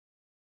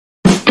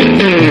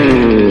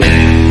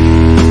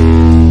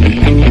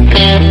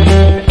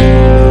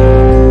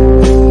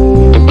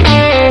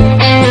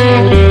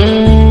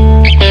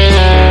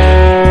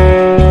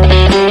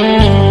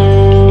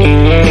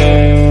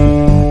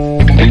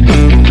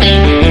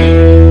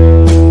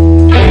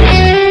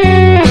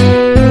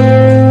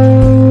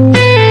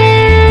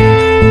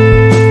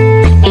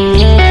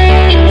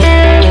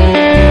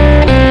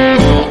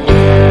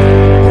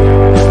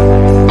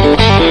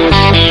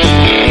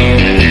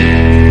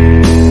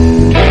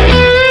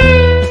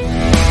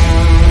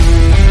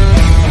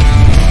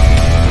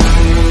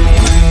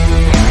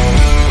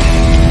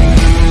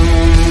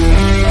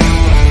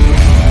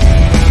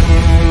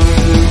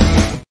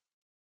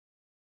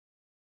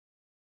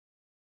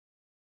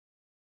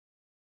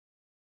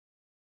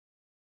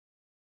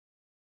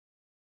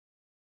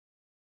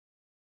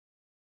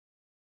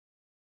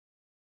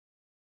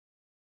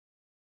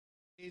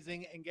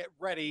And get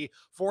ready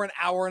for an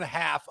hour and a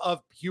half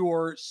of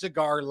pure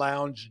cigar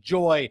lounge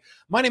joy.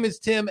 My name is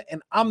Tim,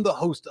 and I'm the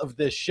host of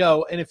this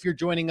show. And if you're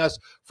joining us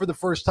for the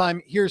first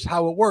time, here's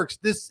how it works.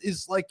 This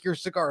is like your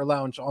cigar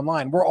lounge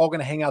online. We're all going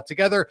to hang out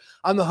together.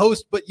 I'm the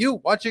host, but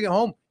you watching at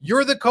home,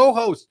 you're the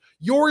co-host.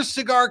 Your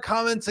cigar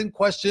comments and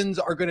questions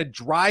are going to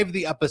drive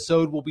the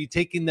episode. We'll be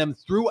taking them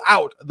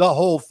throughout the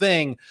whole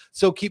thing.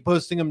 So keep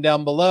posting them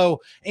down below.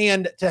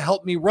 And to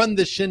help me run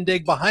the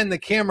shindig behind the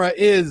camera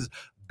is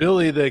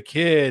Billy the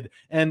Kid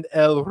and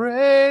El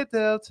Rey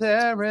del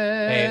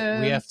Terrence. Hey,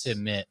 we have to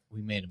admit,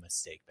 we made a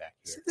mistake back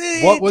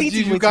here. What did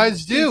you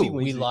guys do?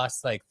 We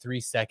lost like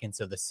 3 seconds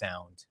of the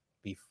sound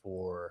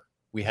before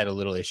we had a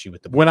little issue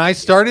with the. When I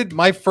started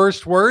my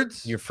first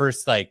words, your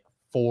first like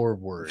 4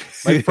 words.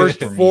 My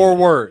first 4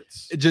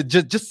 words.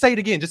 Just say it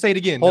again. Just say it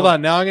again. Hold on.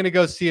 Now I'm going to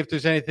go see if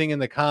there's anything in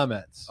the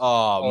comments.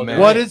 Oh man.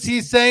 What is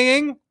he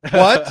saying?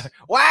 What?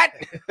 What?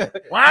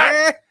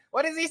 What?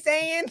 What is he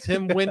saying?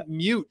 Tim went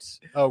mute.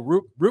 Oh,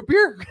 root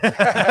beer?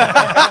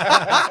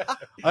 I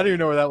don't even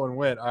know where that one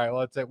went. All right,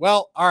 let's say.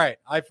 Well, all right.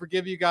 I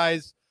forgive you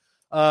guys.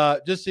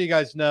 Just so you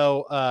guys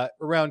know,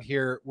 around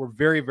here we're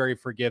very, very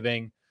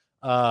forgiving.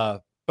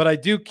 But I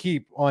do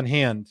keep on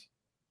hand.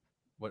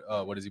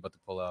 What is he about to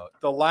pull out?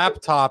 The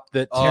laptop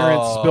that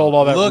Terrence spilled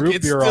all that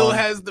root beer on. It still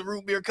has the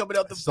root beer coming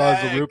out the still back.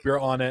 has the root beer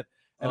on it,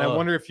 and I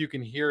wonder if you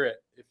can hear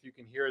it. If you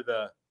can hear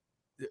the.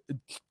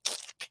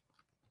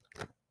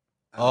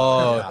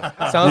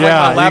 Sounds like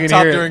my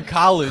laptop during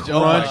college. Oh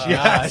my God.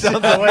 Yeah,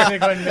 sounds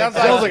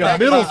like a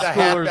middle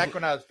schooler. Back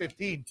when I was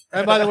 15.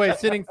 And by the way,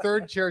 sitting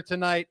third chair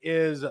tonight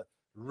is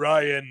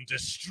Ryan,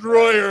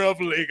 destroyer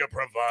of Liga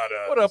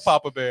Privada. What up,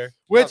 Papa Bear?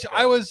 Which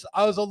I was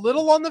a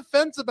little on the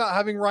fence about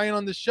having Ryan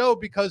on the show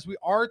because we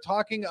are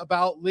talking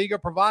about Liga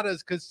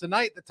Privadas. Because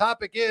tonight the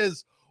topic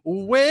is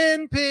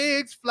when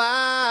pigs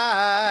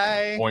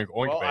fly. Oink,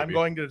 oink, Well, baby. I'm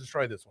going to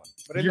destroy this one,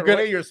 but in You're the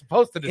gonna- way you're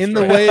supposed to destroy In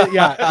the way,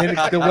 yeah, in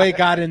the way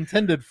God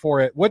intended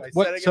for it. What?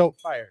 So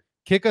fire.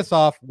 kick us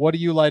off. What are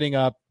you lighting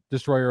up?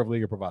 Destroyer of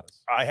Liga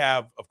Privadas. I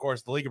have, of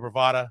course, the Liga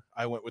Privada.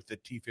 I went with the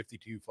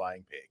T52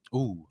 Flying Pig.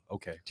 Ooh,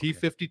 okay.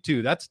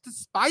 T52. That's the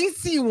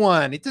spicy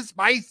one. It's a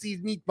spicy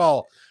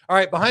meatball. All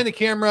right, behind the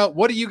camera,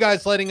 what are you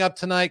guys lighting up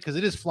tonight? Because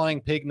it is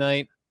Flying Pig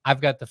night. I've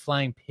got the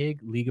Flying Pig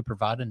Liga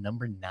Privada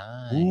number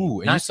 9.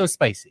 Ooh, not so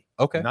spicy.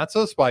 Okay. Not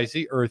so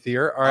spicy,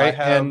 earthier. All right, I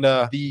have and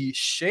the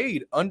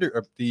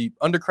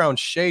Undercrown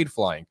Shade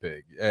Flying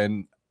Pig,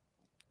 and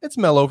it's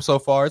mellow so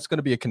far. It's going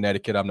to be a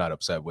Connecticut. I'm not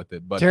upset with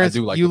it, but Terrence, I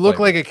do like. You the look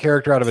flavor. like a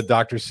character out of a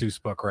Dr.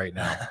 Seuss book right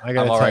now. I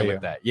got to I'm all tell right you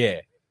with that.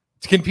 Yeah,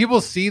 Can people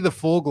see the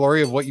full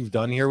glory of what you've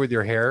done here with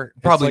your hair?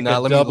 probably It's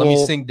not. like a Let me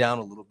double- sink down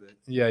a little bit.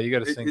 Yeah, you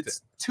got to sink.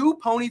 It's 2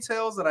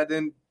 ponytails that I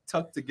didn't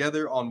tuck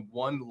together on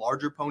one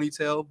larger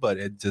ponytail, but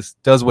it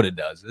just does what it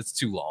does. It's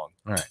too long.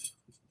 All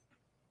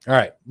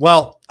right.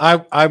 Well,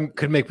 I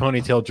could make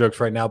ponytail jokes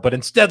right now, but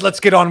instead, let's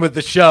get on with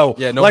the show.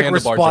 Yeah, no like handlebar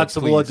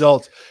responsible jokes, please.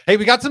 adults. Hey,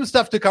 we got some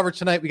stuff to cover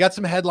tonight. We got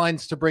some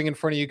headlines to bring in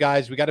front of you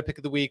guys. We got a pick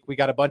of the week. We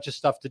got a bunch of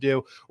stuff to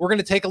do. We're going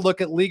to take a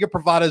look at Liga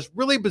Privada's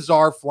really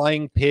bizarre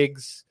flying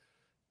pigs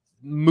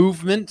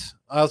movement.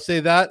 I'll say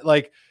that.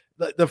 Like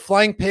the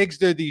flying pigs,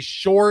 they're these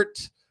short.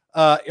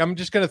 I'm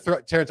just going to throw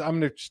Terrence.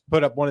 I'm going to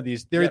put up one of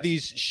these. They're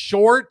these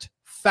short,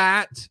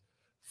 fat,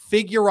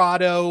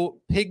 figurado,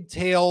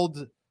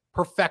 pigtailed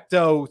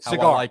perfecto How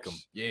cigars. I like them.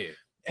 Yeah.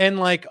 And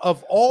like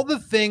of all the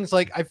things,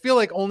 like I feel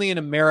like only in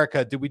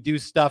America do we do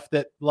stuff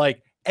that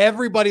like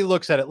everybody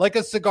looks at it like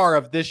a cigar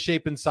of this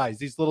shape and size,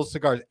 these little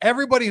cigars.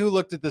 Everybody who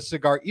looked at the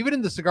cigar, even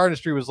in the cigar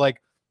industry, was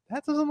like,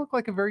 that doesn't look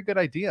like a very good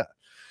idea.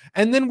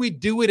 And then we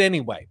do it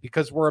anyway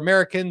because we're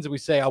Americans and we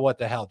say, oh, what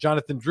the hell?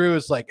 Jonathan Drew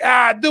is like,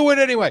 do it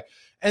anyway.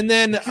 And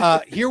then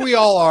here we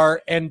all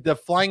are. And the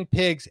flying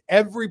pigs,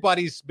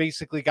 everybody's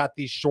basically got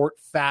these short,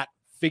 fat,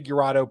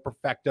 figurado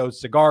perfecto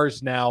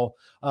cigars now.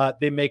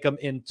 They make them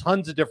in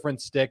tons of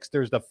different sticks.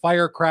 There's the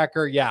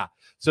firecracker. Yeah.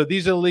 So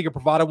these are the Liga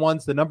Privada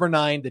ones, the number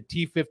 9, the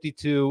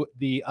T52,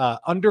 the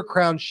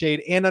Undercrown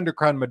Shade, and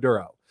Undercrown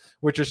Maduro,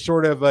 which are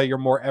sort of your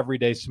more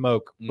everyday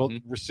smoke.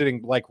 We're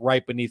sitting like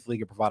right beneath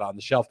Liga Privada on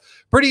the shelf.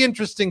 Pretty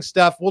interesting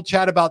stuff. We'll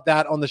chat about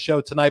that on the show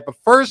tonight. But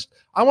first,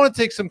 I want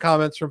to take some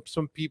comments from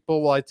some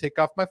people while I take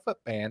off my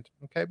footband.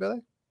 Okay,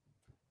 Billy?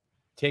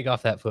 Take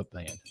off that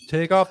footband.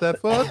 Take off that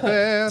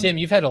footband. Tim,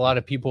 you've had a lot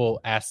of people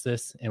ask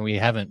this, and we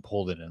haven't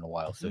pulled it in a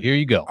while. So here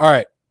you go. All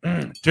right.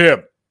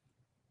 Tim.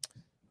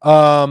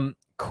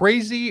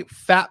 Crazy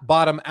Fat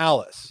Bottom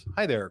Alice.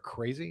 Hi there,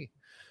 Crazy.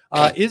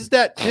 Is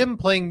that Tim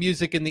playing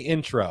music in the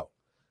intro?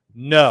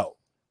 No.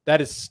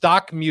 That is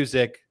stock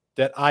music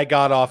that I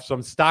got off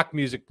some stock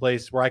music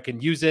place where I can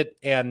use it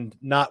and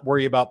not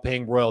worry about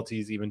paying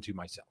royalties even to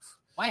myself.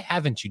 Why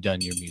haven't you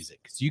done your music?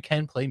 Because you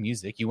can play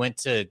music. You went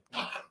to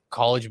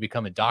college to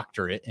become a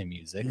doctorate in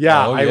music.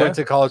 Yeah, I went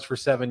to college for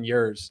 7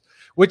 years,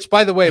 which,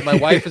 by the way, my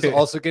wife is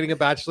also getting a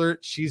bachelor.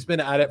 She's been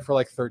at it for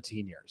like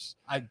 13 years.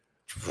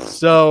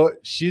 So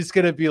she's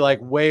going to be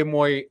like way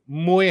more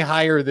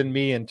higher than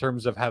me in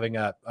terms of having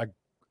a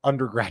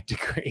undergrad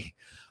degree.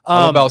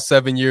 I'm about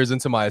 7 years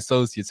into my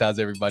associates. How's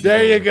everybody There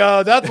doing? you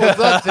go. That's what's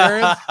up,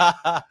 Terrence.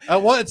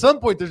 At some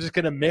point, they're just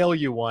going to mail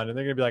you one, and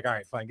they're going to be like, all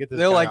right, fine, get this.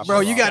 They're guy like, off bro,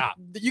 the you lot."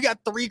 got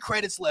 3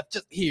 credits left.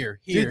 Just here.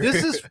 Dude,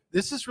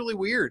 this is really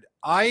weird.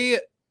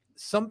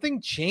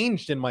 Something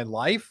changed in my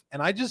life, and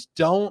I just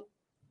don't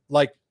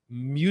like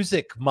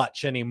music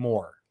much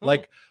anymore.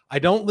 Like, I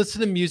don't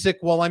listen to music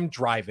while I'm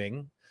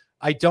driving.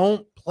 I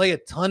don't play a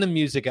ton of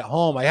music at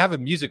home. I have a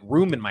music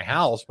room in my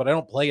house, but I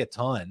don't play a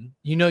ton.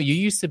 You know, you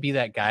used to be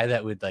that guy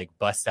that would like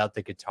bust out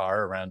the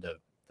guitar around a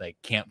like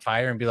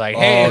campfire and be like,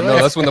 "Hey, no,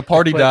 that's when the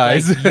party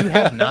dies." Like, you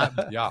have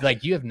not,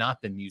 like, you have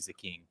not been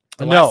musicking.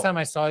 The No. last time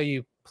I saw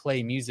you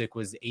play music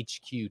was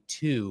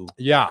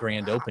HQ2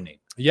 grand opening.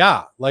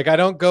 Yeah, like I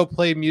don't go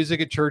play music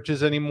at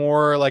churches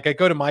anymore. Like I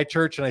go to my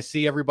church and I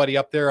see everybody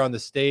up there on the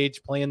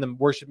stage playing the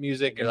worship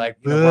music and like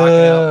rocking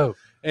out.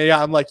 And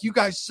yeah, I'm like, you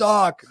guys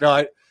suck.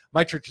 No,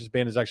 my church's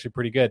band is actually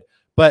pretty good,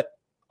 but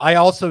I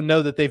also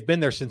know that they've been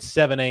there since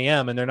 7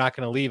 a.m. and they're not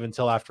going to leave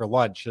until after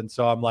lunch. And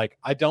so I'm like,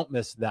 I don't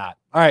miss that.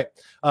 All right.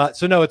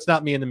 So no, it's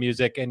not me in the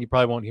music, and you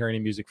probably won't hear any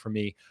music from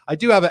me. I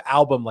do have an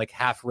album like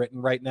half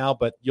written right now,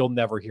 but you'll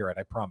never hear it.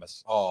 I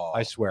promise. Oh,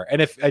 I swear.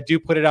 And if I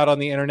do put it out on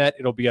the internet,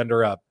 it'll be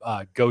under a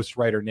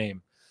ghostwriter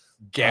name.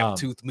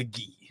 Gaptooth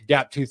McGee.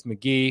 Gaptooth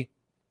McGee.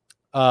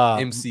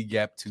 MC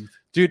Gaptooth.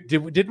 Dude,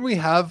 did we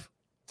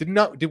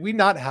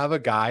not have a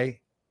guy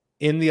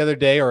in the other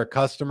day or a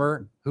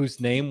customer whose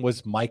name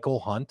was Michael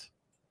Hunt?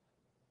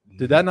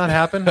 Did that not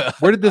happen?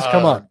 Where did this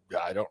come up?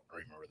 I don't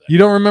remember that. You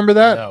don't remember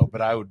that? No,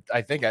 but I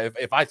think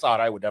if I saw it,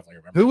 I would definitely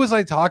remember. Who was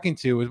I talking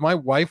to? Was my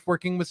wife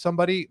working with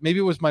somebody? Maybe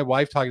it was my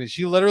wife talking to.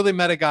 She literally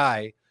met a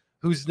guy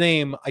whose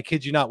name, I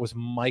kid you not, was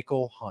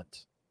Michael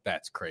Hunt.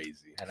 That's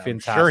crazy. And I'm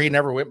Fantastic. sure he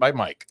never went by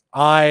Mike.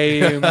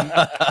 I'm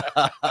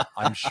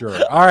sure.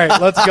 All right,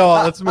 let's go.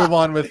 Let's move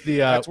on with the.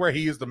 That's where he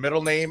used the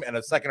middle name and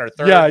a second or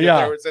third. Yeah, if yeah.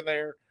 There was in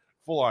there.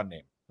 Full on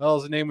name. Well,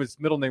 his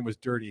middle name was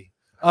Dirty.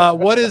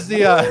 What is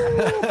the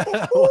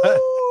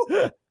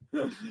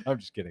I'm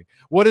just kidding.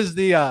 What is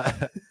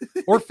the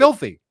or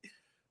Filthy?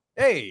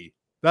 Hey,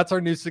 That's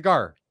our new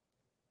cigar.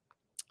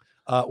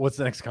 What's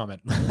the next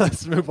comment?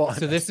 Let's move on.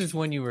 So this is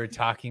when you were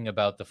talking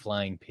about the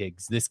flying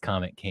pigs. This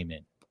comment came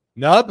in.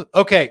 Nub?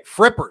 Okay,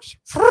 frippers.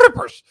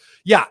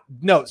 Yeah,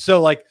 no.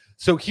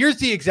 So here's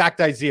the exact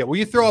idea. Will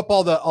you throw up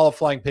all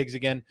flying pigs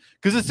again?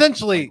 Because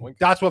essentially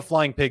that's what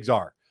flying pigs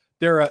are.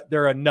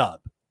 They're a nub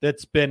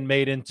that's been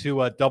made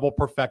into a double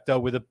perfecto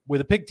with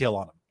a pigtail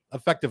on them.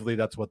 Effectively,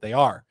 that's what they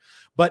are.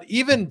 But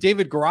even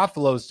David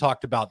Garofalo's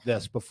talked about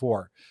this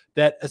before,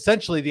 that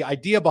essentially the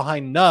idea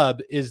behind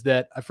nub is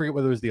that, I forget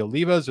whether it was the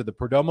Olivas or the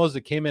Perdomos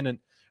that came in, and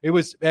it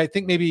was, I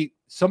think maybe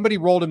somebody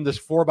rolled him this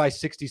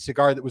 4x60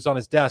 cigar that was on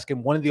his desk,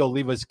 and one of the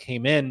Olivas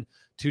came in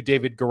to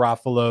David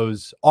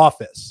Garofalo's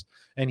office,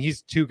 and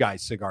he's Two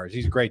Guys Cigars.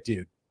 He's a great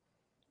dude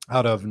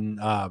out of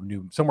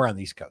somewhere on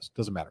the East Coast.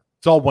 Doesn't matter.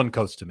 It's all one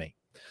coast to me.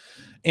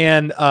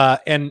 And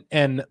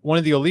one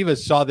of the Olivas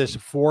saw this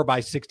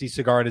 4x60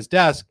 cigar at his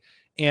desk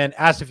and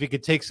asked if he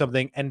could take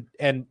something. And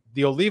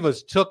the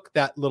Olivas took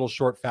that little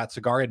short fat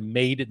cigar and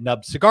made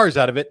nub cigars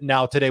out of it.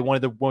 Now today, one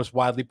of the most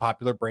widely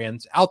popular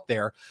brands out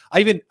there.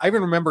 I even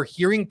remember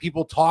hearing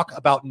people talk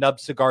about nub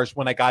cigars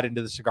when I got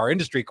into the cigar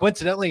industry.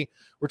 Coincidentally,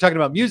 we're talking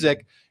about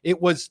music.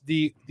 It was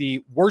the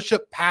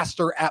worship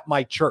pastor at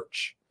my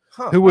church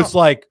who was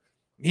like,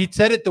 he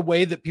said it the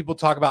way that people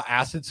talk about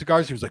acid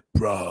cigars. He was like,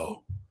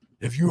 bro,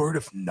 have you heard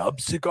of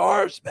nub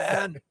cigars,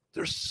 man?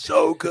 They're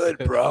so good,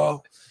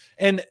 bro.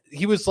 And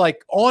he was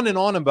like on and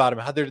on about them,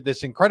 how they're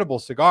this incredible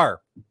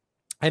cigar.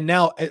 And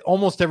now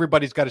almost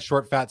everybody's got a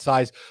short fat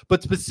size,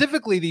 but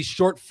specifically these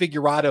short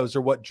figurados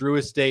are what Drew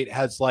Estate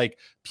has like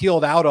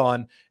peeled out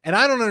on. And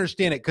I don't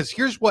understand it, because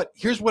here's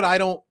what I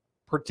don't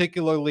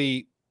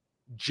particularly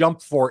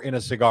jump for in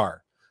a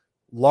cigar: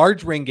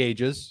 large ring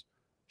gauges,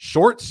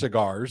 short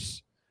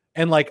cigars,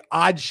 and like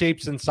odd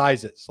shapes and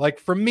sizes. Like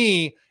for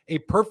me, a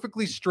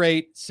perfectly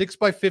straight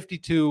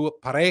 6x52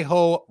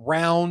 parejo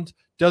round,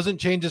 doesn't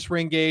change its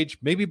ring gauge,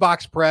 maybe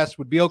box press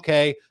would be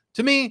okay.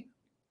 To me,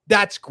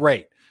 that's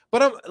great.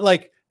 But I'm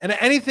like, And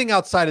anything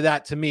outside of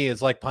that to me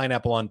is like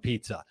pineapple on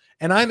pizza.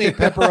 And I'm a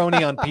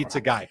pepperoni on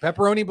pizza guy.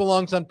 Pepperoni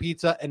belongs on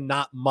pizza and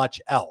not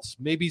much else.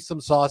 Maybe some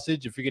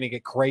sausage if you're going to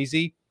get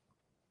crazy.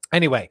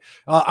 Anyway,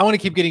 I want to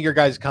keep getting your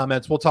guys'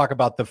 comments. We'll talk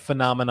about the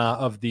phenomena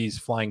of these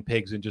flying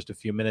pigs in just a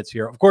few minutes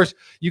here. Of course,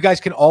 you guys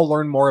can all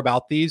learn more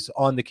about these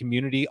on the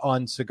community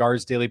on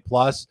Cigars Daily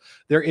Plus.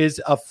 There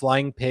is a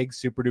flying pig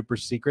super duper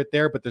secret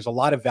there, but there's a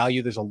lot of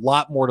value. There's a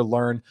lot more to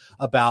learn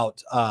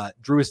about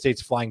Drew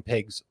Estate's flying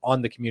pigs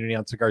on the community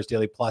on Cigars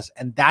Daily Plus.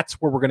 And that's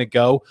where we're going to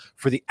go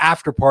for the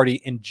after party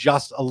in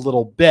just a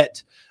little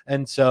bit.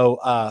 And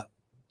so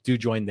do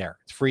join there.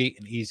 It's free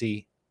and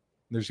easy.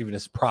 There's even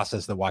this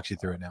process that walks you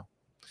through it now.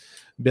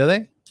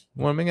 Billy,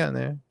 what am I got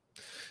there?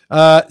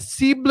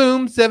 Sea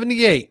Bloom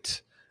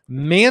 78,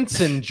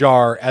 Manson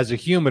jar as a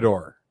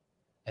humidor.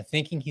 I'm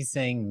thinking he's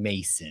saying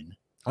Mason.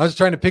 I was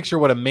trying to picture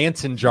what a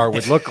Manson jar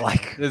would look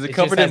like. Is it It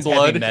covered just in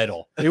has heavy blood?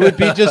 metal. It would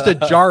be just a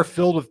jar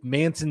filled with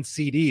Manson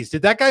CDs.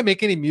 Did that guy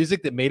make any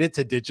music that made it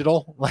to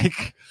digital?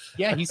 Like,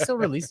 Yeah, he's still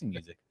releasing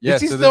music.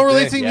 is he to still this day.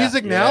 releasing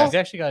music Yeah, now? He's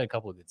actually got a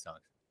couple of good songs.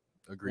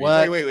 Agreed.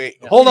 What?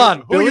 Wait. Hold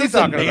on. Who are you Billy's a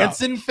talking about?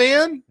 Manson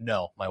fan?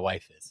 No, my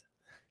wife is.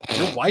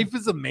 Your wife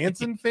is a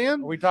Manson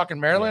fan? Are we talking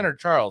Maryland or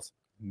Charles?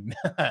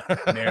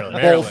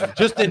 Maryland. Both,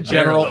 just in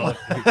general.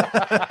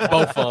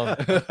 Both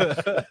of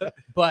them.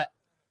 But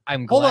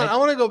I'm Hold glad, on. I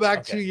want to go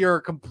back to Okay.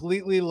 your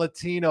completely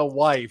Latino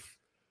wife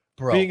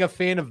bro. being a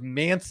fan of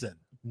Manson.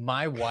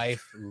 My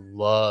wife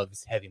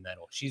loves heavy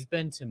metal. She's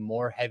been to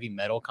more heavy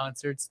metal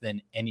concerts than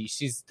any.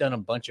 She's done a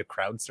bunch of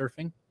crowd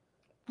surfing.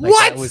 Like,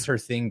 What? That was her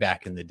thing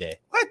back in the day.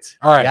 What?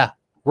 All right. Yeah.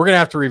 We're going to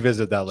have to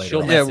revisit that later. She'll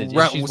Yeah, message.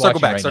 right, She's we'll circle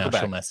watching back, right circle now.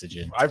 She'll back. message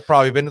in. I've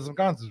probably been to some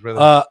concerts with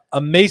him. A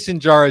mason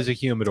jar is a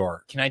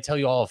humidor. Can I tell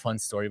you all a fun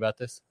story about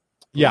this?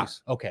 Yeah.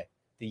 Okay.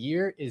 The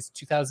year is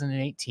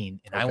 2018,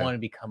 and I Okay. want to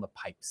become a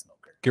pipe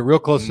smoker. Get real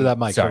close to that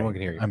mic. Sorry, Everyone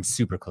can hear you. I'm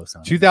super close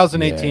on it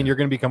 2018, Yeah. you're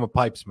going to become a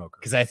pipe smoker.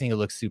 because I think it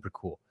looks super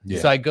cool. Yeah.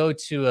 So I go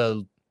to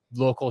a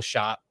local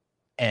shop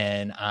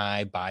and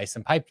I buy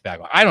some pipe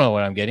tobacco. I don't know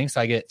what I'm getting,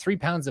 so I get 3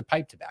 pounds of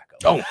pipe tobacco.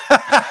 Oh.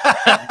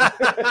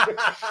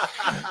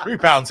 3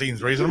 pound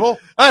seems reasonable.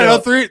 I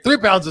don't know. 3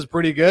 pounds is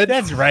pretty good.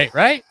 That's right?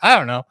 I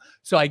don't know.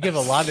 So I give a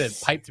lot of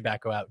pipe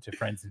tobacco out to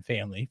friends and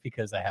family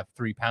because I have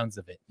 3 pounds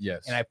of it.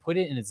 Yes. And I put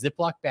it in a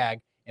Ziploc bag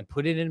and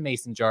put it in a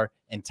mason jar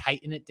and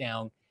tighten it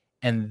down.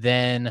 And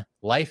then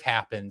life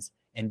happens.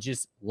 And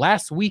just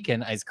last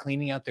weekend, I was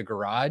cleaning out the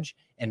garage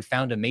and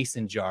found a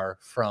mason jar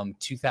from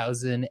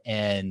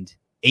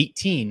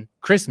 2018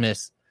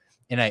 Christmas.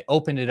 And I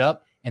opened it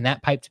up, and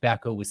that pipe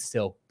tobacco was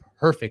still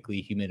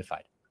perfectly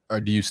humidified. Or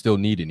do you still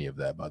need any of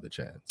that by the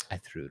chance? I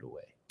threw it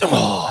away.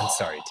 I'm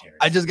sorry, Terrence.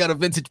 I just got a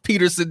vintage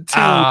Peterson too.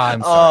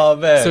 I'm sorry. Oh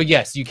man. So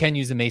yes, you can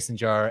use a mason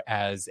jar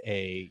as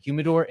a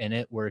humidor, and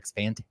it works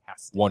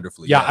fantastic.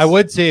 wonderfully. Yeah, yes. I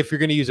would say if you're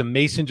going to use a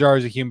mason jar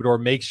as a humidor,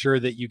 make sure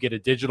that you get a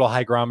digital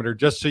hygrometer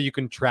just so you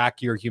can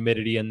track your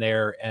humidity in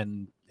there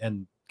and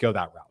go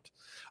that route.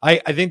 I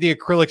think the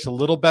acrylic's a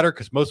little better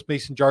because most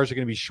mason jars are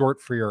going to be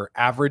short for your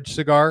average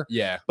cigar.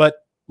 Yeah. But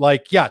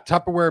like, yeah,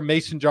 Tupperware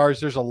mason jars,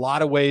 there's a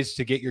lot of ways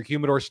to get your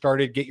humidor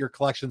started, get your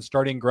collection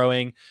starting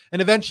growing.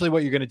 And eventually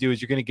what you're going to do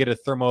is you're going to get a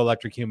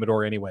thermoelectric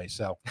humidor anyway.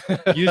 So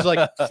use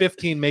like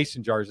 15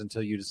 mason jars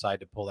until you decide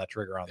to pull that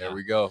trigger on There that.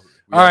 we go.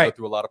 We All gotta right. Go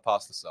through a lot of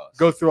pasta sauce.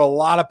 Go through a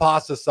lot of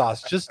pasta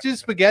sauce. Just do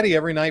spaghetti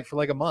every night for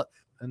like a month,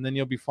 and then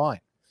you'll be fine.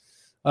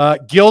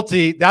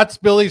 Guilty. That's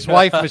Billy's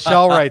wife,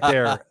 Michelle, right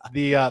there.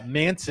 The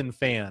Manson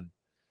fan.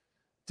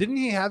 Didn't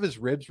he have his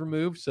ribs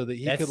removed so that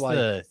he That's could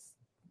like?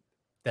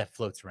 that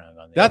floats around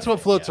on. The That's what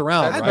internet, floats yeah.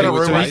 around, That's right? been a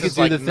rumor So he since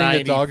could do the thing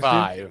that dogs do.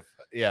 95.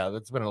 Yeah,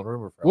 that's been a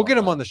rumor. For a We'll long get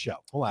him time. on the show.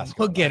 We'll ask.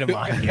 We'll him get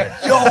about him on here.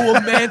 Yo,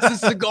 a Manson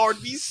cigar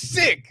would be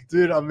sick. it.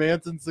 Dude. A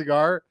Manson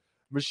cigar.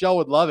 Michelle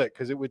would love it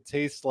because it would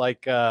taste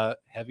like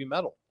heavy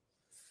metal.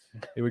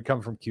 It would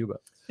come from Cuba.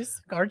 This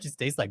cigar just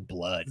tastes like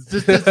blood.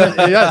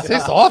 Yeah, it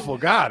tastes awful.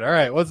 God. All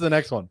right. What's the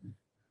next one?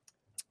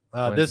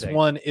 One This second.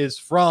 one is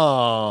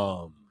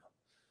from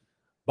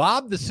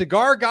Bob, the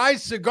cigar guy,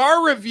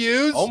 cigar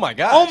reviews. Oh my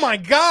gosh. Oh my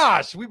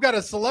gosh. We've got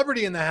a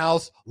celebrity in the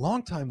house.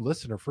 Longtime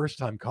listener, first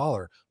time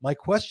caller. My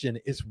question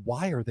is,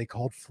 why are they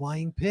called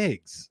flying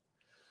pigs?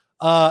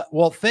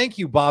 Well, thank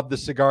you, Bob, the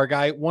cigar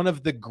guy, one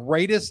of the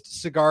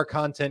greatest cigar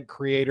content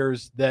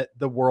creators that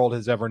the world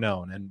has ever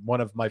known, and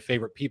one of my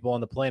favorite people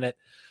on the planet.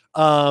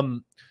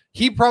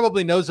 He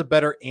probably knows a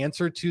better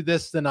answer to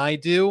this than I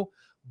do,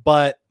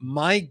 but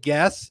my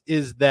guess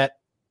is that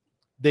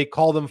they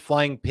call them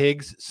flying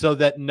pigs so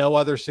that no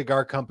other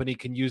cigar company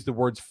can use the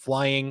words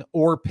flying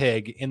or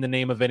pig in the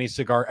name of any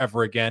cigar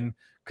ever again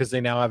because they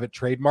now have it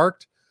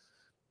trademarked.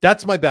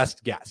 That's my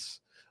best guess.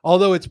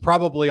 Although it's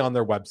probably on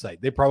their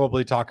website. They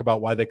probably talk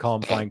about why they call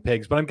them flying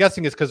pigs, but I'm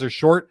guessing it's because they're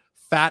short,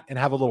 fat, and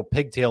have a little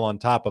pigtail on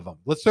top of them.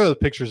 Let's throw the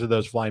pictures of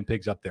those flying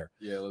pigs up there.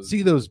 Yeah. Let's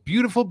See those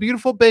beautiful,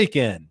 beautiful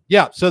bacon.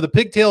 Yeah. So the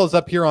pigtail is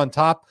up here on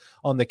top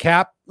on the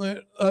cap,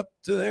 up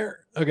to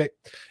there. Okay.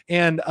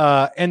 And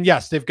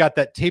yes, they've got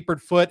that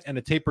tapered foot and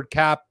a tapered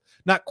cap.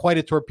 Not quite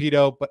a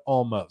torpedo, but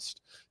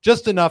almost.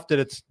 just enough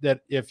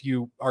that if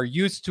you are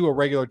used to a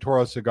regular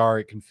Toro cigar,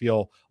 it can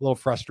feel a little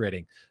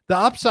frustrating. The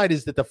upside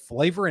is that the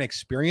flavor and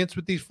experience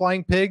with these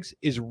Flying Pigs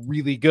is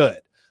really good.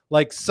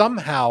 Like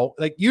somehow,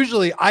 like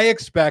usually I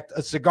expect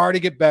a cigar to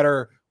get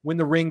better when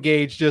the ring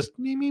gauge just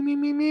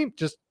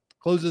just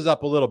closes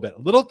up a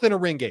little thinner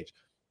ring gauge.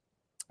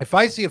 If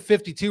I see a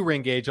 52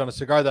 ring gauge on a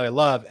cigar that I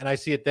love and I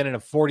see it then in a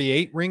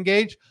 48 ring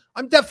gauge,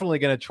 I'm definitely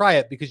going to try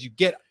it because you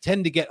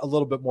tend to get a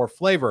little bit more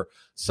flavor.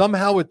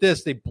 Somehow with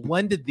this, they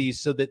blended these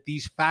so that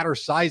these fatter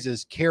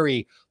sizes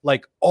carry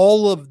like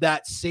all of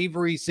that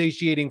savory,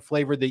 satiating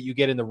flavor that you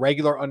get in the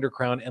regular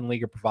Undercrown and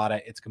Liga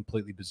Privada. It's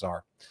completely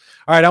bizarre.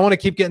 All right, I want to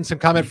keep getting some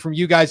comment from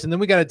you guys, and then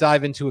we got to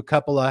dive into a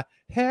couple of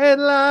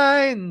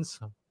headlines.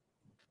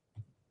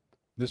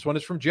 This one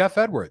is from Jeff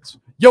Edwards.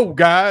 Yo,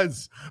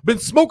 guys, been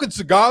smoking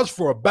cigars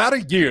for about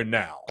a year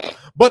now,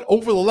 but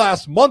over the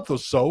last month or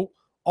so,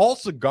 all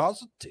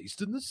cigars are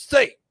tasting the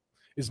same.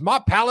 Is my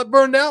palate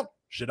burned out?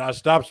 Should I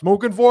stop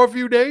smoking for a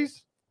few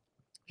days?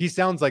 He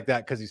sounds like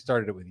that because he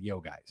started it with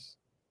yo, guys.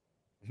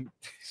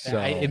 So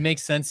it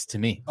makes sense to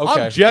me.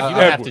 Okay. I'm Jeff You don't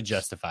have Edwards. to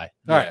justify.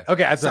 All right.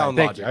 Okay. That's Sound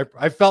thank you.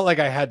 I felt like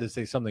I had to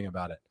say something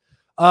about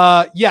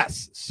it.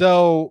 Yes.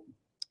 So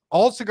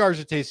all cigars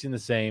are tasting the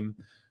same.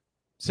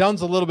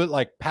 Sounds a little bit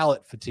like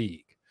palate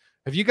fatigue.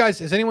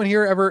 Has anyone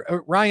here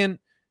ever, Ryan,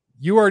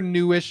 you are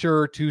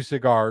newisher to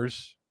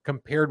cigars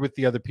compared with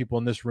the other people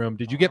in this room.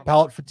 Did you get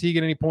palate fatigue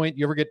at any point?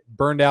 You ever get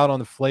burned out on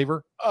the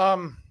flavor?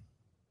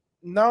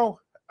 No,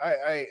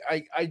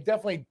 I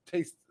definitely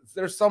taste.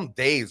 There's some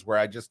days where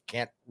I just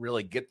can't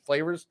really get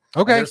flavors.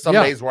 Okay. There's some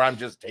days where I'm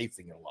just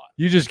tasting it a lot.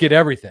 You just get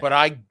everything. But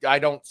I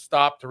don't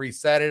stop to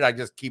reset it. I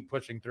just keep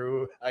pushing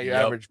through. I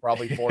average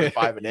probably 4 to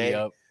 5 a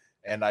day.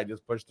 And I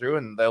just push through,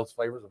 and those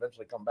flavors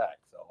eventually come back.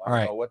 So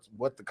I don't know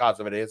what the cause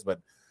of it is, but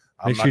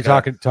make sure you're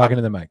talking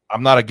to the mic.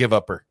 I'm not a give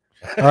upper.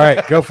 All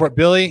right, go for it,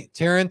 Billy.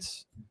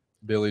 Terrence.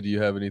 Billy, do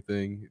you have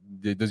anything?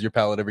 Does your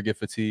palate ever get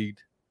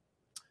fatigued?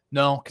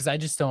 No, because I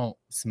just don't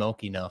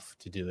smoke enough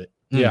to do it.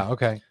 Yeah.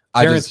 Okay.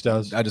 I Terrence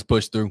does. I just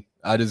push through.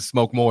 I just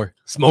smoke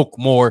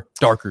more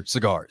darker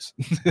cigars.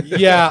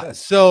 Yeah.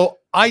 So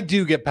I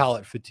do get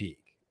palate fatigue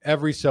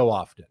every so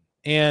often.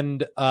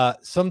 And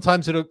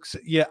sometimes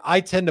I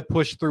tend to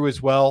push through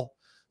as well.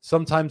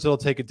 Sometimes it'll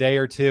take a day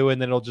or two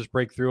and then it'll just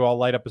break through. I'll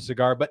light up a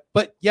cigar.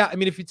 But yeah, I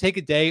mean, if you take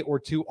a day or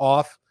two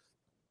off,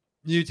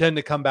 you tend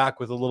to come back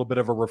with a little bit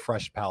of a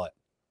refreshed palate.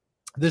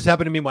 This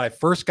happened to me when I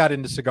first got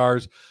into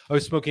cigars. I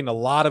was smoking a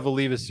lot of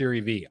Oliva Serie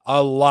V,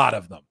 a lot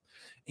of them,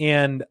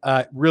 and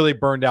really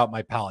burned out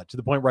my palate to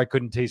the point where I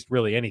couldn't taste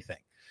really anything.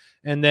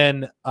 And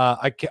then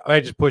I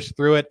just pushed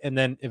through it, and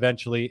then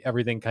eventually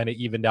everything kind of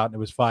evened out and it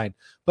was fine.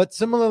 But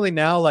similarly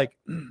now, like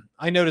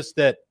I noticed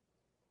that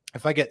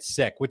if I get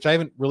sick, which I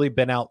haven't really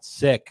been out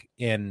sick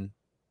in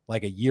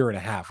like a year and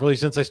a half, really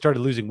since I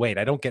started losing weight,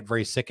 I don't get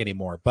very sick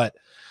anymore. But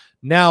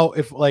now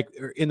if like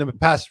in the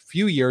past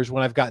few years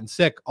when I've gotten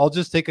sick, I'll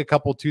just take a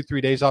couple,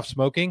 2-3 days off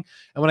smoking.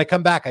 And when I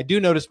come back, I do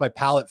notice my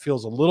palate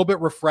feels a little bit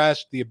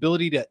refreshed. The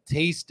ability to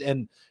taste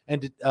and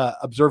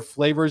observe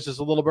flavors is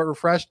a little bit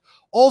refreshed.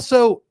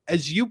 Also,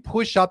 as you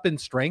push up in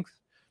strength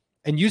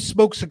and you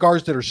smoke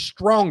cigars that are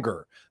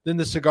stronger than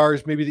the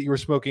cigars maybe that you were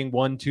smoking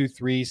 1, 2,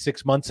 3,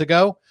 6 months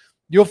ago,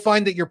 you'll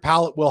find that your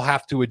palate will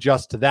have to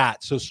adjust to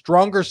that. So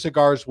stronger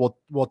cigars will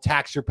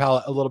tax your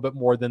palate a little bit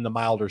more than the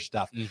milder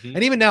stuff. Mm-hmm.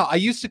 And even now, I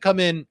used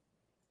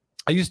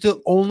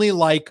to only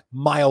like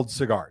mild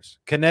cigars.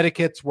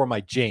 Connecticut's were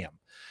my jam.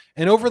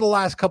 And over the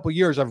last couple of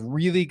years, I've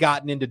really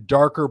gotten into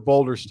darker,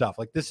 bolder stuff.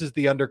 Like this is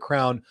the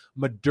Undercrown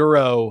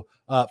Maduro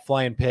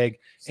Flying Pig.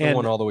 And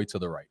one all the way to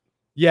the right.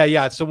 Yeah.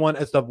 It's the one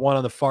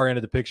on the far end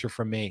of the picture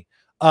from me.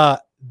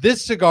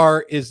 This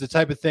cigar is the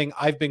type of thing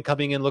I've been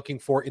coming in looking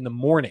for in the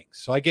morning.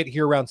 So I get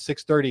here around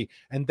 6:30,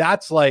 and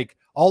that's like,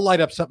 I'll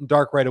light up something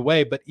dark right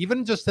away. But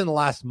even just in the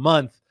last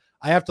month,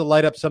 I have to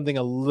light up something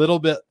a little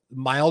bit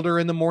milder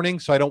in the morning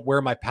so I don't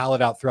wear my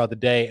palate out throughout the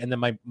day. And then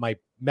my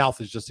mouth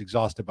is just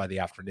exhausted by the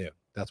afternoon.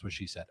 That's what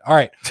she said. All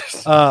right.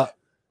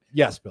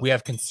 Yes, Bill. We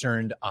have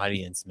concerned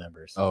audience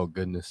members. Oh,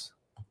 goodness.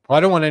 Well, I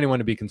don't want anyone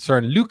to be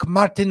concerned. Luke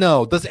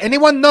Martineau. Does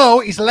anyone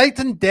know, is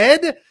Leighton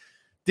dead?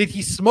 Did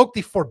he smoke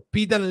the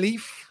forbidden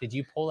leaf? Did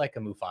you pull like a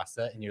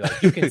Mufasa and you're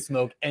like, you can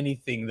smoke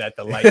anything that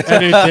the light does.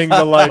 anything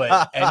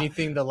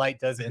the light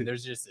does, and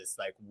there's just this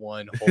like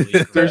one holy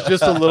grail. There's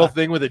just a little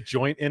thing with a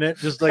joint in it,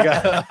 just like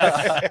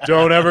a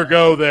don't ever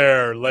go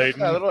there,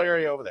 Leighton. A little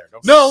area over there.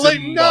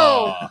 Leighton,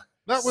 no.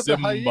 Not with the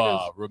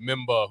hyenas.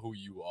 Remember who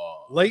you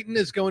are. Leighton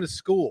is going to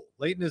school.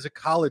 Leighton is a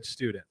college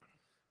student.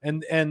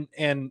 And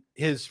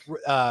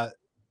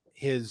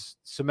his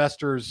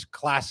semester's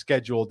class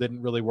schedule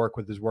didn't really work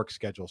with his work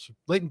schedule. So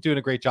Leighton's doing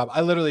a great job.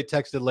 I literally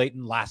texted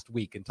Leighton last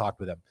week and talked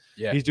with him.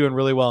 Yeah. He's doing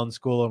really well in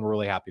school, and we're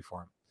really happy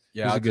for him.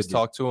 Yeah, I just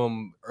talked to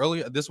him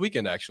earlier this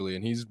weekend, actually,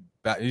 and he's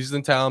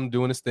in town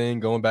doing his thing,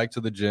 going back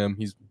to the gym.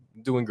 He's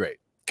doing great.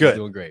 Good. He's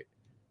doing great.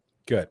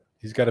 Good.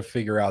 He's got to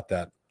figure out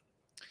that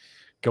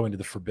going to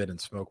the forbidden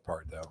smoke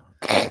part, though.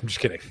 I'm just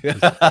kidding.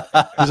 He's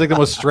like the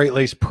most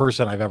straight-laced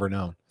person I've ever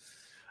known.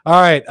 All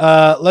right,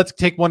 let's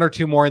take one or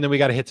two more, and then we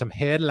got to hit some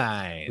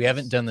headlines. We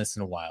haven't done this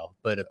in a while,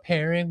 but a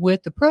pairing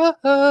with the pros.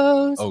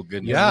 Oh,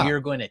 goodness. Yeah. We are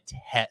going to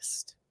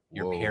test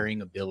your Whoa.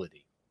 pairing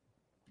ability.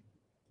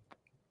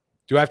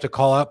 Do I have to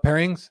call out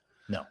pairings?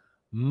 No.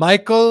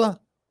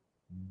 Michael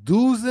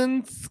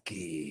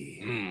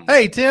Duzinski.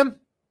 Hey, Tim.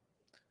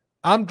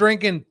 I'm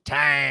drinking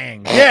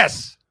Tang.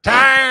 Yes,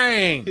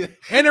 Tang.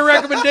 Any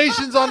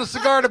recommendations on a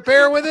cigar to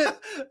pair with it?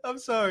 I'm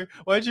sorry.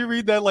 Why'd you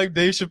read that like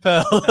Dave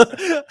Chappelle?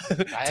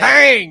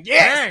 Tang,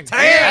 yes,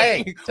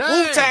 Tang,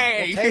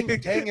 Wu-Tang.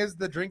 Tang is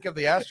the drink of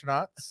the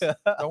astronauts.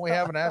 Don't we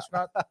have an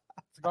astronaut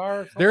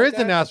cigar? or something There like is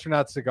an that?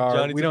 astronaut cigar.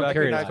 Johnny We don't Tobacco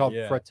carry it. It's Nut, called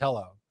yeah.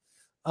 Fratello.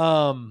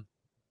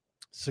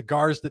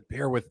 Cigars that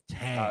pair with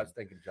Tang. I was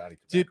thinking Johnny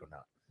Dude, Tobacco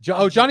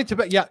Nut. Johnny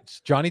Tobacco. Yeah,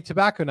 Johnny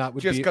Tobacco Nut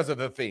would Just be. because of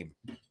the theme.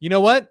 You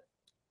know what?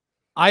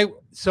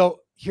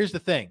 So here's the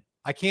thing.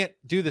 I can't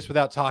do this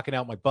without talking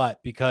out my butt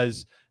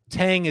because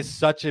Tang is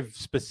such a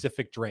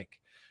specific drink.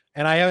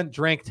 And I haven't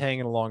drank Tang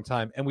in a long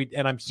time.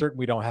 And I'm certain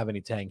we don't have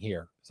any Tang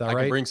here. Is that I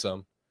right? can bring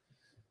some.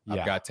 Yeah.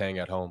 I've got Tang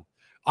at home.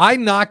 I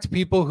knocked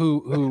people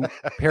who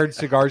paired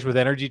cigars with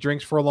energy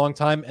drinks for a long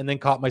time and then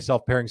caught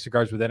myself pairing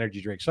cigars with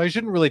energy drinks. So I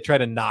shouldn't really try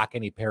to knock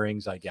any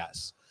pairings, I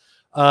guess.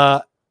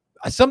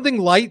 Something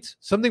light,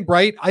 something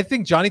bright. I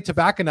think Johnny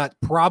Tobacco Nut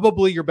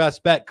probably your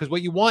best bet because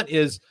what you want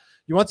is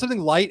you want something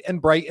light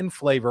and bright in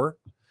flavor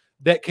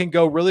that can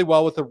go really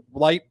well with a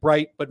light,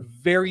 bright, but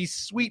very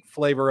sweet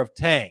flavor of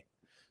Tang.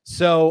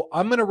 So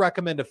I'm going to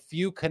recommend a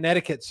few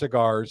Connecticut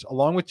cigars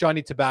along with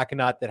Johnny Tobacco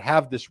Nut that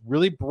have this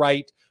really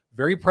bright,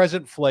 very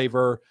present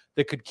flavor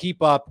that could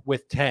keep up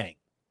with Tang.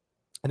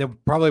 And it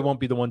probably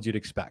won't be the ones you'd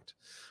expect.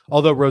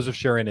 Although Rose of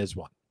Sharon is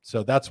one.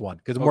 So that's one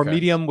because more Okay.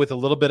 medium with a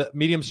little bit of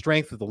medium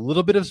strength with a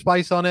little bit of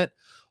spice on it.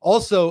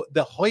 Also,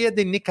 the Joya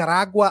de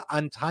Nicaragua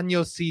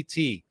Antaño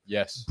CT.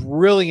 Yes.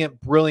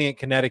 Brilliant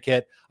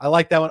Connecticut. I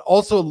like that one.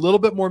 Also, a little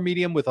bit more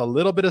medium with a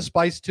little bit of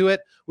spice to it,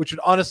 which would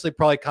honestly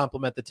probably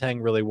complement the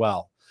Tang really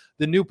well.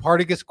 The new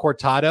Partagas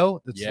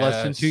Cortado, that's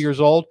less than Yes. 2 years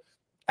old,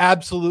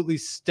 absolutely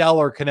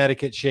stellar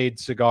Connecticut shade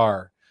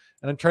cigar.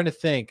 And I'm trying to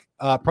think,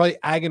 probably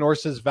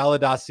Aganorsa's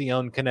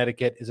Validacion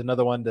Connecticut is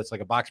another one that's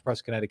like a box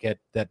press Connecticut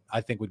that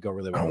I think would go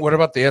really well. What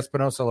about the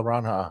Espinosa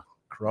Laranja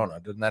Corona?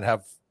 Doesn't that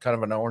have kind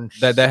of an orange?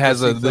 That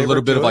has a citrusy flavor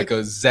little bit to of it? like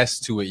a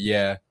zest to it.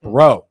 Yeah.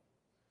 Bro,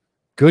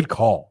 good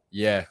call.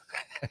 Yeah.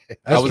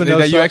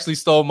 Espinosa- You actually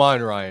stole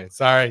mine, Ryan.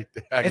 Sorry.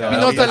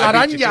 Espinosa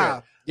I beat you to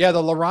Laranja. Yeah,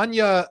 the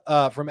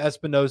Laranja from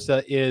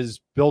Espinosa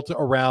is built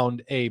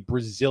around a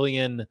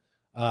Brazilian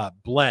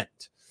blend.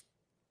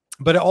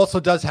 But it also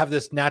does have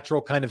this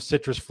natural kind of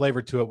citrus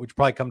flavor to it, which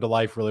probably come to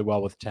life really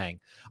well with Tang.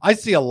 I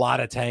see a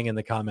lot of Tang in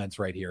the comments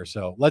right here.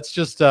 So let's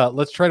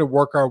try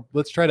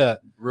to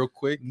Real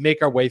quick.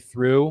 make our way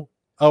through.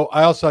 Oh,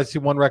 I see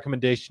one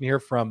recommendation here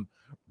from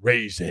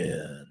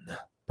Raisin.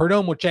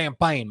 Perdomo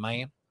champagne,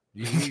 man.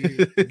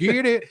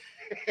 Get it.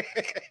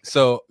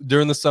 So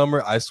during the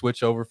summer, I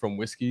switch over from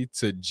whiskey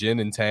to gin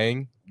and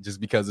Tang just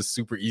because it's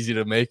super easy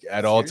to make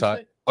at all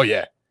times. Oh,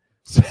 yeah.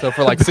 So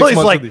for like 6 Billy's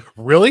months. like,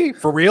 really?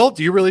 For real?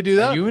 Do you really do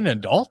that? Are you an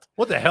adult?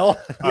 What the hell?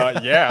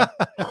 Yeah.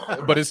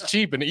 But it's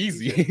cheap and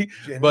easy.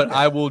 But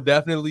I will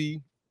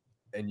definitely,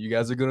 and you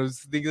guys are going to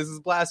think this is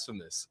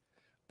blasphemous,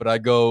 but I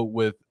go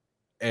with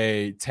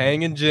a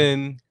Tang and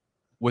gin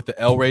with the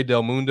El Rey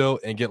del Mundo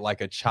and get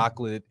like a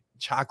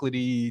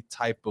chocolatey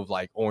type of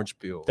like orange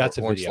peel. That's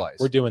a or orange video. slice.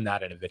 We're doing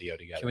that in a video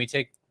together. Can we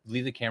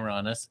leave the camera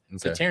on us?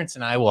 So Okay. Terrence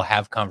and I will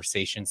have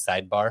conversation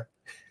sidebar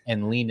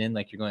and lean in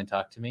like you're going to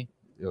talk to me.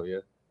 Oh, yeah.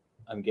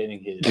 I'm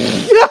getting his.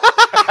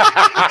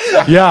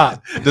 Yeah.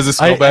 Does it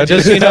smell I bad?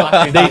 just, they do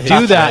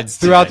that Shreds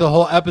throughout tonight. the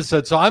whole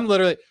episode. So I'm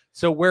literally,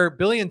 where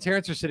Billy and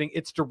Terrence are sitting,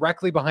 it's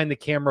directly behind the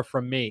camera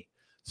from me.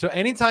 So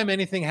anytime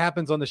anything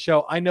happens on the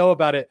show, I know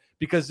about it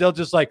because they'll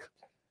just like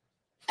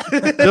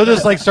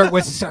start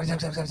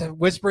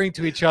whispering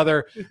to each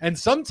other. And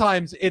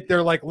sometimes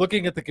they're like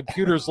looking at the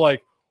computers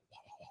like,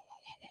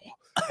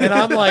 and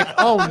I'm like,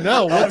 oh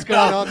no, what's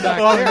going on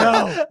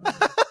back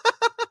there?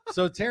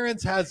 So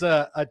Terrence has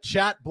a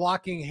chat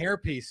blocking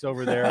hairpiece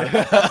over there. And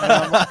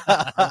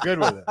I'm good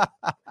with it.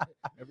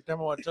 Every time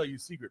I want to tell you a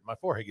secret, my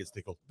forehead gets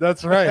tickled.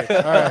 That's right.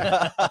 All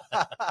right.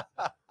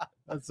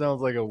 That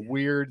sounds like a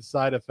weird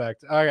side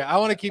effect. All right. I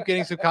want to keep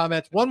getting some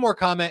comments. One more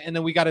comment, and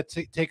then we got to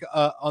take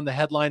on the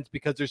headlines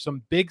because there's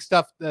some big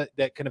stuff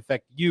that can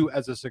affect you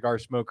as a cigar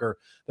smoker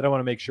that I want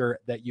to make sure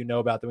that you know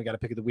about. Then we got to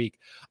pick of the week.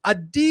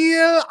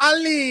 Adil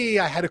Ali,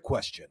 I had a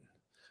question.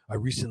 I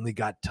recently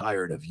got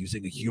tired of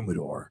using a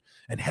humidor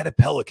and had a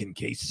Pelican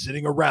case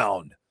sitting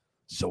around.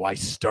 So I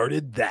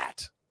started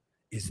that.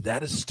 Is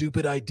that a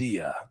stupid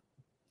idea?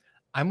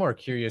 I'm more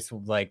curious.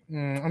 Like,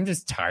 I'm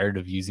just tired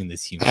of using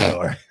this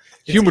humidor.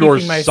 It's Humidors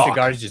keeping my suck.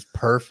 cigars just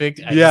perfect.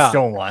 I Yeah. just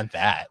don't want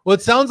that. Well,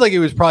 it sounds like he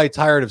was probably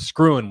tired of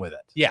screwing with it.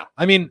 Yeah.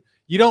 I mean,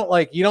 you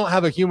don't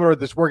have a humidor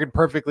that's working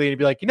perfectly and you'd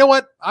be like, you know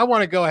what? I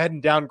want to go ahead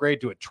and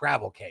downgrade to a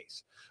travel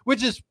case,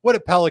 which is what a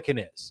Pelican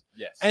is.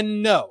 Yes.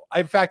 And no,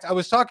 in fact, I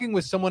was talking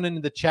with someone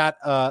in the chat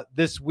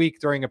this week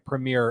during a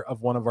premiere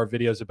of one of our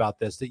videos about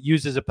this that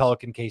uses a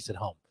Pelican case at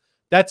home.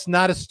 That's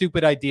not a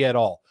stupid idea at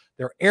all.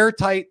 They're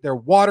airtight. They're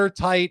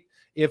watertight.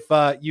 If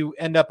you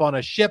end up on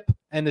a ship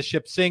and the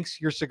ship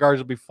sinks, your cigars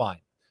will be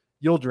fine.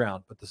 You'll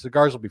drown, but the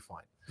cigars will be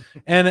fine.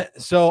 And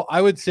so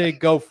I would say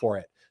go for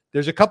it.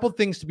 There's a couple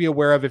things to be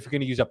aware of if you're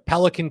going to use a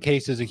Pelican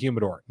case as a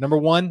humidor. Number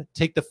one,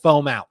 take the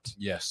foam out.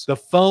 Yes. The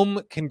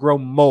foam can grow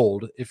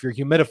mold if you're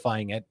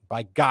humidifying it.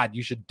 By God,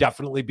 you should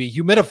definitely be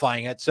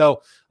humidifying it.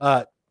 So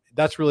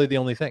that's really the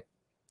only thing.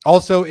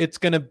 Also, it's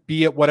going to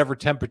be at whatever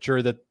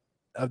temperature that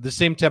the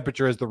same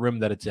temperature as the room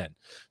that it's in.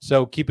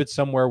 So keep it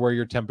somewhere where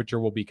your temperature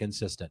will be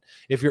consistent.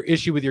 If your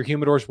issue with your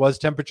humidors was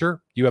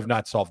temperature, you have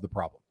not solved the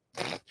problem.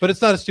 But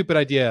it's not a stupid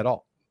idea at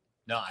all.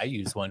 No, I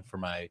use one for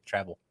my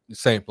travel.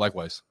 Same,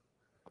 likewise.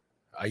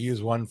 I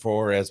use one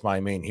for as my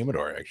main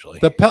humidor, actually.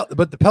 But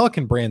the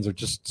Pelican brands are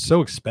just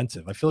so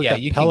expensive. I feel like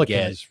you that can Pelican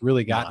get has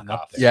really gotten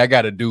up there. Yeah, I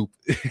got a dupe.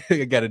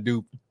 I got a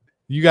dupe.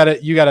 You got a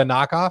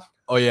knockoff?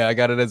 Oh yeah, I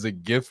got it as a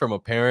gift from a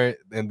parent,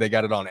 and they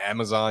got it on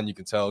Amazon. You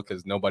can tell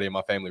because nobody in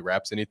my family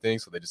wraps anything,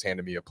 so they just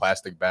handed me a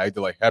plastic bag.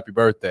 They're like, "Happy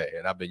birthday,"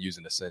 and I've been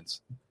using it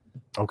since.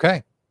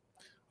 Okay.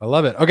 I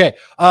love it. Okay.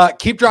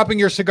 Keep dropping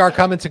your cigar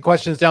comments and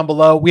questions down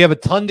below. We have a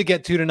ton to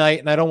get to tonight,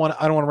 and I don't want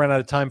to run out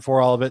of time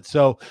for all of it.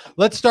 So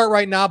let's start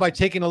right now by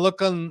taking a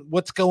look on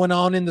what's going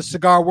on in the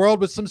cigar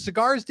world with some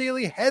Cigars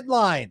Daily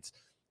headlines.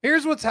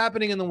 Here's what's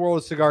happening in the world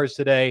of cigars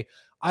today.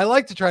 I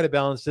like to try to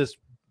balance this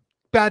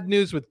bad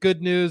news with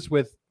good news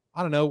with,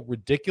 I don't know,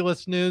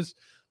 ridiculous news.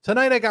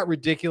 Tonight I got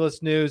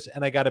ridiculous news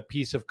and I got a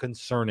piece of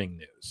concerning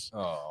news.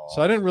 Oh,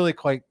 So I didn't really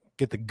quite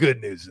get the good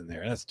news in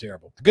there. That's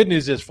terrible. The good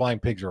news is flying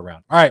pigs are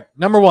around. All right,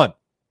 number one.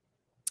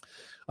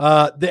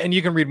 And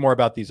you can read more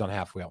about these on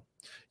Half Wheel.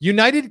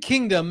 United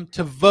Kingdom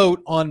to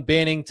vote on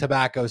banning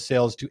tobacco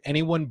sales to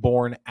anyone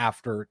born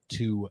after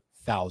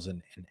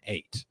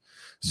 2008.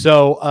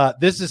 So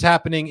this is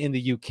happening in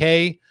the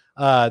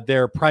UK.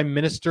 Their Prime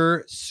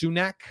Minister,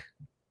 Sunak,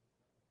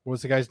 what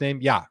was the guy's name?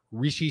 Yeah,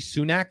 Rishi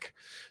Sunak.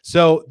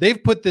 So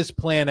they've put this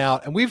plan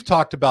out, and we've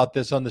talked about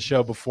this on the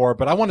show before,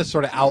 but I want to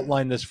sort of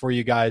outline this for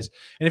you guys.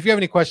 And if you have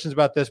any questions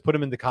about this, put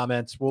them in the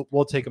comments.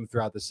 We'll take them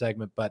throughout the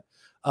segment. But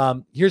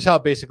here's how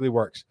it basically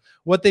works.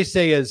 What they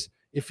say is,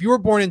 if you were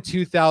born in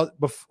 2000,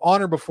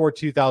 on or before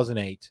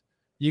 2008,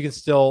 you can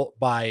still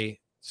buy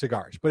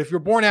cigars. But if you're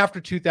born after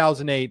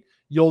 2008,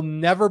 you'll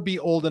never be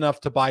old enough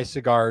to buy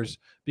cigars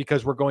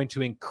because we're going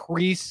to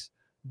increase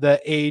the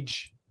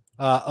age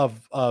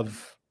of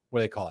what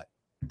do they call it?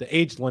 The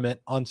age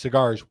limit on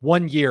cigars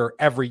 1 year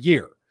every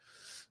year.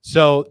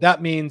 So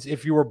that means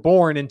if you were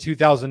born in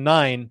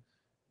 2009,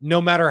 no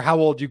matter how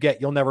old you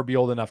get, you'll never be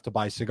old enough to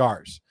buy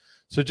cigars.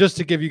 So just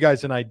to give you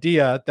guys an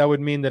idea, that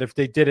would mean that if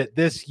they did it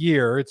this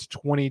year, it's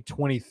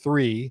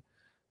 2023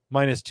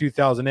 minus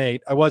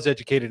 2008. I was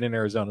educated in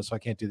Arizona, so I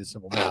can't do the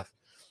simple math.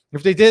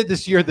 If they did it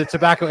this year, the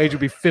tobacco age would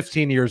be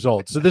 15 years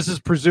old. So this is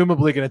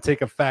presumably going to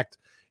take effect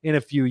in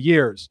a few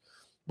years.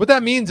 What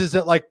that means is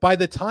that, like, by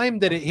the time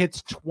that it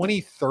hits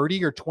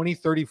 2030 or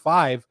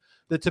 2035,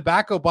 the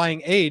tobacco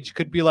buying age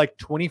could be like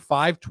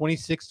 25,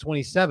 26,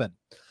 27.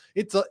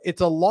 It's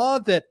a law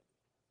that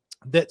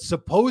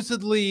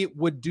supposedly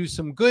would do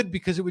some good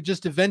because it would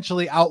just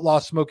eventually outlaw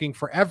smoking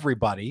for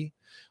everybody.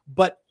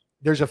 But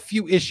there's a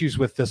few issues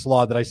with this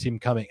law that I see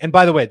coming. And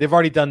by the way, they've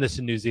already done this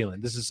in New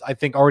Zealand. This is, I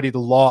think, already the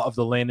law of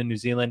the land in New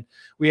Zealand.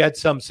 We had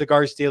some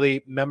Cigars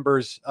Daily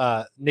members,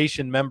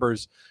 nation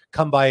members,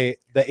 come by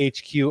the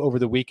HQ over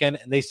the weekend,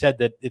 and they said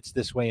that it's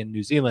this way in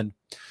New Zealand,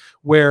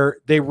 where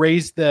they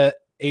raise the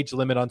age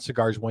limit on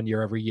cigars 1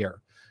 year every year.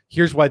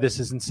 Here's why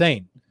this is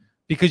insane.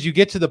 Because you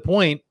get to the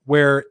point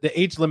where the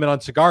age limit on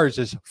cigars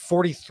is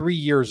 43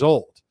 years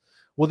old.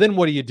 Well, then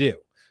what do?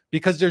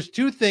 Because there's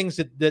two things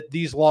that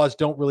these laws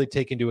don't really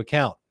take into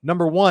account.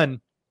 Number one,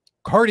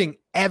 carding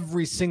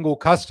every single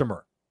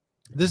customer.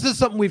 This is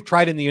something we've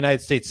tried in the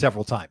United States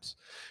several times.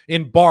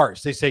 In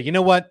bars, they say, you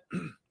know what?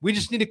 We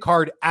just need to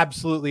card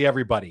absolutely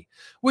everybody,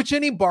 which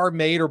any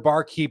barmaid or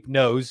barkeep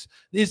knows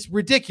is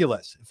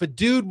ridiculous. If a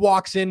dude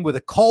walks in with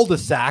a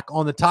cul-de-sac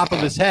on the top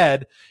of his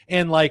head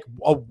and like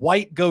a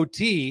white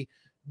goatee,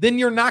 then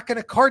you're not going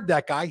to card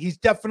that guy. He's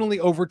definitely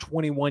over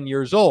 21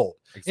 years old.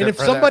 And if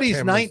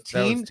somebody's 19,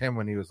 that was Tim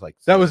when he was like,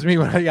 that was me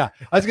when I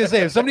was going to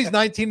say, if somebody's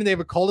 19 and they have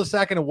a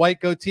cul-de-sac and a white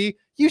goatee,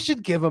 you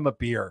should give them a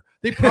beer.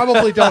 They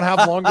probably don't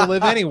have long to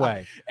live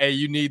anyway. Hey,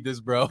 you need this,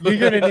 bro. You're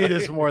going to need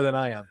this more than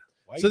I am.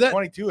 why So you that-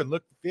 22 and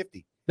look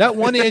 50. That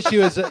one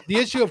issue is the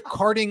issue of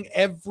carding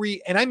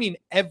every, and I mean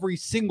every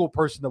single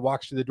person that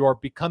walks through the door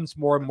becomes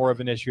more and more of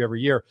an issue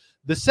every year.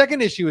 The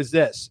second issue is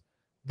this.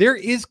 There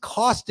is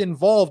cost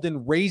involved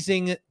in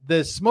raising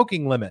the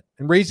smoking limit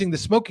and raising the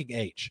smoking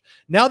age.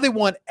 Now they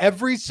want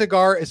every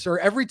cigar or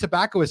every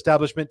tobacco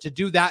establishment to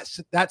do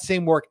that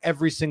same work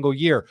every single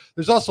year.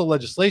 There's also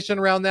legislation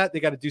around that. They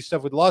got to do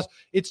stuff with laws.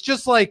 It's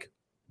just like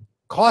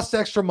costs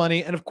extra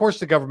money. And of course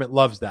the government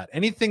loves that.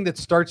 Anything that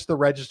starts the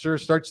register,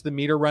 starts the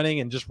meter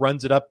running and just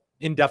runs it up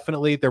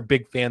indefinitely, they're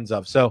big fans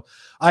of. So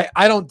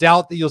I don't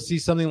doubt that you'll see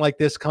something like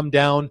this come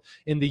down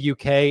in the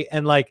UK.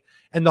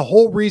 And the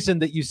whole reason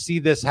that you see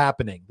this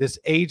happening, this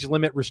age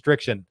limit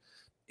restriction,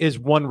 is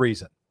one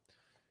reason.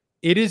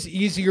 It is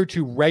easier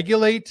to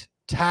regulate,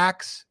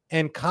 tax,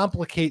 and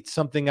complicate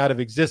something out of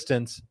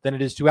existence than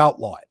it is to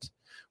outlaw it.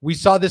 We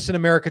saw this in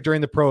America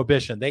during the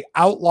Prohibition. They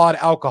outlawed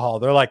alcohol.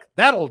 They're like,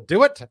 that'll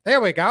do it.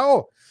 There we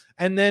go.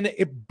 And then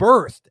it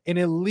birthed an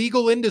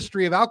illegal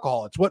industry of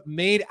alcohol. It's what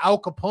made Al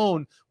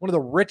Capone one of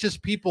the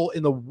richest people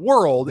in the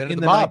world in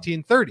the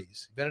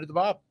 1930s. Invented the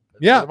mob.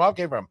 That's Yeah. where the mob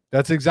came from.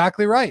 That's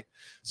exactly right.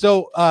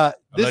 So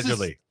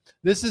Allegedly.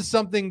 this is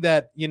something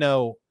that,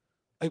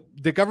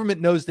 the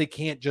government knows they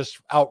can't just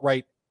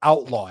outright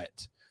outlaw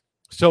it.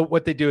 So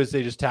what they do is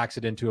they just tax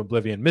it into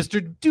oblivion.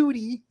 Mr.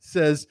 Duty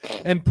says,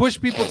 and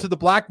push people to the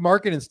black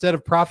market instead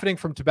of profiting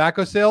from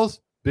tobacco sales.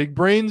 Big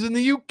brains in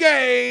the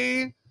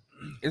UK.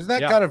 Isn't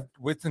that kind of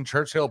Winston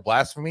Churchill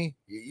blasphemy?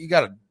 You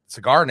got a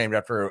cigar named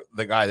after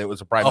the guy that was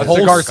a prime A minister. whole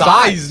cigar size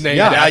size. named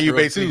Yeah. Now after you him,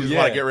 basically too, just yeah.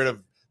 want to get rid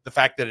of the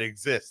fact that it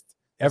exists.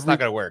 It's not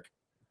going to work.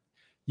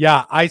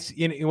 Yeah,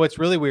 what's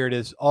really weird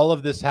is all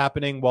of this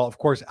happening. Well, of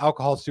course,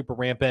 alcohol is super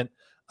rampant.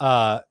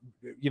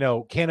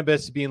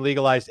 Cannabis being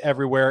legalized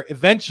everywhere.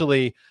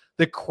 Eventually,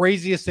 the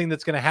craziest thing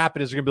that's going to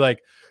happen is they're going to be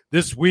like,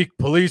 this week,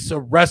 police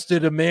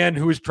arrested a man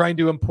who was trying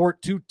to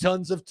import 2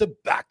 tons of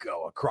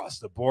tobacco across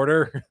the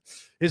border.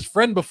 His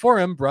friend before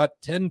him brought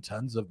 10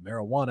 tons of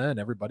marijuana, and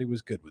everybody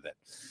was good with it.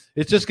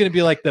 It's just going to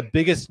be like the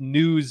biggest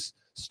news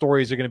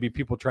stories are going to be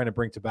people trying to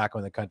bring tobacco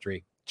in the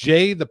country.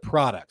 Jay the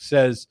Product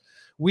says,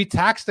 we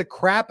tax the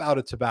crap out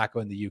of tobacco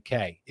in the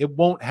UK. It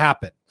won't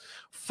happen.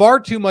 Far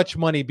too much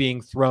money being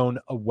thrown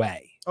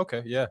away.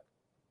 Okay, yeah.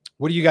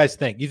 What do you guys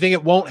think? You think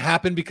it won't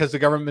happen because the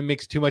government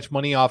makes too much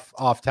money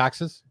off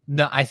taxes?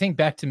 No, I think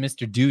back to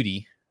Mr.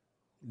 Duty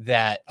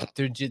that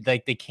they're just,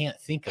 like they can't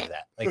think of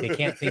that. Like they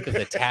can't think of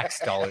the tax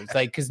dollars.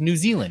 Like because New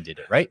Zealand did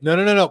it, right?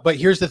 No. But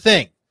here's the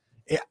thing.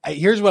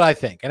 Here's what I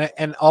think,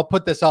 and I'll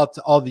put this out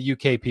to all the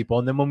UK people,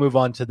 and then we'll move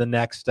on to the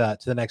next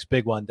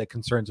big one that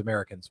concerns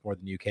Americans more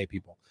than UK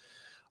people.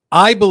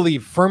 I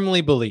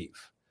firmly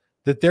believe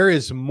that there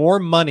is more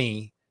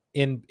money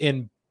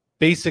in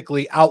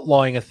basically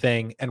outlawing a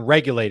thing and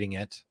regulating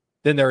it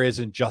than there is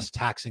in just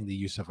taxing the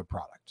use of a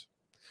product.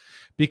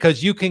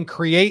 Because you can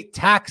create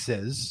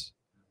taxes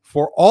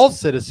for all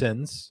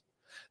citizens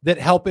that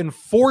help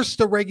enforce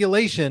the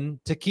regulation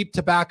to keep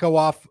tobacco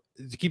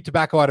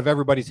out of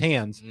everybody's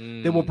hands.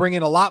 That will bring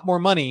in a lot more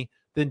money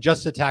than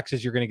just the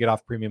taxes you're going to get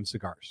off premium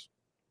cigars.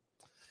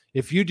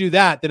 If you do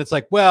that, then it's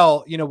like,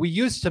 well, we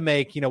used to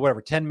make,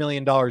 $10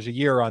 million a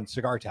year on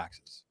cigar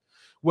taxes.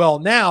 Well,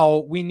 now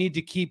we need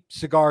to keep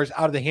cigars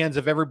out of the hands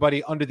of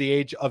everybody under the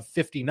age of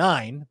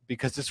 59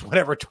 because it's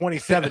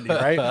 2070,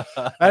 right?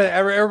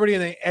 Everybody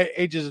in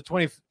the ages of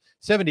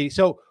 2070.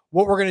 So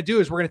what we're going to do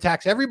is we're going to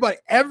tax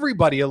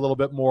everybody a little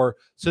bit more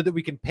so that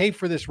we can pay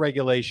for this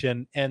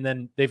regulation. And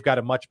then they've got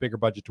a much bigger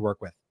budget to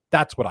work with.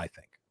 That's what I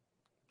think.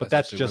 But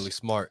that's just really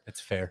smart.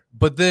 It's fair.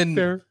 But then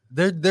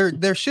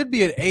there should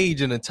be an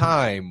age and a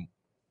time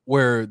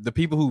where the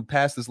people who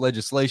pass this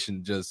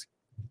legislation just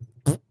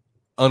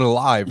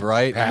unalive,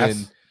 right?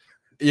 Pass.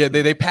 And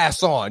then they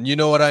pass on. You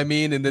know what I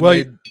mean? And then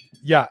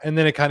and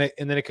then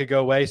it could go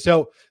away.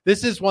 So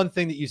this is one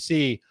thing that you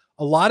see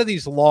a lot of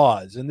these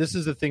laws, and this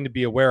is the thing to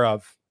be aware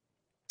of.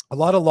 A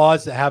lot of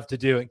laws that have to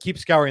do, and keep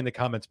scouring the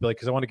comments, Billy,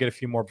 because I want to get a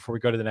few more before we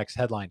go to the next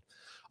headline.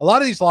 A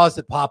lot of these laws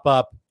that pop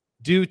up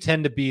do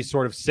tend to be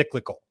sort of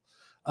cyclical.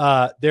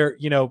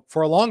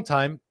 For a long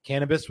time,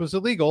 cannabis was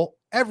illegal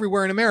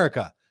everywhere in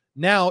America.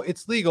 Now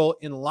it's legal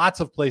in lots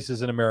of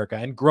places in America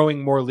and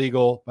growing more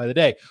legal by the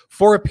day.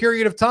 For a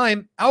period of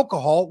time,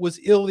 alcohol was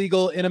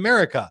illegal in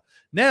America.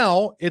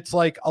 Now it's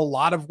like a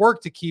lot of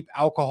work to keep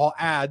alcohol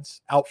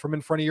ads out from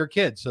in front of your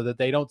kids so that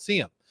they don't see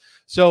them.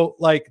 So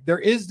like there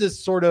is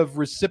this sort of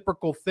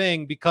reciprocal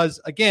thing because,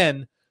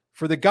 again,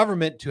 for the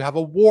government to have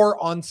a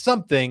war on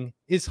something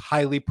is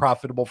highly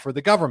profitable for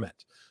the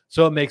government.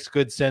 So it makes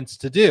good sense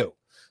to do.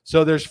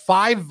 So there's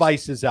 5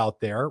 vices out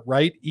there,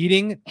 right?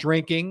 Eating,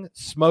 drinking,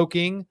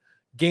 smoking,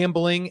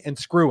 gambling, and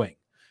screwing.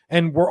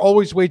 And we're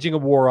always waging a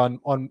war on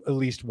at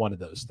least one of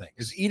those things.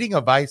 Is eating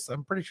a vice?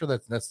 I'm pretty sure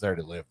that's necessary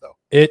to live, though.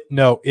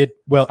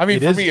 For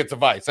me, it's a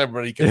vice.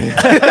 Everybody can.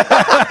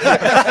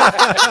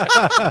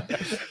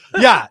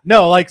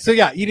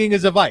 Eating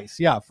is a vice.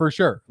 Yeah, for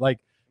sure. Like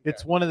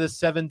it's one of the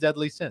 7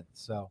 deadly sins.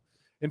 So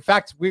in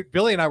fact,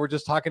 Billy and I were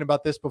just talking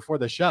about this before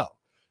the show.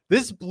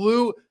 This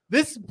blew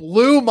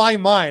my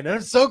mind. And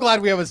I'm so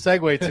glad we have a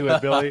segue to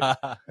it, Billy.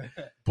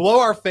 Blow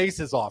our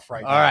faces off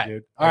right now,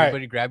 dude. All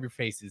Everybody grab your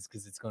faces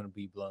because it's going to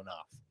be blown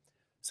off.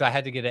 So I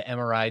had to get an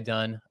MRI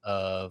done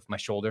of my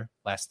shoulder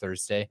last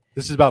Thursday.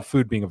 This is about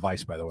food being a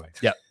vice, by the way.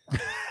 Yep.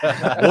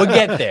 We'll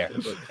get there.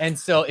 And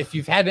so if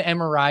you've had an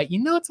MRI,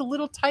 it's a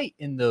little tight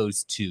in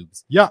those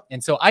tubes. Yeah.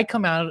 And so I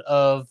come out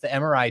of the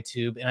MRI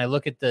tube and I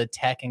look at the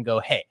tech and go,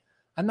 hey,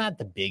 I'm not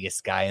the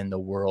biggest guy in the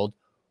world.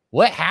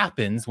 What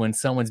happens when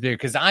someone's bigger?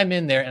 Because I'm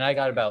in there and I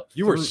got about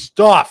you were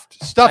stuffed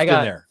I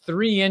got in there.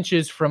 3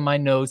 inches from my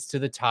nose to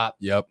the top.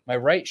 Yep. My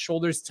right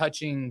shoulder's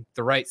touching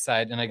the right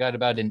side, and I got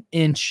about an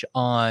inch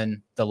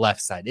on the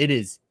left side. It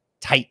is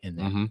tight in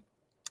there. Mm-hmm.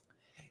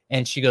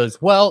 And she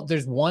goes, well,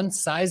 there's one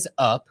size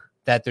up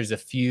that there's a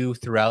few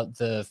throughout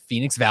the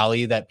Phoenix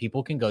Valley that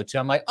people can go to.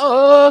 I'm like,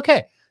 oh,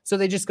 okay. So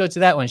they just go to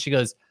that one. She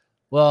goes,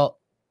 well,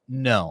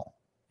 no.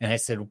 And I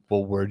said,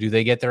 well, where do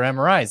they get their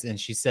MRIs? And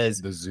she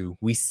says, The zoo.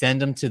 we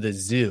send them to the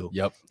zoo.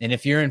 Yep. And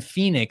if you're in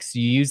Phoenix,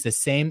 you use the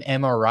same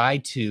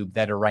MRI tube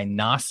that a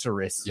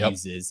rhinoceros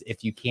uses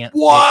if you can't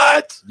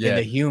fit in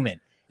the human.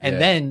 And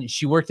then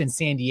she worked in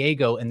San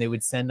Diego, and they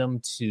would send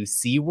them to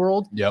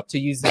SeaWorld to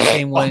use the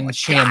same one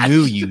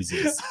Shamu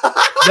uses.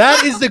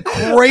 That is the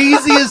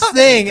craziest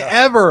thing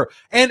ever.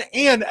 And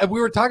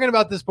we were talking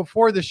about this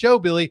before the show,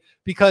 Billy,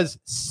 because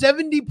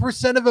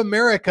 70% of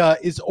America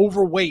is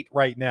overweight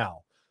right now.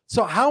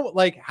 So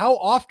how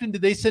often do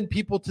they send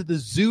people to the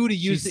zoo to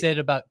use She said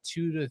about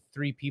 2 to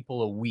 3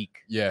 people a week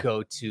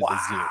go to the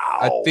zoo.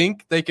 I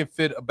think they can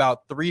fit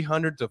about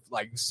 300 to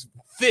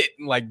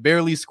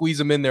barely squeeze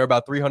them in there,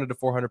 about 300 to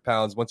 400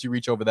 pounds. Once you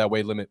reach over that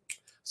weight limit,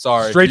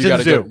 sorry, straight to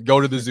the zoo. Go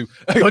to the zoo.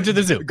 Go to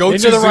the zoo. Go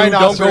Into to the the zoo. Don't go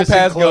rhinoceros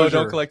past go. enclosure.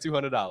 Don't collect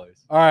 $200.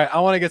 All right, I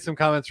want to get some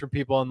comments from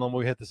people, and then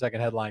we hit the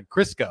second headline.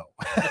 Crisco.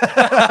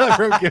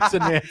 From Gibson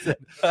Manson.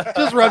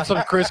 Just rub some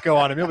Crisco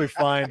on him. He'll be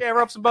fine. Yeah,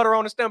 rub some butter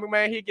on his stomach,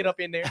 man. He'll get up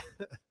in there.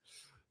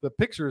 The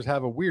pictures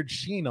have a weird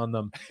sheen on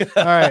them.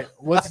 All right,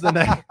 what's the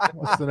next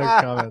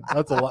comment?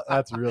 That's a lot.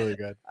 That's really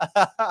good.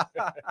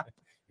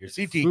 Your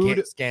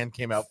CT scan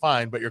came out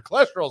fine, but your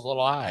cholesterol's a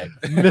little high.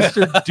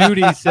 Mr.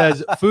 Duty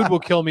says food will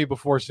kill me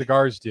before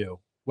cigars do.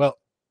 Well,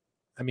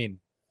 I mean,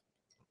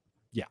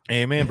 yeah.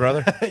 Amen,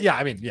 brother. yeah.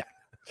 I mean,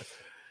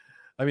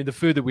 the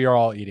food that we are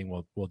all eating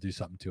will do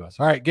something to us.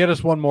 All right, get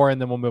us one more, and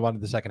then we'll move on to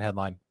the second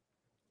headline.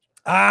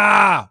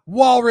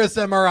 Walrus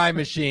MRI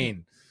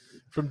machine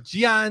from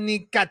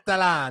Gianni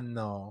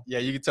Catalano. Yeah,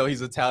 you can tell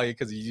he's Italian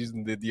because he's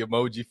using the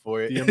emoji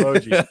for it. The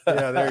emoji.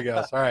 Yeah, there he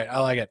goes. All right, I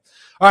like it.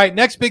 All right,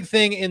 next big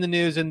thing in the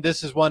news, and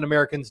this is one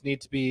Americans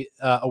need to be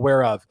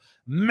aware of.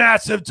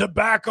 Massive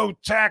tobacco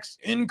tax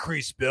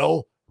increase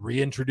bill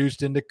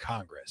reintroduced into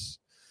Congress.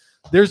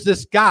 There's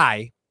this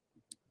guy,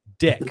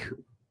 Dick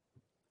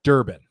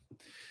Durbin.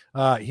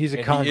 He's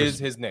a congressman. He is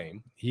his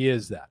name. He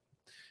is that.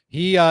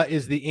 He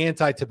is the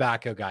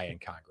anti-tobacco guy in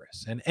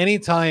Congress. And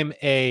anytime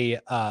a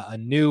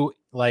new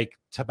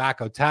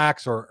tobacco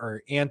tax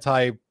or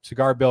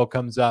anti-cigar bill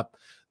comes up,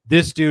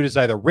 this dude has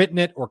either written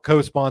it or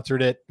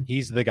co-sponsored it.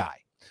 He's the guy.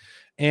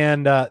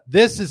 And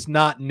this is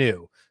not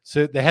new.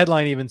 So the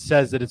headline even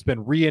says that it's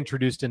been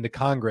reintroduced into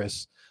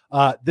Congress.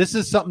 This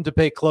is something to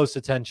pay close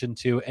attention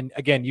to. And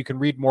again, you can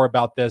read more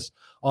about this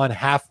on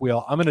Half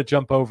Wheel. I'm going to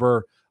jump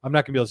over. I'm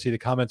not going to be able to see the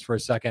comments for a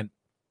second.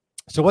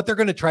 So what they're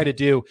going to try to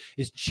do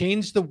is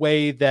change the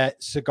way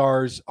that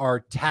cigars are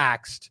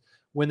taxed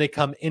when they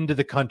come into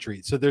the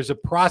country. So there's a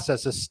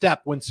process, a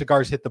step when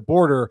cigars hit the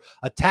border,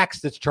 a tax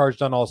that's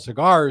charged on all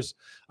cigars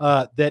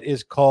that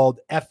is called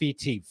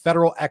FET,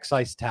 Federal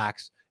Excise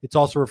Tax. It's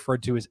also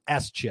referred to as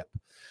S-chip.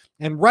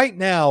 And right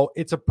now,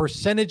 it's a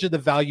percentage of the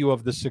value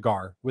of the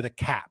cigar with a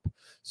cap.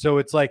 So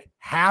it's like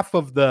half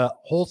of the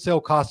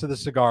wholesale cost of the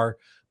cigar,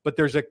 but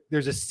there's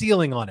a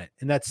ceiling on it.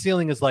 And that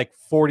ceiling is like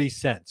 40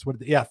 cents.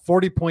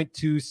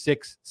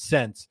 40.26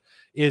 cents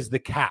is the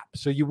cap.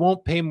 So you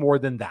won't pay more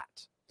than that.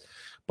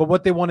 But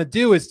what they want to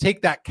do is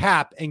take that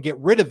cap and get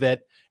rid of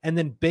it and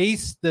then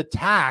base the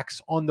tax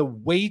on the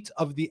weight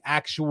of the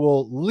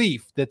actual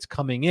leaf that's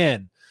coming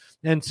in.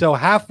 And so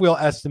Half Wheel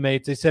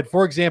estimates, they said,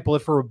 for example,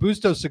 if a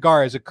Robusto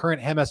cigar has a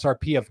current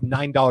MSRP of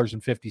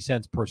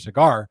 $9.50 per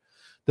cigar,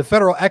 the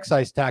federal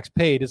excise tax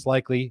paid is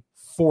likely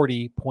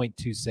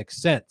 40.26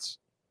 cents.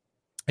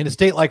 In a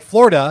state like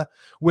Florida,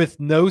 with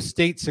no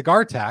state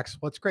cigar tax,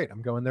 well, it's great.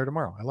 I'm going there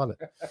tomorrow. I love it.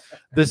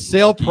 The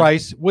sale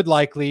price would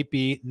likely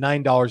be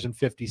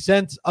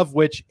 $9.50, of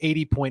which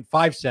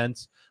 80.5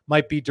 cents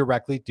might be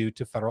directly due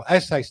to federal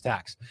excise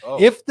tax.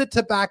 If the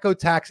Tobacco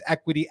Tax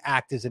Equity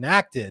Act is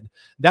enacted,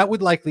 that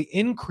would likely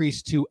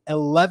increase to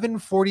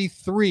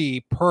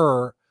 $11.43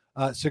 per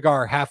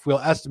cigar, Half Wheel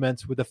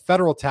estimates, with the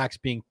federal tax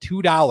being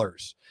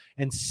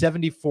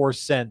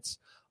 $2.74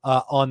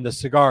 on the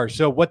cigar.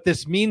 So what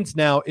this means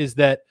now is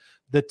that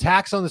the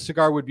tax on the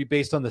cigar would be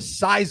based on the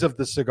size of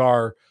the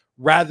cigar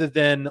rather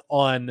than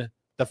on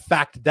the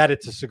fact that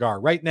it's a cigar.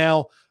 Right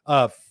now,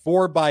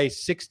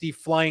 4x60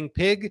 Flying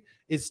Pig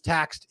is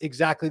taxed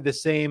exactly the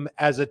same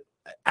as a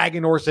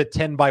Aganorsa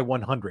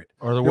 10x100.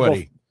 Or the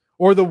Woody.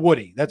 Or the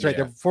Woody. That's right.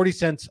 Yeah. They're 40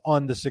 cents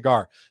on the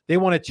cigar. They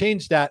want to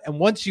change that. And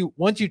once you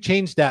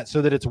change that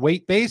so that it's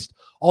weight-based,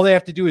 all they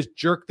have to do is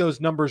jerk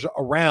those numbers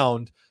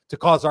around to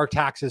cause our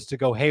taxes to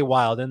go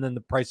haywire, and then the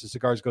price of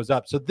cigars goes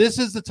up. So this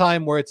is the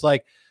time where it's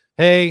like,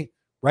 hey,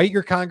 write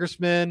your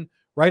congressman,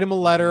 write him a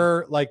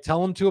letter,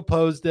 tell him to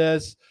oppose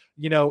this.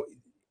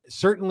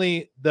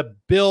 Certainly the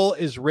bill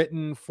is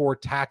written for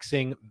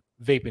taxing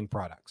vaping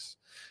products.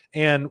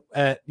 And,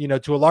 to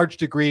a large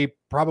degree,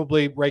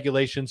 probably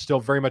regulation still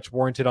very much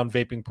warranted on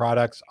vaping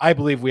products. I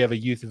believe we have a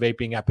youth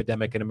vaping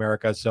epidemic in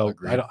America, so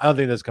I don't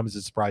think this comes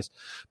as a surprise.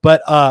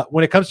 But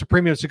when it comes to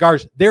premium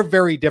cigars, they're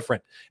very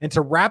different. And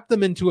to wrap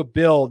them into a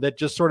bill that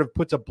just sort of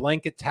puts a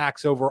blanket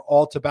tax over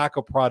all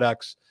tobacco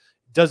products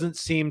doesn't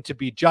seem to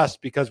be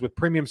just, because with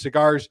premium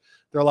cigars,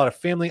 there are a lot of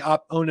family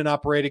owned and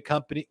operated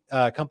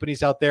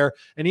companies out there.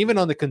 And even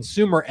on the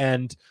consumer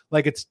end,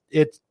 like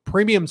it's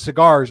premium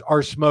cigars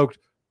are smoked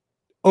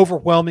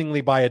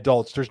overwhelmingly by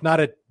adults. There's not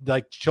a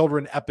like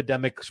children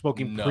epidemic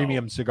smoking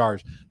premium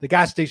cigars. The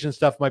gas station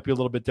stuff might be a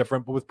little bit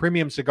different, but with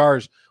premium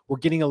cigars, we're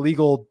getting a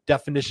legal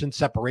definition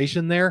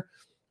separation there.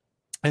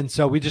 And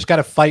so we just got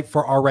to fight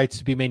for our rights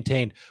to be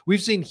maintained.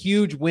 We've seen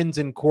huge wins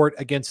in court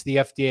against the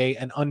FDA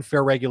and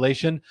unfair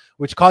regulation,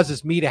 which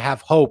causes me to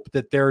have hope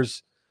that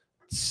there's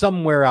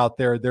somewhere out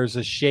there's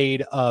a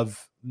shade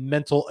of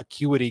mental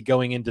acuity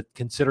going into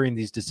considering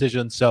these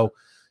decisions. So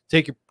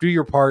do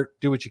your part,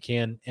 do what you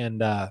can,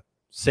 and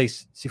say,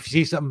 if you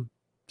see something,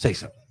 say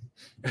something.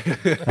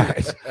 All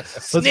right.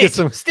 Let's get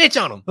some snitch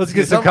on them. Let's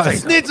get some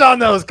snitch on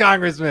those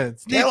congressmen.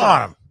 Snitch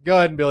on them. Go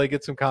ahead and Billy,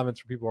 get some comments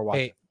from people who are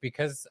watching. Hey,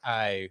 because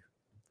I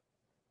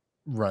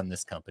run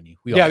this company.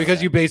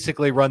 Because you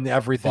basically run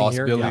everything Boss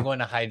here. Billy. I'm going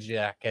to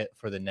hijack it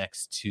for the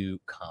next 2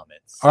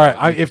 comments. All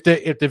right. If the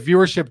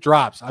viewership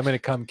drops, I'm going to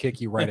come kick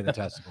you right in the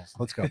testicles.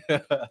 Let's go.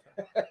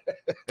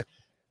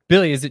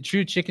 Billy, is it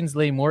true chickens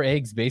lay more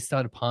eggs based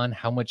upon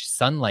how much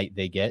sunlight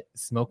they get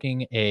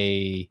smoking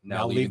a...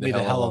 Now leave me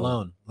the hell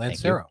alone.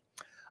 Lancero.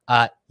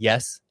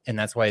 Yes, and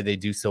that's why they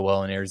do so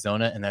well in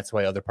Arizona, and that's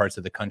why other parts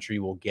of the country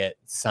will get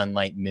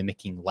sunlight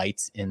mimicking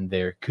lights in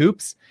their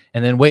coops.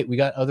 And then wait, we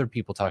got other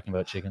people talking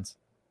about chickens.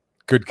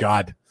 Good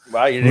God.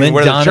 Wow, you didn't go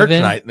to the church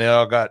tonight, and they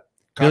all got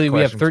Billy, we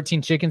have questions.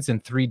 13 chickens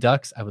and 3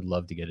 ducks. I would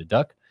love to get a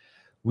duck.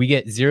 We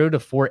get 0 to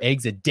 4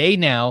 eggs a day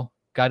now.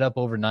 Got up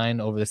over 9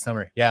 over the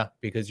summer. Yeah,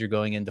 because you're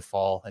going into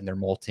fall and they're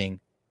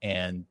molting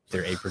and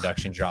their egg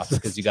production drops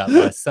because you got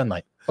less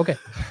sunlight. Okay.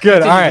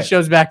 Good. All right. The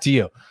show's back to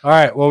you. All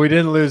right. Well, we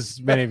didn't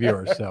lose many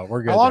viewers, so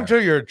we're good. How long there.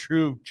 till you're a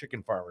true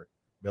chicken farmer,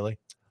 Billy?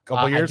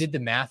 Couple I years? did the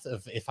math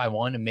of if I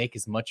want to make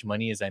as much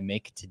money as I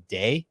make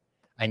today,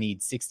 I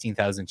need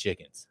 16,000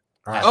 chickens.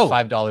 At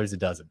 $5 a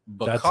dozen.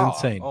 That's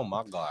insane. Oh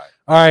my God.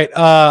 All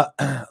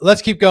right.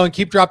 Let's keep going.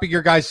 Keep dropping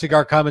your guys'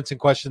 cigar comments and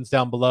questions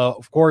down below.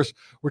 Of course,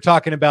 we're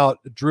talking about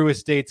Drew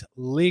Estate's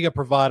Liga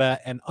Privada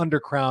and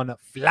Undercrown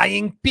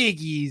Flying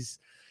Piggies.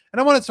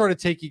 And I want to sort of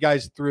take you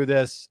guys through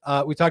this.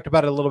 We talked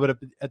about it a little bit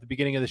at the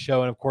beginning of the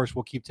show, and of course,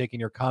 we'll keep taking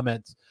your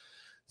comments.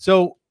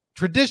 So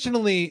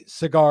traditionally,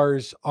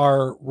 cigars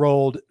are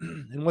rolled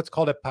in what's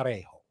called a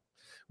parejo,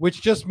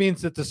 which just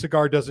means that the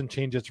cigar doesn't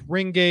change its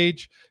ring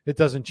gauge. It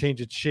doesn't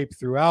change its shape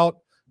throughout.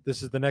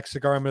 This is the next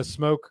cigar I'm going to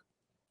smoke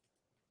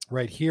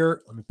right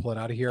here. Let me pull it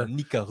out of here.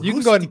 You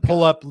can go ahead and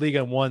pull up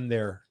Liga 1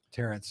 there,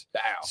 Terrence.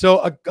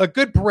 So a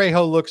good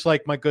parejo looks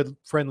like my good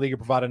friend Liga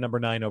Privada number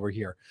 9 over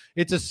here.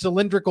 It's a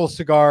cylindrical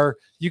cigar.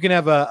 You can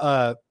have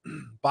a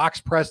box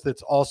press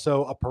that's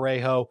also a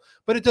parejo,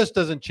 but it just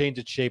doesn't change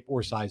its shape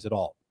or size at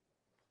all.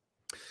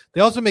 They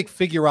also make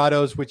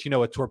figurados, which,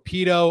 a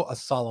torpedo, a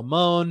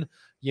Salomon,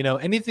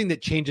 anything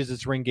that changes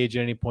its ring gauge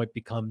at any point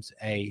becomes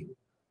a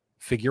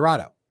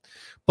figurado.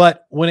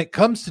 But when it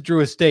comes to Drew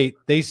Estate,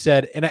 they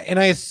said, and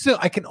I assume,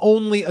 I can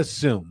only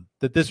assume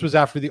that this was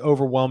after the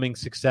overwhelming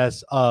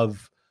success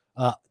of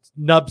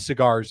nub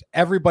cigars.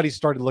 Everybody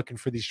started looking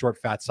for these short,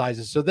 fat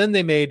sizes. So then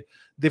they made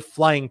the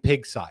flying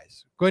pig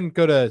size. Go ahead and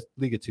go to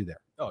Liga 2 there.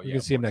 Oh, yeah. You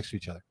can see them next to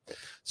each other.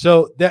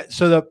 So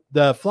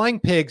the flying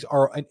pigs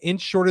are an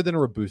inch shorter than a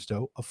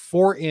Robusto, a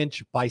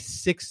 4-inch by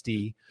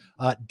 60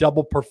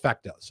 double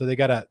perfecto. So they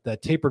got the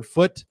tapered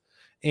foot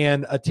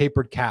and a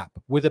tapered cap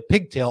with a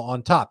pigtail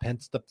on top,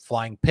 hence the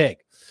flying pig.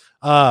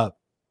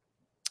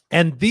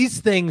 And these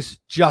things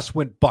just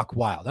went buck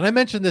wild. And I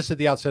mentioned this at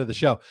the outset of the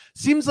show.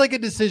 Seems like a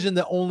decision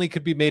that only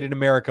could be made in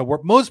America, where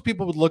most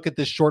people would look at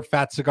this short,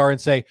 fat cigar and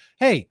say,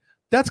 hey,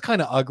 that's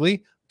kind of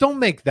ugly. Don't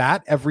make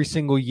that every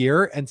single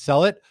year and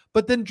sell it.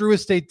 But then Drew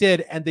Estate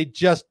did, and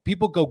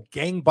people go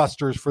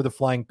gangbusters for the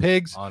flying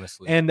pigs.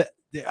 Honestly. And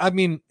I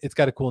mean, it's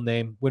got a cool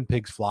name, When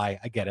Pigs Fly.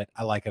 I get it.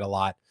 I like it a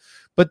lot.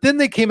 But then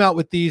they came out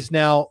with these.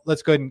 Now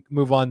let's go ahead and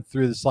move on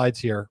through the slides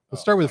here.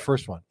 Let's start with the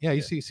first one. Yeah,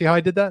 you see how I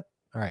did that?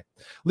 All right.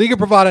 Liga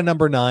Privada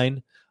number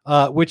 9,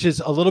 which is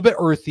a little bit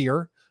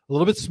earthier, a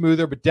little bit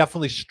smoother, but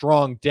definitely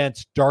strong,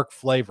 dense, dark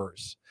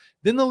flavors.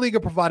 Then the Liga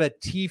Privada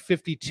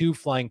T52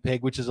 Flying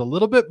Pig, which is a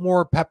little bit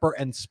more pepper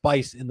and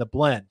spice in the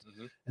blend.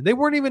 Mm-hmm. And they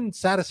weren't even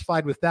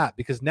satisfied with that,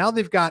 because now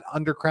they've got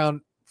Undercrown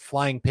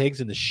Flying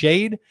Pigs in the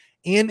shade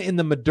and in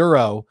the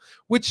Maduro,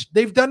 which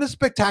they've done a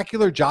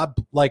spectacular job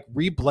like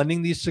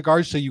reblending these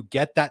cigars so you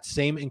get that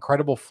same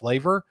incredible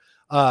flavor,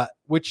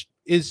 which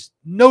is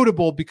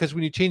notable because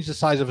when you change the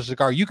size of a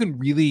cigar, you can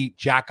really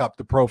jack up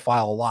the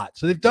profile a lot.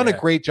 So they've done a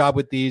great job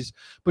with these,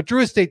 but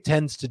Drew Estate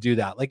tends to do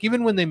that. Like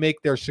even when they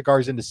make their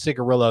cigars into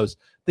cigarillos,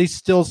 they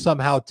still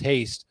somehow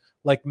taste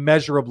like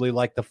measurably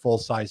like the full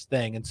size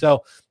thing. And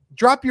so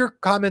drop your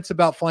comments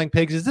about Flying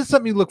Pigs. Is this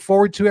something you look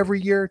forward to every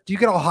year? Do you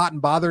get all hot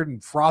and bothered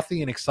and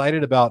frothy and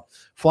excited about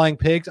Flying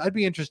Pigs? I'd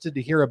be interested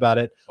to hear about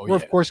it. We're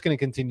of course going to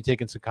continue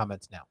taking some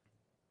comments now.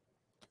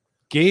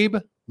 Gabe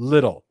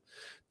Little.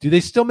 Do they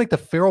still make the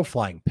feral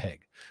flying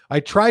pig?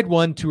 I tried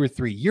one 2 or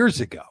 3 years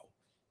ago,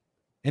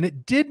 and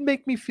it did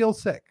make me feel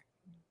sick.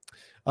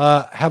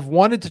 Have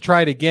wanted to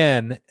try it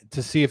again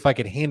to see if I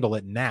could handle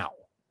it now.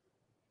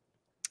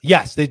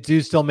 Yes, they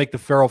do still make the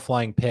feral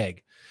flying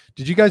pig.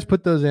 Did you guys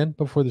put those in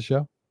before the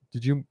show?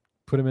 Did you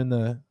put them in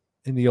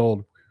the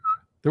old?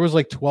 There was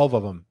like 12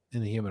 of them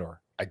in the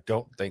humidor. I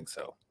don't think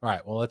so. All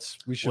right. Well,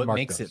 we should What mark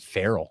makes those. it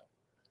feral?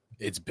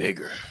 It's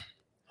bigger.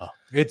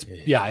 It's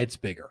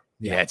bigger.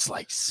 Yeah, it's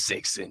like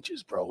 6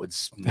 inches, bro.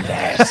 It's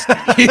nasty.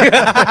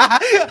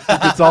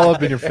 It's all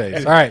up in your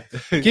face. All right,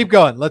 keep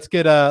going. Let's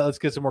get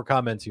some more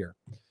comments here.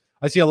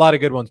 I see a lot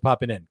of good ones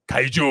popping in.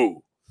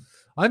 Kaiju.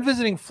 I'm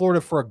visiting Florida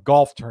for a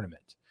golf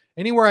tournament.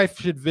 Anywhere I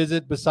should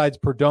visit besides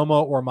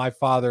Perdomo or my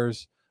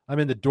father's? I'm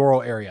in the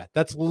Doral area.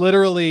 That's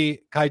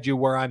literally, Kaiju,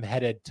 where I'm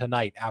headed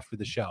tonight after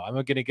the show. I'm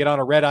going to get on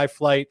a red-eye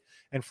flight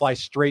and fly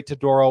straight to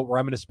Doral, where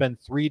I'm going to spend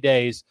 3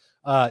 days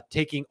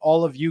taking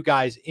all of you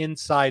guys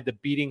inside the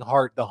beating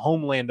heart, the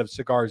homeland of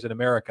cigars in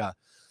America.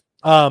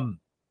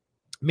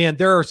 Man,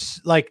 there are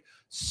like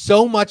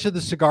so much of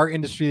the cigar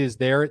industry is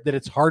there that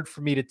it's hard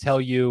for me to tell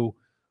you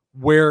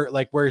where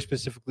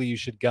specifically you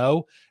should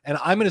go. And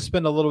I'm going to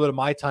spend a little bit of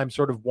my time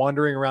sort of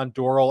wandering around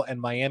Doral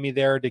and Miami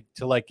there to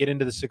like get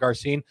into the cigar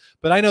scene.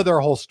 But I know there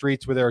are whole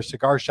streets where there are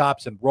cigar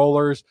shops and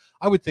rollers.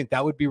 I would think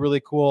that would be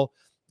really cool.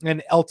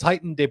 And El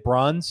Titan de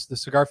Bronze, the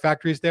cigar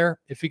factory is there.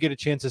 If you get a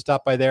chance to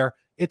stop by there,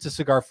 it's a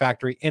cigar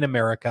factory in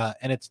America,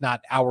 and it's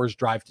not hours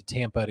drive to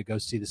Tampa to go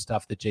see the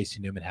stuff that JC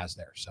Newman has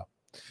there. So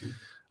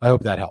I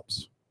hope that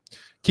helps.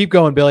 Keep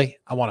going, Billy.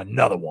 I want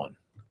another one.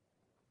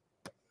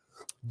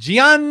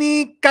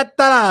 Gianni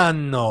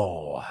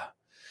Catalano.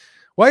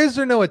 Why is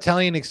there no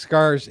Italian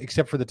cigars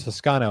except for the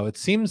Toscano? It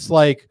seems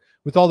like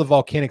with all the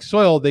volcanic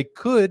soil, they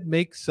could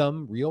make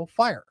some real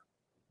fire.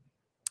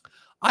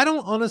 I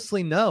don't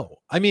honestly know.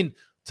 I mean,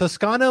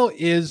 Toscano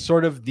is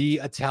sort of the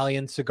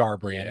Italian cigar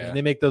brand, and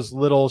they make those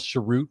little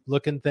cheroot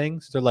looking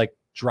things. They're like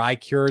dry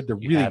cured. They're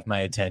really have my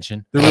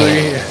attention. They're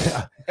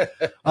really,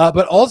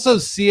 but also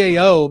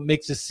CAO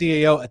makes a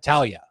CAO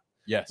Italia.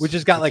 Yes, which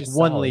has got like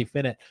one solid leaf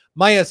in it.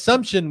 My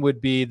assumption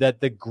would be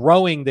that the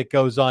growing that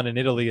goes on in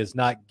Italy is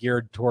not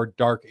geared toward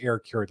dark air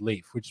cured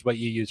leaf, which is what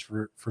you use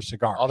for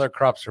cigars. All their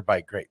crops are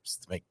by grapes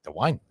to make the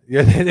wine.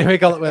 Yeah,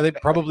 they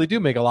probably do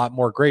make a lot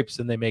more grapes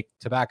than they make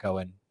tobacco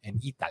in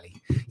Italy.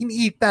 In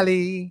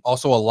Italy,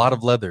 also a lot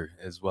of leather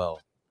as well.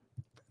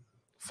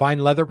 Fine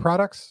leather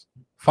products.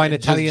 Fine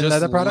Italian just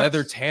leather products.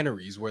 Leather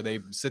tanneries where they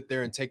sit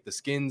there and take the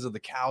skins of the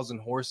cows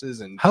and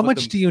horses and. How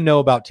much do you know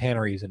about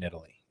tanneries in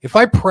Italy? If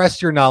I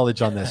press your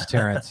knowledge on this,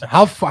 Terrence,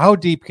 how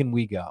deep can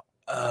we go?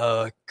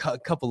 A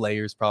couple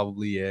layers,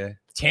 probably. Yeah.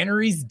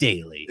 Tanneries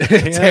Daily.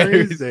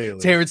 Tanneries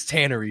Daily. Terrence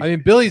Tannery. I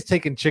mean, Billy's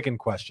taking chicken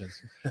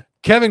questions.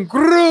 Kevin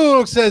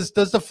Grug says,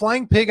 "Does the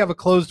flying pig have a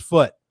closed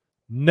foot?"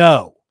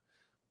 No.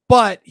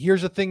 But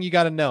here's the thing you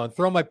got to know, and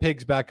throw my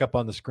pigs back up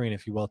on the screen,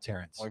 if you will,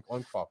 Terrence.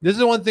 This is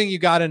the one thing you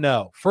got to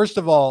know. First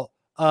of all,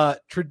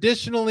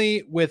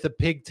 traditionally with a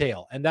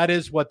pigtail, and that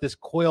is what this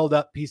coiled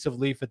up piece of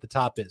leaf at the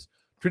top is.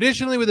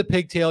 Traditionally, with a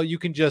pigtail, you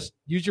can just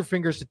use your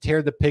fingers to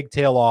tear the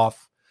pigtail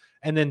off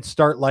and then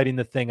start lighting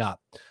the thing up.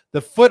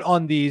 The foot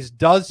on these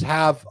does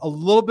have a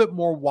little bit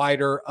more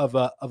wider of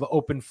an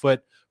open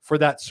foot for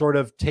that sort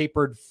of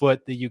tapered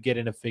foot that you get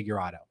in a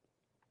figurado.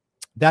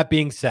 That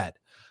being said,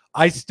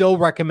 I still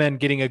recommend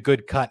getting a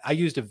good cut. I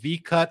used a V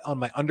cut on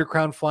my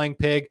Undercrown flying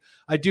pig.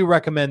 I do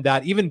recommend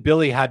that. Even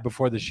Billy had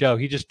before the show.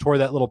 He just tore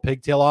that little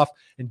pigtail off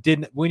and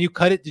didn't. When you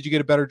cut it, did you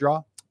get a better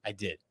draw? I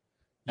did.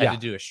 I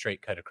had to do a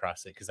straight cut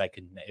across it because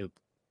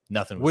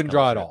nothing wouldn't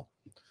draw at all.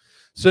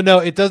 So no,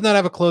 it does not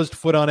have a closed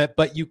foot on it,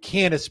 but you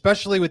can,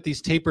 especially with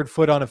these tapered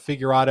foot on a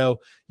figurado,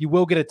 you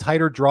will get a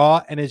tighter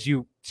draw. And as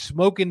you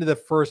smoke into the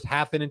first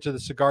half an inch of the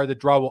cigar, the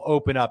draw will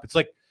open up. It's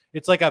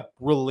like a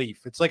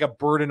relief. It's like a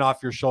burden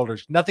off your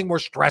shoulders. Nothing more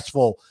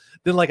stressful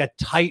than like a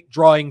tight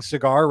drawing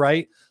cigar,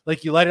 right?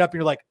 Like you light it up and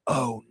you're like,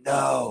 oh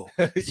no.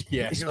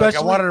 Yeah. Especially,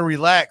 I wanted to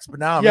relax, but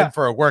now I'm in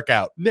for a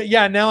workout.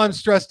 Yeah. Now I'm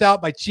stressed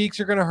out. My cheeks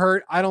are going to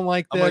hurt. I don't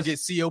like this. I'm going to get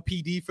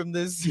COPD from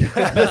this.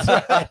 That's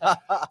right.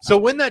 So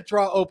when that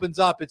draw opens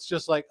up, it's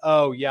just like,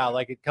 oh yeah,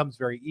 like it comes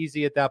very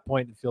easy at that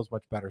point. It feels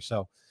much better.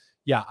 So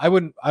yeah, I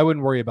wouldn't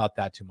worry about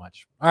that too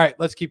much. All right,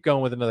 let's keep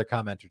going with another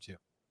comment or two.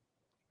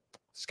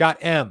 Scott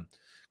M.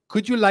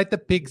 Could you light the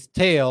pig's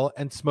tail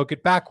and smoke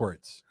it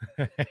backwards?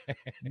 I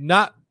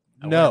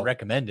wouldn't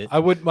recommend it. I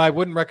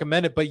wouldn't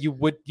recommend it, but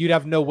you'd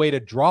have no way to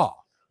draw.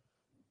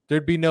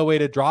 There'd be no way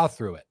to draw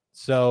through it.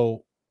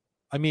 So,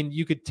 I mean,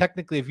 you could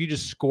technically, if you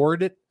just scored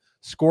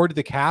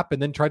the cap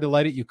and then tried to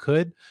light it, you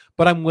could,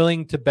 but I'm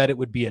willing to bet it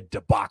would be a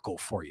debacle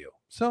for you.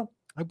 So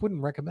I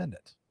wouldn't recommend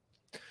it.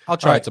 I'll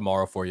try it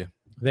tomorrow for you.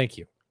 Thank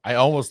you. I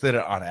almost did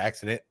it on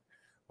accident.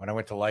 When I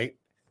went to light,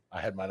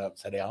 I had mine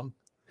upside down.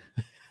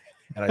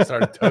 And I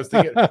started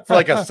toasting it for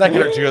like a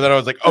second or two. And then I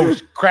was like, oh,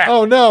 crap.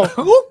 Oh, no.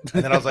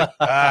 And then I was like,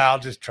 I'll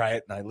just try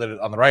it. And I lit it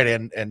on the right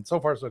end. And so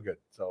far, so good.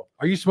 So,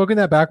 are you smoking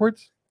that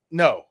backwards?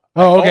 No.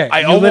 Oh, okay.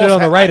 I lit it on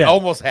the right end. I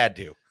almost had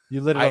to. You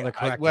lit it on the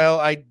correct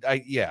end.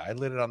 I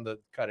lit it on the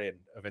cut end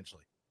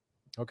eventually.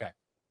 Okay.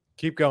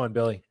 Keep going,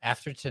 Billy.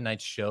 After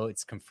tonight's show,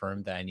 it's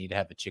confirmed that I need to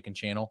have a chicken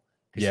channel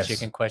Yes.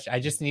 Chicken question. I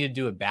just need to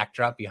do a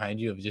backdrop behind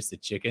you of just a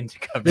chicken to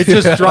cover. It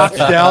just drops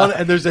down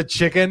and there's a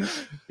chicken.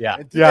 Yeah.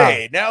 And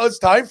today, now it's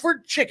time for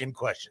chicken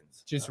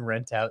questions. Just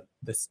rent out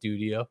the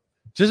studio.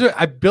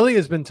 Billy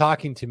has been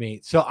talking to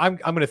me, so I'm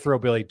going to throw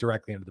Billy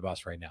directly into the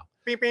bus right now.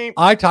 Beep, beep.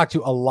 I talk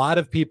to a lot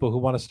of people who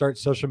want to start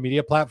social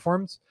media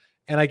platforms,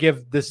 and I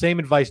give the same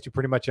advice to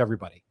pretty much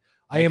everybody.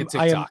 I am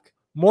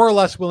more or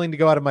less willing to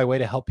go out of my way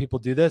to help people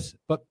do this,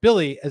 but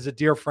Billy is a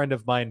dear friend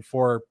of mine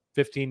for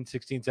 15,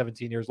 16,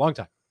 17 years, long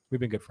time. We've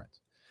been good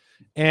friends,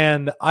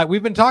 and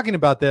we've been talking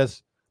about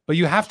this. But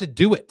you have to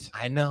do it.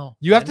 I know.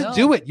 You have to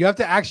do it. You have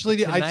to actually.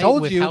 Tonight, I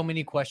told with you how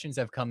many questions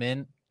have come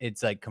in.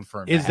 It's like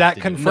confirmed. Is that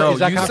confirmed? No, is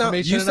that you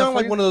confirmation? sound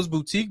like one of those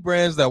boutique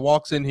brands that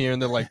walks in here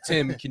and they're like,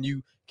 Tim, can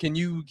you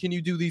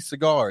do these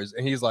cigars?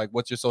 And he's like,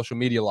 what's your social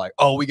media like?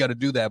 Oh, we got to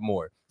do that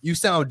more. You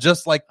sound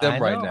just like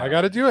them right now. I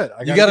got to do it.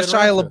 You got to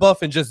Shia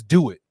LaBeouf and just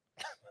do it.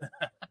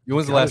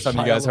 When's the last time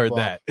you guys heard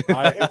that?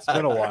 It's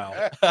been a while.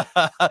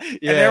 And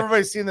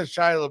everybody's seen the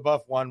Shia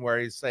LaBeouf one where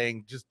he's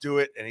saying, just do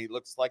it. And he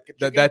looks like a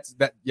chicken. Is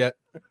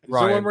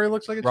Ryan, the one where he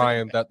looks like a chicken?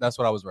 Ryan, that's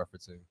what I was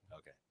referencing.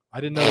 Okay. I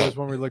didn't know there was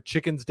one where we looked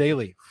Chickens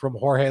Daily from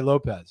Jorge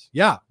Lopez.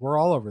 Yeah, we're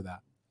all over that.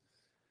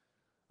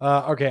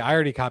 Okay, I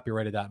already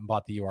copyrighted that and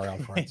bought the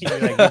URL for it. You're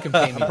like, you can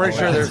pay me I'm pretty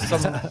sure more. there's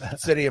some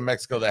city in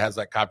Mexico that has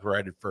that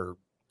copyrighted for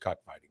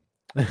cockfighting.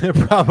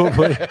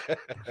 Probably.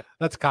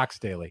 That's Cox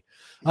Daily.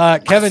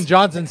 Kevin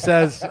Johnson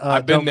says,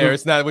 I've been there.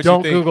 It's not what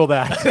don't you think. Google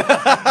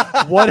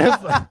that.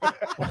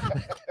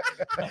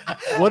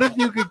 What if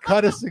you could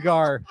cut a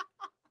cigar?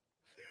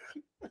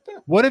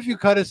 What if you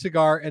cut a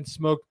cigar and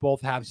smoked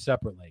both halves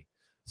separately?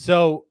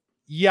 So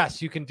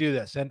yes, you can do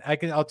this. And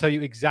I'll tell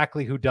you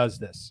exactly who does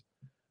this.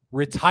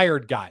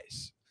 Retired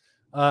guys.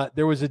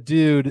 There was a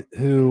dude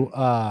who,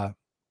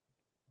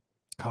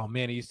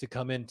 he used to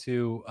come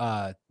into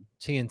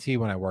TNT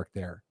when I worked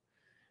there.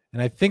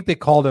 And I think they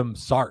called him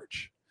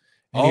Sarge.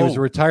 And he was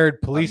a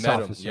retired police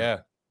officer. Yeah.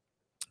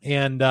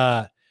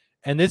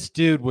 And this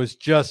dude was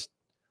just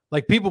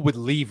like, people would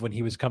leave when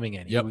he was coming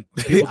in.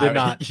 People did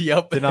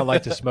not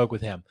like to smoke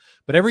with him.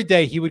 But every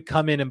day he would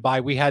come in and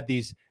buy. We had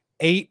these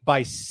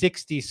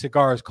 8x60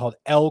 cigars called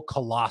El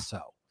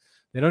Coloso.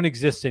 They don't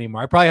exist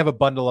anymore. I probably have a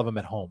bundle of them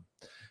at home.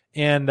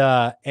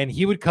 And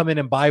he would come in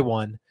and buy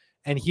one,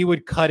 and he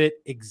would cut it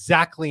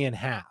exactly in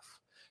half.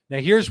 Now,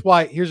 here's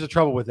the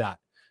trouble with that.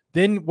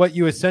 Then what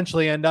you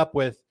essentially end up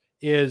with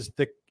is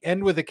the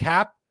end with the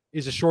cap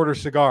is a shorter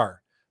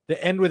cigar.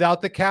 The end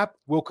without the cap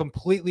will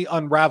completely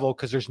unravel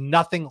because there's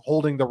nothing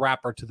holding the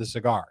wrapper to the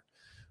cigar.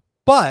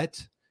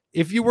 But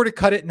if you were to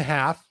cut it in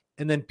half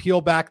and then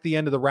peel back the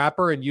end of the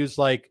wrapper and use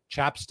like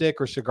chapstick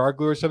or cigar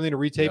glue or something to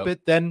retape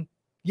it, then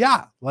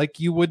yeah, like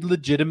you would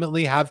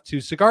legitimately have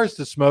two cigars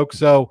to smoke.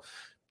 So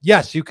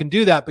yes, you can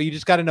do that, but you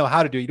just got to know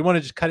how to do it. You don't want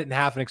to just cut it in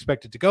half and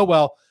expect it to go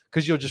well,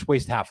 because you'll just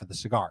waste half of the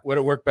cigar. Would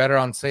it work better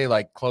on, say,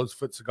 like closed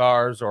foot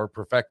cigars or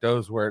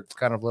perfectos where it's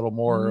kind of a little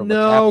more?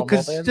 No,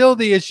 because still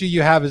the issue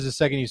you have is the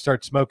second you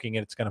start smoking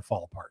it, it's going to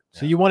fall apart. Yeah.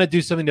 So you want to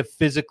do something to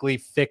physically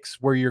fix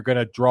where you're going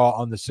to draw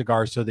on the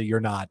cigar so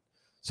that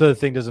the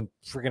thing doesn't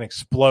freaking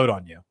explode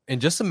on you.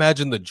 And just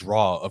imagine the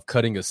draw of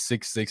cutting a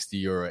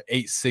 660 or an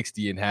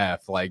 860 in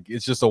half. Like,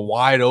 it's just a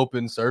wide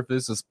open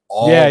surface. It's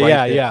all there.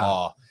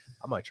 Oh,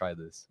 I might try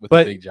this with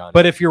the Big Johnny.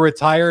 But if you're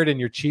retired and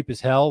you're cheap as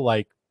hell,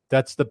 like,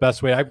 that's the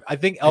best way. I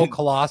think El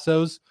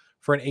Colosos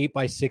for an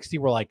 8x60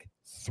 were like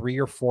 $3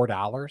 or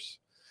 $4.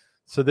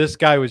 So this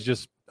guy was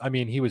just,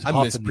 he was. I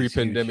miss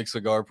pre-pandemic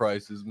cigar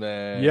prices,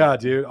 man. Yeah,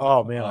 dude.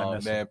 Oh man, I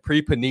miss it.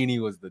 Pre-Panini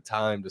was the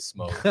time to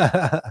smoke.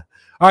 All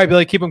right,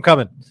 Billy, keep them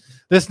coming.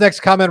 This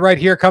next comment right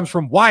here comes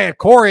from Wyatt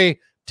Corey.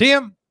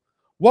 Tim,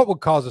 what would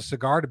cause a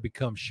cigar to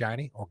become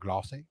shiny or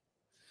glossy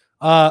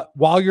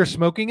while you're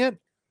smoking it?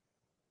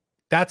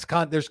 There's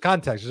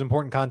context. There's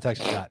important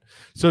context to that.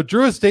 So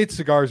Drew Estate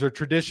cigars are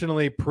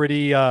traditionally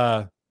pretty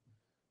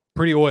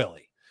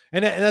oily.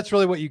 And that's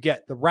really what you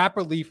get. The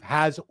wrapper leaf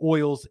has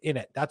oils in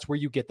it. That's where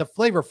you get the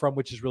flavor from,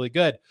 which is really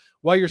good.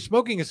 While you're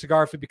smoking a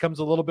cigar, if it becomes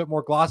a little bit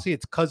more glossy,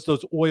 it's because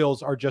those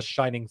oils are just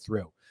shining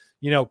through.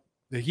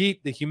 The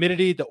heat, the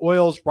humidity, the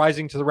oils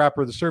rising to the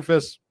wrapper of the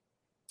surface,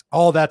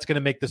 all that's going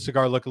to make the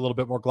cigar look a little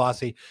bit more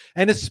glossy.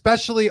 And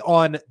especially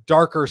on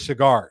darker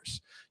cigars.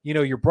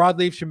 Your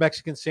broadleafs, your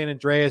Mexican San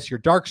Andreas, your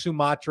dark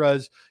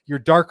Sumatras, your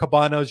dark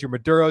Habanos, your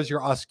Maduros, your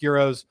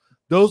Oscuros,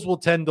 those will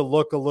tend to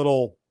look a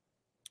little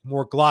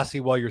more glossy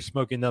while you're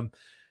smoking them.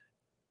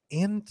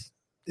 And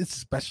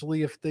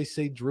especially if they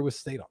say Drew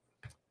Estate on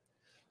them.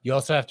 You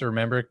also have to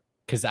remember,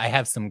 because I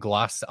have some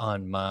gloss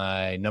on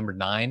my number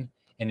 9,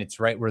 and it's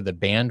right where the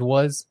band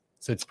was.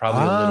 So it's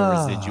probably a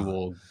little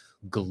residual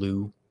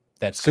glue.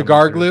 That's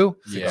cigar glue.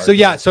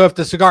 Yeah. So if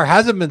the cigar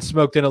hasn't been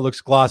smoked and it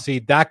looks glossy,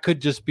 that could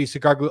just be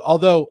cigar glue.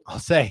 Although I'll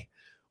say,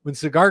 when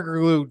cigar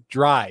glue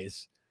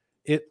dries,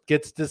 it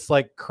gets this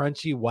like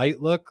crunchy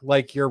white look,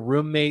 like your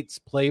roommate's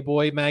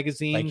Playboy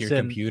magazines, Like your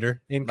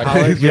computer. in Like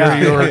college. you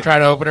Yeah, were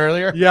trying to open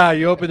earlier. yeah.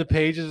 You open the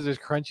pages, there's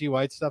crunchy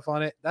white stuff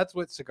on it. That's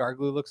what cigar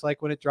glue looks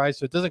like when it dries.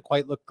 So it doesn't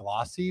quite look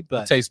glossy, It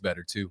but tastes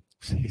better too.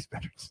 tastes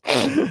better.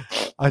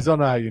 I don't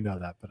know how you know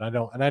that, but I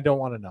don't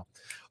want to know.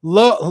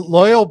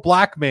 Loyal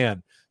Black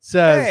Man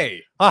says,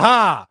 Hey,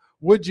 haha,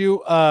 would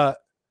you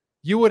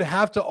you would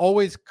have to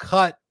always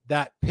cut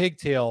that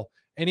pigtail.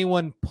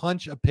 Anyone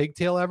punch a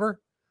pigtail ever?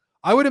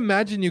 I would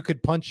imagine you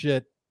could punch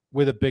it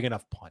with a big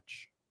enough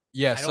punch.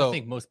 yeah. I don't So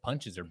think most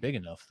punches are big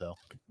enough, though.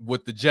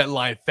 with the jet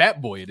line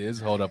Fat Boy, it is.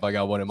 Hold up, I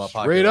got one in my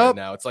pocket Straight right up.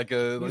 now. It's like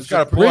You a just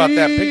gotta pull out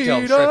that pigtail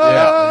and stretch it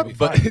out. It'll be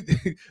but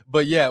fine.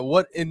 but yeah,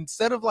 what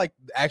instead of like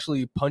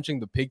actually punching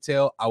the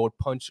pigtail, I would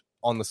punch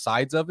on the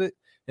sides of it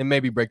and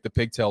maybe break the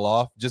pigtail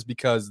off, just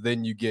because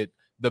then you get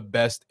the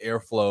best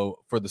airflow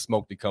for the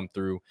smoke to come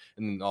through,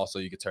 and then also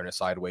you could turn it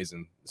sideways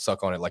and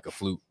suck on it like a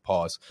flute.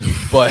 Pause.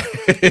 But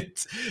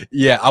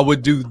yeah, I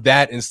would do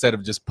that instead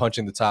of just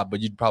punching the top.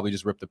 But you'd probably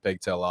just rip the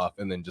pigtail off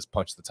and then just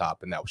punch the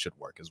top, and that should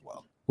work as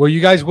well. Well,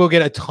 you guys will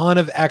get a ton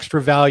of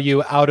extra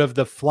value out of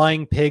the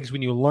flying pigs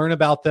when you learn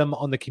about them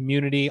on the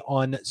community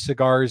on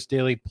Cigars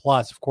Daily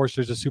Plus. Of course,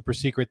 there's a super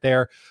secret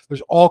there.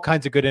 There's all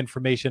kinds of good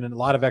information and a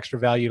lot of extra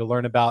value to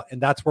learn about. And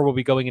that's where we'll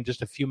be going in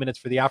just a few minutes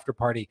for the after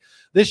party.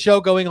 This show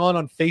going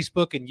on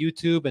Facebook and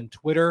YouTube and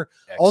Twitter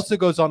also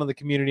goes on in the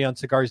community on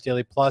Cigars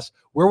Daily Plus,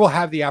 where we'll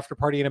have the after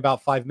party in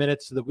about 5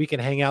 minutes so that we can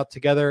hang out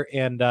together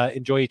and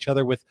enjoy each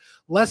other with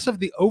less of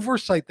the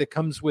oversight that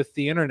comes with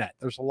the internet.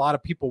 There's a lot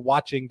of people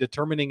watching,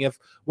 determining if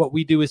what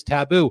we do is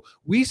taboo.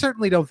 We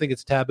certainly don't think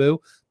it's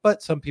taboo,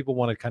 but some people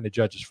want to kind of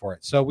judge us for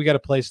it. So we got a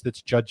place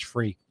that's judge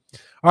free.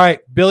 All right,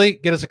 Billy,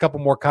 get us a couple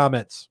more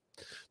comments.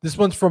 This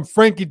one's from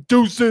Frankie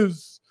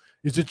Deuces.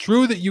 Is it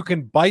true that you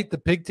can bite the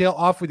pigtail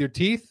off with your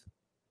teeth?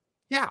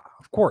 Yeah,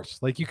 of course.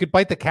 Like you could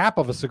bite the cap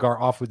of a cigar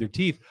off with your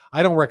teeth.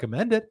 I don't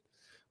recommend it,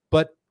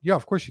 but yeah,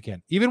 of course you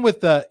can.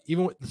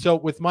 So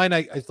with mine,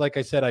 like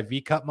I said, I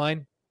V-cut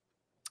mine.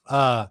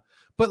 But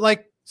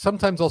like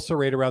sometimes I'll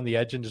serrate around the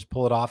edge and just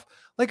pull it off.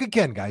 Like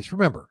again, guys,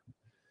 remember,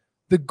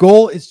 the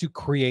goal is to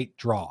create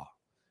draw.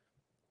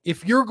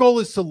 If your goal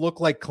is to look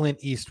like Clint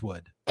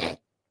Eastwood,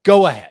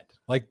 go ahead.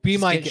 Like be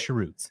my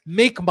cheroots.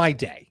 Make my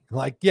day.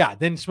 Like, yeah,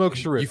 then smoke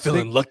cheroots. You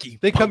feeling lucky?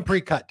 They come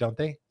pre-cut, don't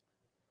they?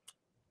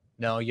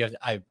 No, you have.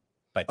 I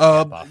bite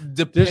the cap off.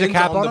 Depends There's a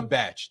cap on on the them?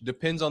 batch.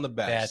 Depends on the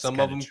batch. That's Some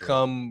of kinda them true.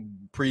 come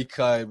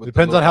pre-cut. With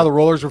Depends on how the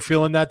rollers were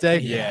feeling that day.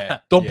 Yeah.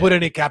 Don't yeah. put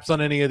any caps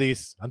on any of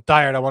these. I'm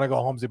tired. I want to go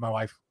home see my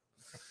wife.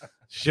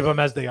 Ship them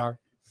as they are.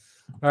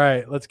 All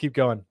right, let's keep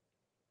going.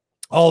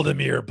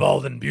 Aldemir,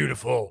 bald and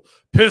beautiful,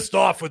 pissed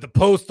off with the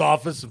post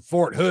office in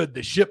Fort Hood.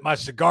 They shipped my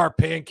cigar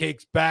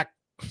pancakes back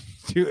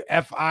to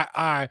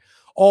FII.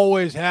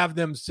 Always have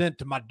them sent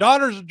to my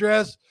daughter's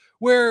address,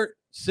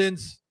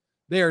 since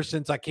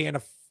I can't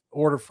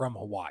order from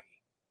Hawaii.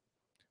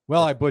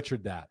 Well, I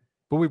butchered that,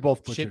 but we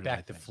both butchered Ship it, back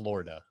I to think.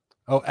 Florida.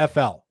 Oh,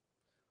 FL.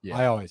 Yeah.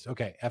 I always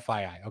okay.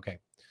 FII. Okay.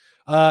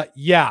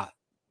 Yeah.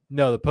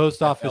 No, the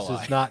post office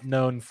FLI. is not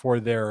known for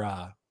their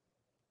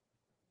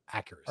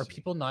accuracy. Are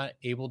people not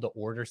able to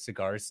order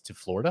cigars to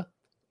Florida?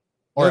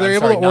 No, they're I'm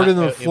able sorry, to order not them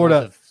to able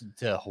Florida.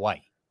 to Hawaii.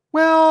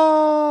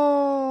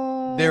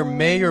 Well, There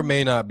may or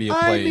may not be a I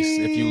place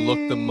if you look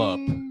them up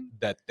mean,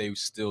 that they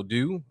still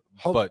do,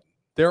 Ho- but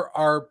there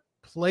are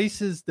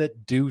places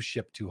that do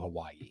ship to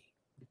Hawaii.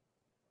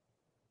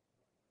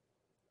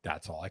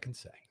 That's all I can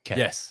say. Okay.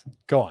 yes,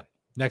 Go on.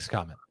 Next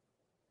comment.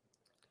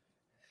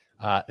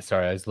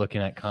 Sorry, I was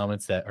looking at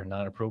comments that are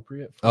not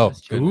appropriate. For Oh,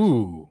 this good. channel.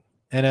 Ooh,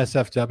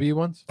 NSFW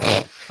ones.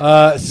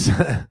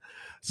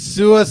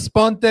 Sua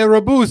Sponte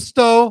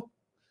Robusto.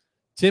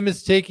 Tim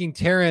is taking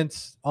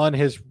Terrence on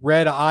his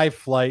red eye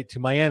flight to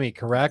Miami,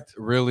 correct?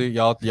 really,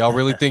 y'all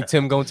really think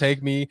Tim gonna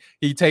take me?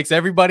 He takes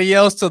everybody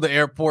else to the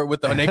airport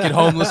with the naked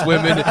homeless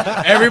women.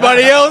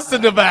 Everybody else to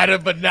Nevada,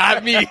 but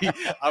not me.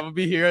 I'm gonna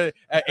be here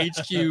at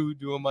HQ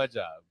doing my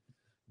job.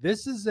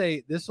 This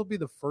will be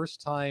the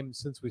first time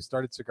since we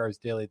started Cigars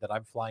Daily that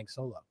I'm flying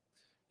solo.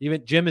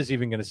 Even Jim is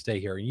even going to stay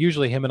here. And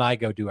usually him and I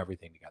go do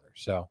everything together.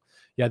 So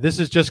yeah, this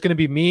is just going to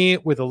be me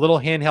with a little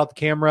handheld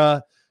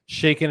camera,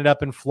 shaking it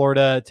up in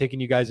Florida, taking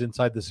you guys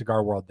inside the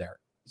cigar world there.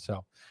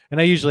 So, and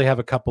I usually have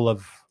a couple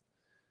of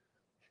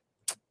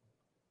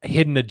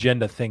hidden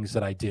agenda things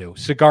that I do,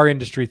 cigar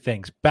industry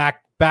things,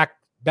 back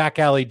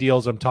alley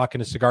deals. I'm talking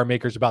to cigar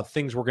makers about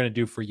things we're going to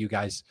do for you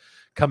guys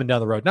coming down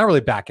the road. Not really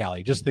back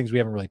alley, just things we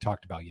haven't really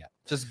talked about yet.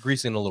 Just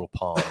greasing a little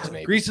palms,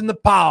 maybe. Greasing the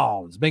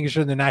palms, making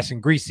sure they're nice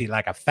and greasy,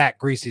 like a fat,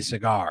 greasy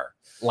cigar.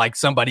 Like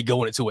somebody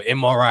going into an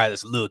MRI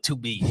that's a little too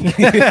big.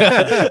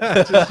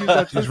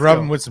 Just rub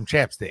them with some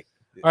chapstick.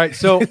 All right,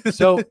 so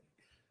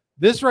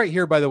this right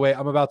here, by the way,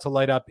 I'm about to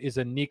light up is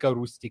a Nica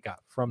Rustica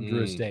from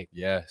Drew Estate.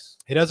 Yes.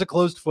 It has a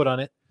closed foot on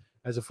it.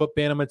 Has a foot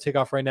band I'm going to take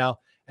off right now,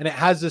 and it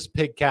has this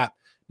pig cap.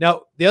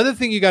 Now, the other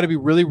thing you got to be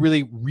really,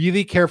 really,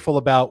 really careful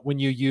about when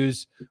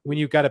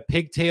you've got a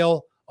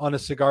pigtail on a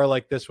cigar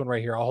like this one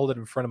right here, I'll hold it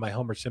in front of my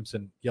Homer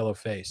Simpson yellow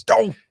face,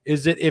 Oh.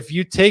 is that if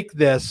you take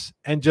this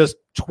and just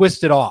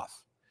twist it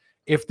off,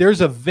 if there's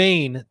a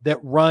vein that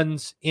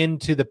runs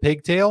into the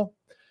pigtail,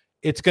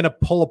 it's going to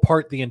pull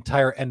apart the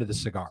entire end of the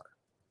cigar.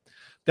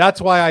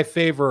 That's why I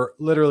favor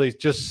literally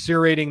just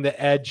serrating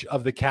the edge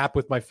of the cap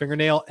with my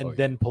fingernail and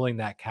then pulling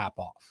that cap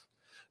off.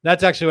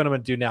 That's actually what I'm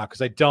going to do now,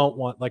 because I don't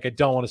want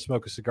to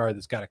smoke a cigar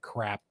that's got a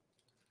crap.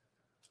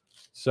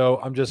 So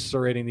I'm just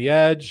serrating the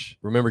edge.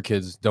 Remember,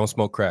 kids, don't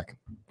smoke crack.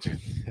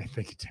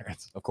 Thank you,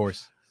 Terrence. Of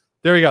course.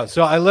 There we go.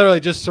 So I literally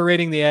just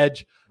serrating the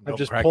edge. No I've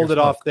just crack pulled or it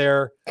off smoke.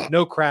 there.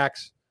 No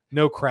cracks,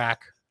 no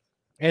crack.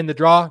 And the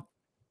draw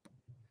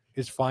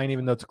is fine,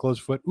 even though it's a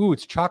closed foot. Ooh,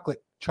 it's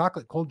chocolate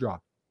cold draw.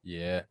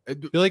 Yeah.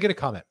 Billy, get a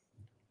comment.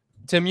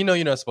 Tim, you know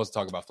you're not supposed to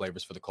talk about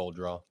flavors for the cold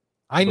draw.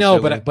 I know,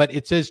 Billy. but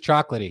it says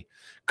chocolatey.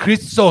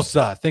 Chris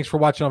Sosa, thanks for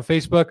watching on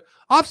Facebook.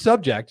 Off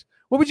subject,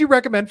 what would you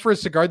recommend for a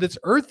cigar that's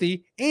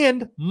earthy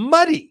and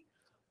muddy,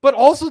 but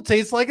also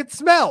tastes like it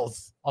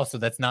smells? Also,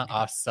 that's not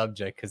off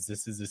subject because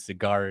this is a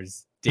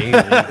cigars daily.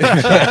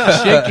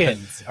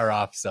 Chickens are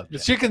off The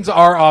subject. chickens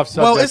are off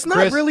subject. Well, it's not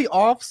Chris. really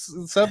off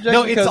subject.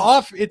 No, because-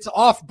 it's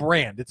off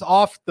brand. It's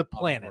off the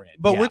planet.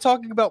 But Yeah. we're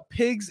talking about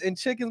pigs and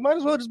chickens. Might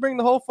as well just bring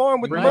the whole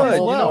farm with Right. mud. As You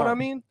know well. what I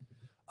mean?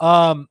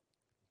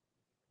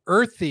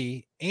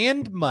 Earthy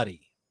and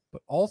muddy,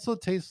 but also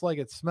tastes like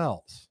it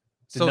smells.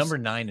 The number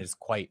 9 is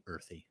quite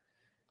earthy.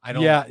 I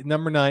don't. Yeah,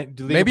 number 9.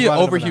 Maybe Liga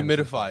Privada over number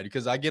 9. humidified,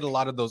 because I get a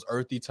lot of those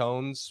earthy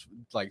tones,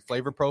 like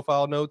flavor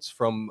profile notes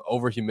from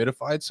over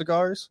humidified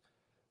cigars.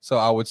 So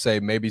I would say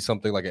maybe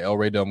something like an El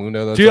Rey del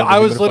Mundo. That's Dude, I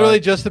was over-humidified. literally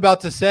just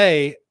about to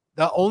say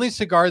the only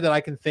cigar that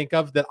I can think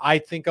of that I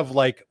think of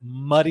like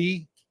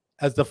muddy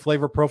as the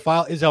flavor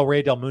profile is El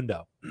Rey del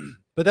Mundo.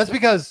 But that's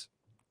because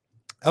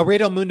El Rey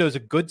del Mundo is a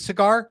good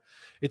cigar.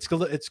 It's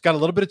got a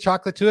little bit of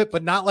chocolate to it,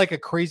 but not like a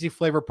crazy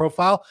flavor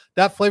profile.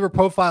 That flavor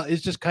profile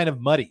is just kind of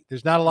muddy.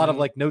 There's not a lot of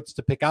like notes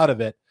to pick out of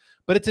it,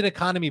 but it's an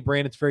economy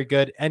brand. It's very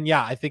good. And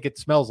yeah, I think it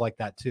smells like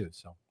that too.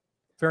 So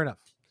fair enough.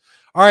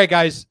 All right,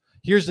 guys,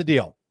 here's the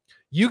deal.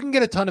 You can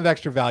get a ton of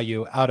extra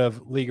value out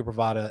of Liga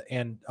Privada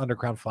and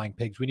Undercrown Flying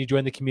Pigs when you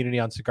join the community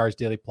on Cigars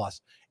Daily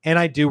Plus. And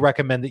I do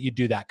recommend that you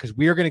do that, because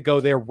we are going to go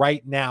there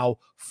right now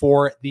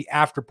for the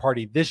after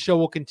party. This show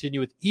will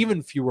continue with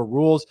even fewer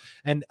rules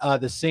and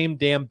the same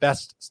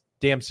best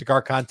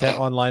cigar content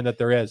online that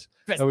there is.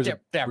 That was They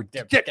took their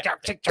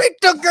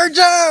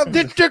job.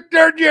 They took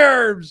their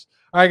jobs.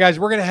 All right, guys,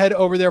 we're going to head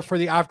over there for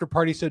the after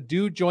party. So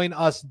do join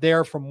us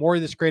there for more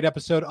of this great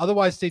episode.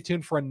 Otherwise, stay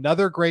tuned for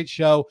another great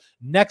show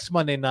next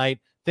Monday night.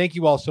 Thank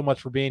you all so much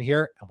for being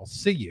here, and we'll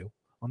see you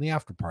on the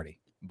after party.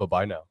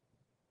 Bye-bye now.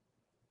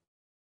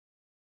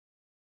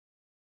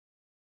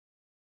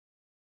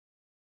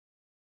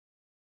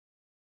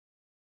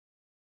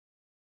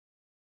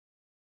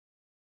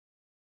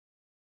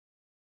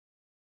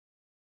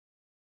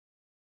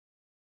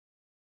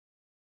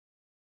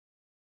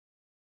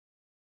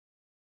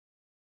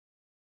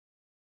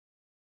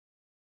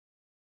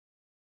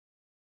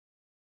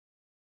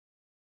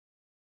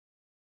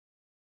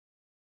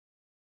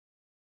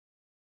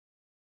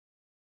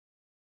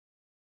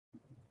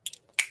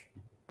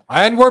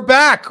 And we're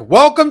back.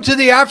 Welcome to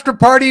the after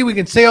party. We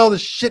can say all the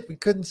shit we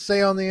couldn't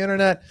say on the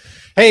internet.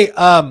 Hey,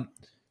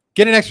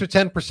 get an extra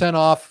 10%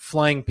 off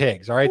Flying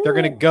Pigs. All right. They're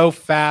going to go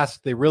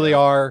fast. They really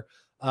are.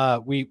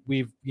 We've,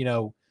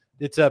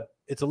 it's a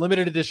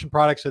limited edition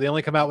product. So they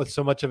only come out with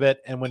so much of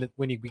it. And when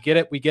we get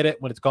it, we get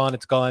it. When it's gone,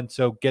 it's gone.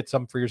 So get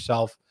some for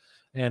yourself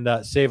and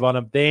save on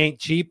them. They ain't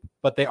cheap,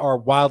 but they are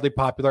wildly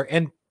popular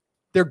and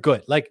they're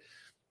good. Like,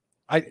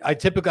 I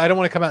typically, I don't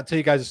want to come out and tell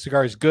you guys a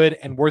cigar is good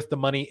and worth the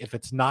money. If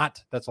it's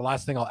not, that's the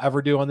last thing I'll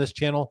ever do on this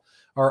channel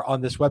or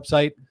on this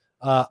website.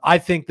 I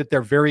think that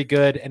they're very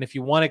good. And if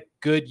you want a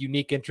good,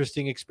 unique,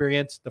 interesting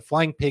experience, the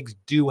Flying Pigs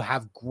do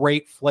have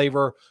great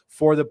flavor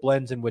for the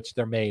blends in which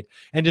they're made.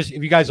 And just,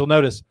 if you guys will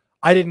notice,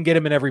 I didn't get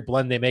them in every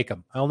blend they make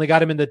them. I only got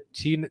them in the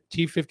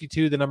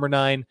T52, the number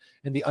 9,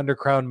 and the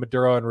Undercrown,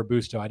 Maduro, and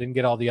Robusto. I didn't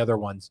get all the other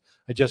ones.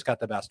 I just got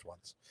the best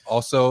ones.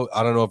 Also,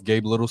 I don't know if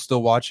Gabe Little's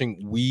still watching.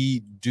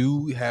 We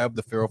do have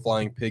the Feral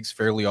Flying Pigs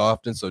fairly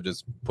often, so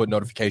just put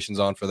notifications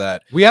on for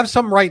that. We have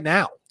some right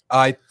now.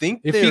 I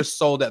think If they're he-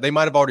 sold out. They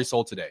might have already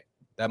sold today.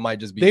 That might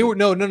just be. They were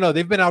no.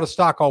 They've been out of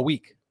stock all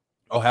week.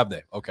 Oh, have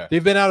they? Okay.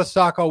 They've been out of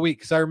stock all week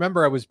because I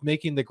remember I was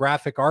making the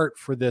graphic art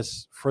for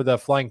the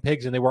Flying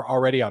Pigs and they were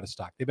already out of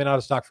stock. They've been out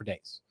of stock for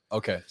days.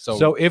 Okay.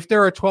 So if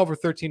there are 12 or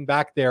 13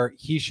 back there,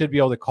 he should be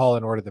able to call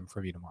and order them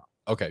from you tomorrow.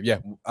 okay, yeah,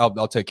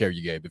 I'll take care of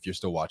you, Gabe. If you're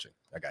still watching,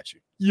 I got you.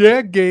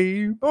 Yeah,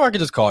 Gabe. Or I can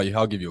just call you.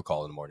 I'll give you a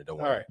call in the morning. Don't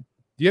All worry. right.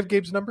 Do you have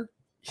Gabe's number?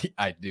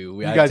 I do.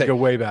 You guys go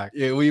way back.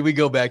 Yeah, we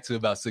go back to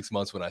about 6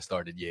 months when I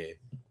started. Yeah.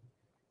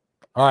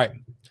 All right.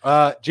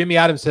 Jimmy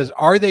Adams says,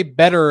 are they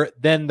better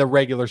than the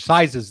regular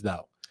sizes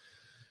though?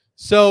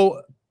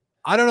 So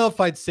I don't know if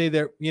I'd say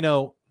they're, Can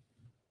I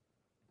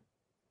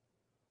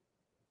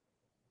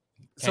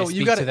So you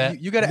speak got to that? to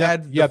you got to Yeah,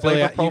 add yeah, the Billy,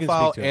 flavor you can speak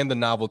profile to it. and the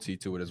novelty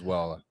to it as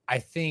well. I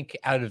think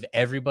out of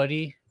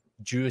everybody,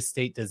 Drew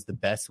Estate does the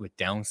best with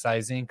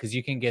downsizing because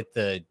you can get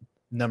the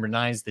number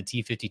 9s, the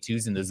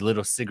T52s, and those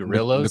little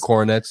cigarillos. The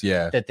coronets,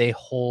 yeah. That they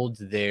hold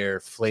their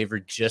flavor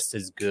just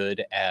as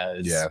good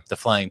as Yeah. the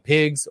Flying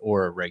Pigs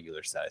or a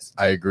regular size.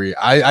 I agree.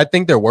 I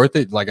think they're worth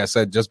it. Like I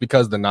said, just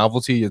because the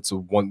novelty, it's a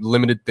one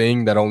limited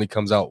thing that only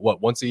comes out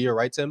once a year,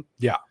 right, Tim?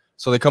 Yeah.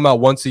 So they come out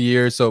once a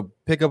year. So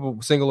pick up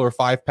a single or a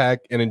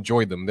 5-pack and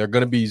enjoy them. They're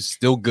going to be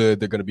still good.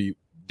 They're going to be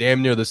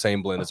damn near the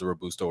same blend as a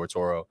Robusto or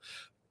Toro,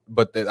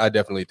 but I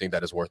definitely think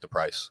that is worth the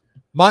price.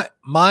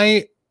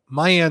 My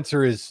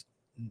answer is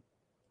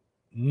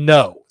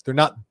no. They're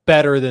not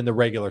better than the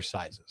regular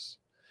sizes.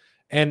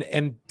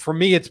 And for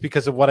me, it's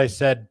because of what I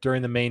said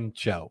during the main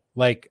show.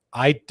 Like,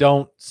 I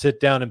don't sit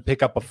down and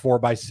pick up a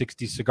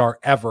 4x60 cigar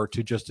ever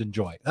to just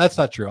enjoy. That's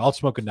not true. I'll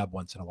smoke a nub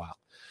once in a while.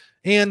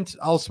 And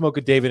I'll smoke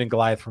a David and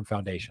Goliath from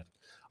Foundation.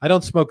 I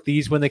don't smoke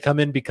these when they come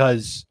in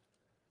because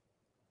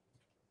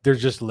they're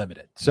just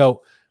limited.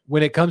 So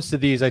when it comes to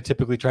these, I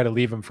typically try to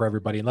leave them for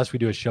everybody unless we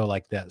do a show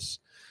like this.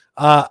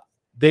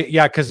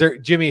 Because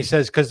Jimmy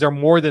says because they're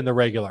more than the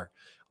regular.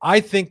 I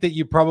think that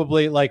you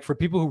probably, like, for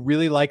people who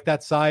really like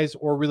that size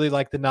or really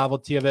like the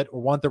novelty of it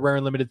or want the rare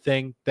and limited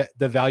thing, that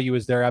the value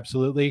is there,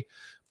 absolutely.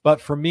 But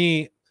for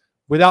me,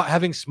 without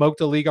having smoked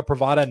a Liga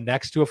Privada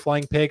next to a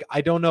Flying Pig, I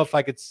don't know if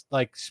I could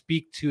like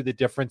speak to the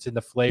difference in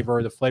the flavor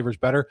or the flavor's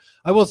better.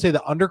 I will say the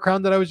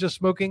Undercrown that I was just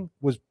smoking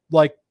was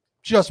like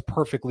just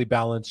perfectly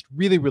balanced,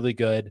 really, really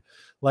good.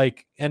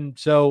 Like, and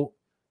so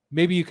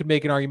maybe you could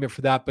make an argument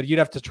for that, but you'd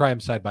have to try them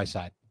side by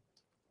side.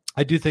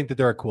 I do think that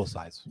they're a cool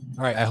size.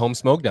 All right, at home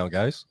smoke down,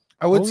 guys.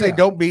 I would say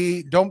yeah.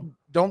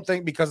 don't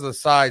think because of the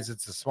size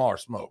it's a smaller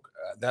smoke.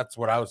 That's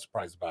what I was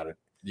surprised about it.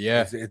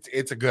 Yeah,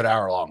 it's a good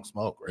hour-long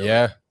smoke.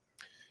 Really.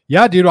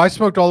 Yeah, dude, I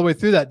smoked all the way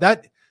through that.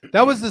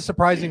 That was the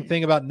surprising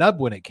thing about Nub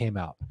when it came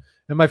out.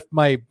 And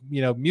my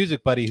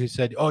music buddy who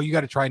said, "Oh, you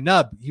got to try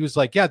Nub." He was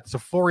like, "Yeah, it's a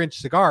 4-inch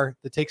cigar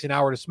that takes an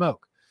hour to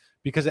smoke,"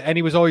 and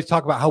he was always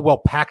talking about how well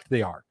packed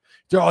they are.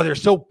 They're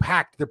so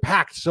packed. They're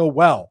packed so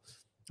well.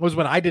 It was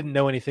when I didn't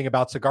know anything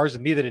about cigars,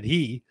 and neither did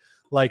he.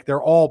 Like,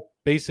 they're all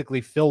basically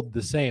filled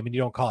the same, and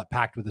you don't call it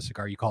packed with a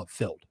cigar. You call it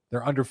filled.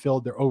 They're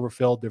underfilled. They're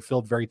overfilled. They're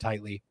filled very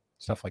tightly.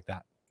 Stuff like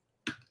that.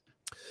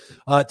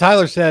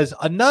 Tyler says,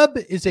 a nub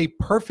is a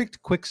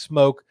perfect quick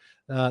smoke.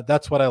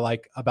 That's what I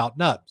like about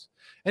nubs.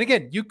 And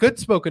again, you could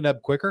smoke a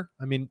nub quicker.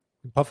 I mean,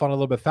 you puff on a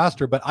little bit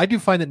faster, but I do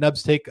find that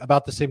nubs take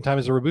about the same time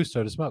as a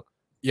Robusto to smoke.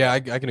 Yeah,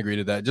 I can agree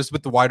to that. Just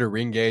with the wider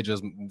ring gauge,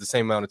 as the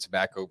same amount of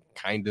tobacco,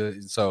 kind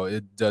of. So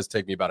it does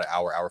take me about an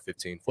hour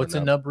 15. What's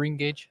a nub ring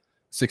gauge?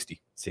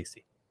 60.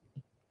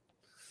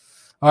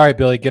 All right,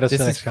 Billy, get us This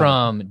the is next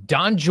comment. from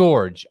Don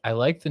George. I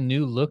like the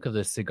new look of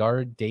the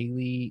Cigar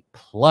Daily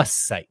Plus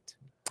site.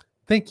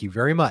 Thank you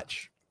very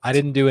much. I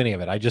didn't do any of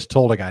it. I just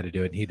told a guy to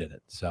do it, and he did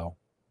it. So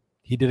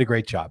he did a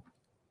great job.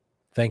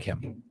 Thank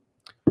him.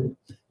 Can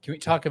we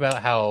talk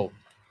about how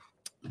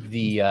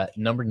the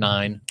number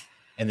 9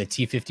 and the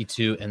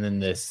T52 and then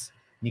this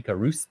Nica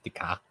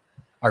Rustica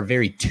are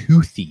very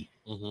toothy?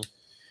 Mm-hmm.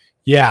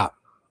 Yeah.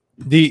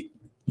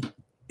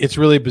 It's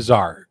really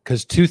bizarre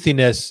because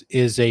toothiness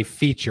is a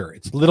feature.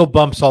 It's little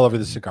bumps all over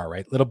the cigar,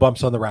 right? Little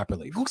bumps on the wrapper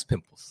leaf. Goose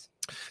pimples.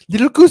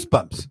 Little goose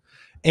bumps.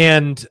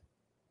 And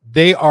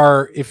they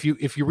are, if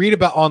you read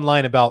about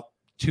online about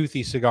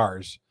toothy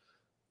cigars,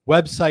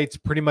 websites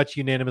pretty much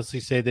unanimously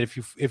say that if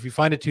you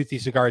find a toothy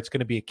cigar, it's going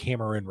to be a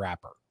Cameroon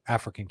wrapper,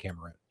 African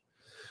Cameroon.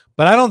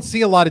 But I don't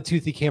see a lot of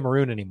toothy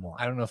Cameroon anymore.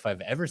 I don't know if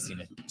I've ever seen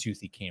a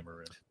toothy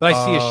Cameroon. But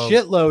I see a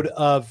shitload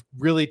of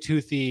really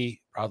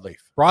toothy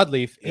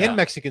broadleaf and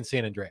Mexican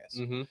San Andreas.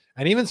 Mm-hmm.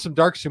 And even some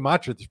dark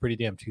Sumatra that's pretty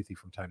damn toothy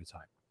from time to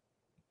time.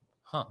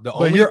 Huh.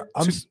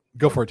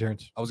 Go for it,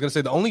 Terrence. I was going to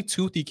say the only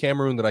toothy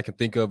Cameroon that I can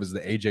think of is the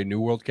AJ New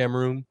World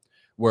Cameroon,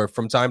 where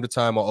from time to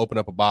time I'll open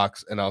up a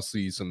box and I'll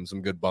see some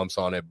good bumps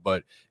on it.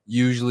 But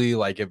usually,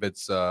 like if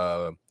it's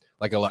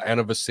like a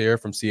Anniversaire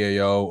from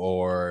CAO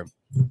or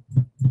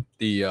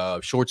the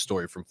Short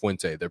Story from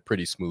Fuente, they're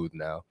pretty smooth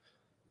now.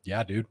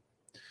 Yeah, dude.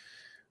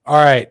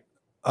 All right.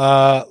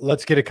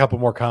 Let's get a couple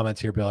more comments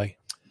here, Billy.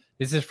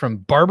 This is from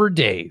Barber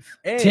Dave.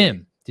 Hey.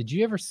 Tim, did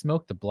you ever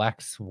smoke the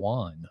Black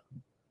Swan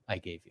I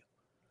gave you?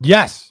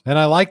 Yes, and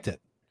I liked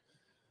it.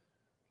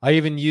 I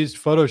even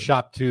used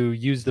Photoshop to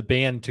use the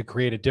band to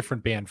create a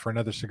different band for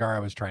another cigar I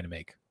was trying to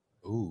make.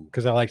 Ooh,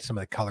 because I liked some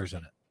of the colors in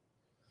it.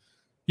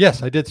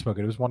 Yes, I did smoke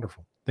it. It was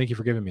wonderful. Thank you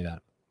for giving me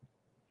that.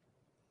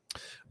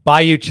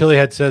 Bayou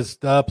Chilihead says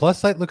the Plus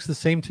site looks the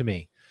same to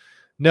me.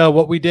 No,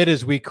 what we did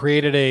is we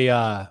created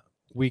a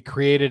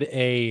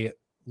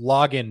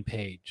login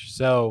page.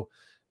 So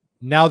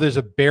now there's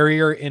a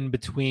barrier in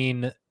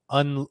between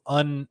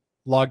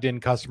unlogged in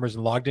customers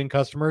and logged in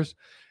customers,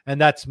 and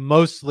that's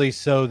mostly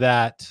so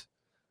that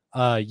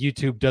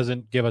YouTube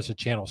doesn't give us a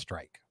channel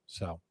strike.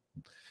 So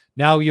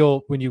now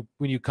when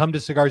you come to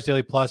Cigars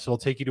Daily Plus, it'll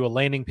take you to a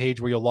landing page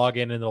where you'll log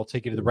in, and it'll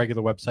take you to the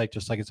regular website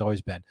just like it's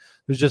always been.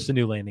 There's just a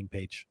new landing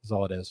page. That's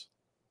all it is.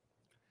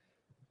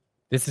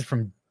 This is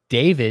from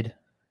David.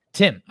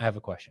 Tim, I have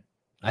a question.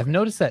 I've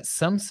noticed that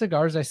some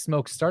cigars I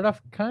smoke start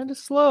off kind of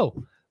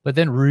slow, but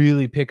then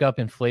really pick up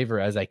in flavor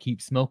as I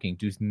keep smoking.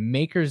 Do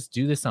makers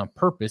do this on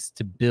purpose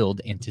to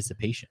build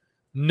anticipation?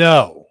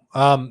 No.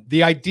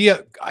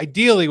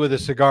 Ideally with a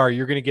cigar,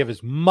 you're going to give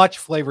as much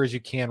flavor as you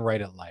can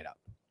right at light up.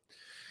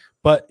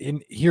 But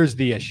here's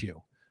the issue.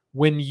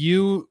 When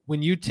you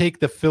take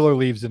the filler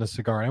leaves in a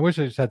cigar, and I wish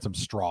I just had some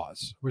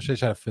straws. I wish I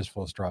just had a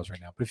fistful of straws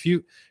right now. But if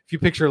you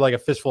picture like a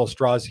fistful of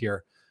straws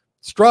here,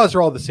 straws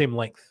are all the same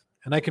length,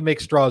 and I can make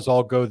straws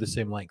all go the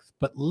same length.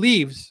 But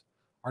leaves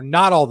are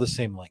not all the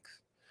same length.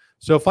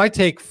 So if I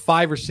take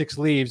 5 or 6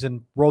 leaves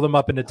and roll them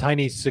up into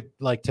tiny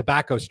like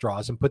tobacco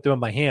straws and put them in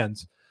my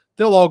hands,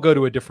 they'll all go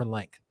to a different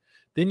length.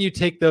 Then you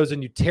take those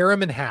and you tear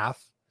them in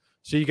half.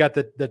 So you got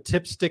the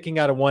tips sticking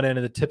out of one end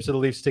and the tips of the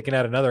leaf sticking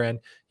out another end.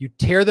 You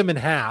tear them in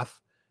half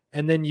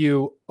and then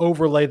you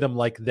overlay them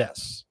like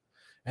this.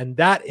 And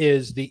that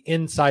is the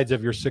insides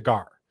of your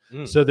cigar.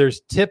 So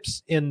there's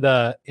tips in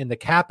the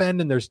cap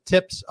end and there's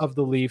tips of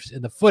the leaves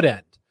in the foot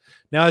end.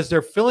 Now, as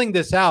they're filling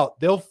this out,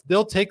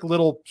 they'll take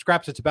little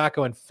scraps of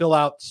tobacco and fill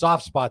out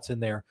soft spots in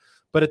there.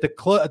 But at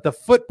the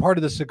foot part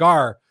of the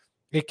cigar,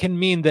 it can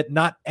mean that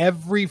not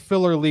every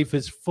filler leaf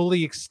is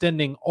fully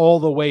extending all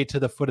the way to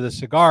the foot of the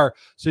cigar.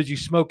 So as you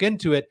smoke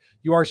into it,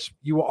 you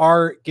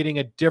are getting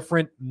a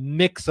different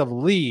mix of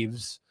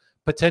leaves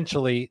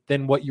potentially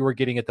than what you were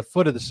getting at the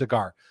foot of the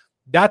cigar.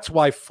 That's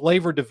why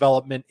flavor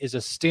development is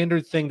a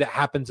standard thing that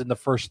happens in the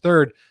first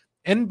third.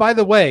 And by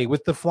the way,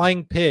 with the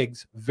Flying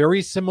Pigs,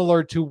 very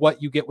similar to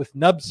what you get with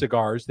nub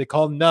cigars, they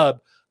call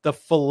nub the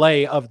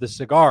fillet of the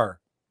cigar.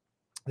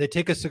 They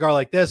take a cigar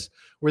like this,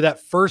 where that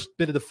first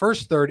bit of the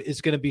first third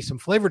is going to be some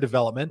flavor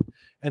development,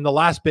 and the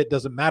last bit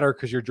doesn't matter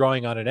because you're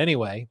drawing on it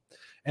anyway.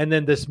 And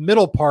then this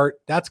middle part,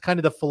 that's kind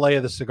of the fillet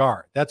of the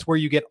cigar. That's where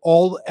you get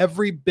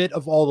every bit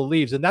of all the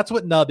leaves, and that's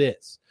what nub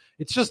is.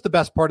 It's just the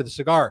best part of the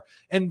cigar.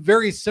 And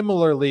very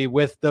similarly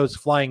with those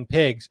Flying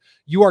Pigs,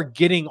 you are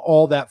getting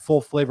all that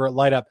full flavor at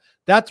light up.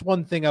 That's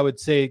one thing I would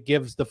say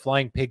gives the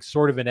Flying Pig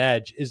sort of an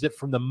edge, is that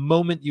from the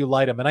moment you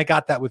light them, and I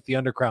got that with the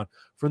Undercrown,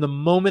 from the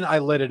moment I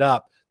lit it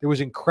up, there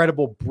was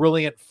incredible,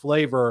 brilliant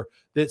flavor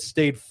that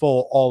stayed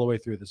full all the way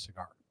through the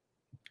cigar.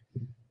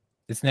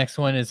 This next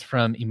one is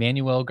from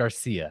Emmanuel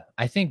Garcia.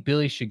 I think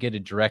Billy should get a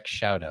direct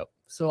shout out.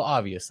 So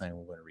obviously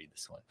I'm going to read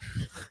this one.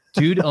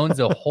 Dude owns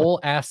a whole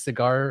ass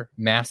cigar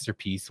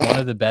masterpiece, one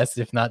of the best,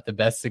 if not the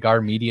best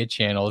cigar media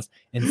channels,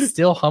 and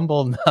still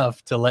humble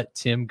enough to let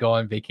Tim go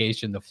on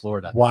vacation to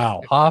Florida.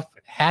 Wow.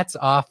 Hats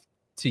off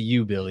to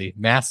you, Billy,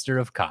 master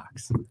of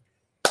cocks.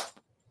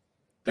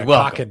 The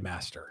cockin'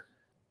 master.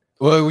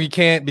 Well, we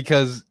can't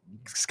because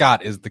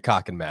Scott is the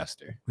cockin'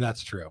 master.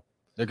 That's true.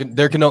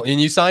 There can only,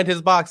 and you signed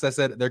his box that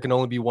said there can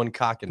only be one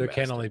cockin' There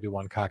master. can only be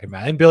one cockin'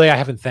 master. And Billy, I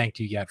haven't thanked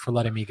you yet for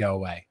letting me go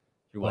away.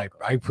 You're welcome.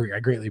 I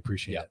greatly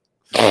appreciate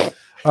it.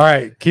 All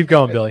right, keep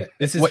going, Billy.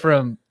 This is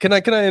from. Can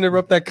I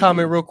interrupt that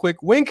comment real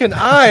quick? When can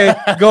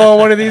I go on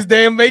one of these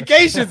damn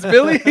vacations,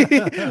 Billy?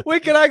 When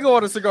can I go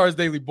on a Cigars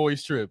Daily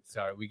Boys trip?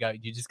 Sorry,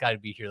 you just got to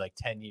be here like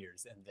 10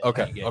 years and then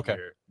Okay, you get okay.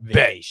 your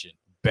vacation.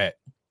 Bet.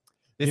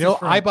 This You know, is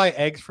from, I buy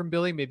eggs from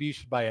Billy. Maybe you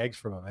should buy eggs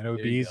from him. I know it'd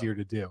There be you easier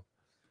to do.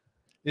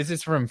 This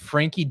is from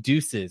Frankie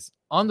Deuces.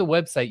 On the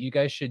website, you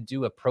guys should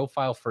do a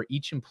profile for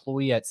each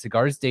employee at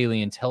Cigars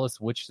Daily and tell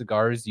us which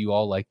cigars you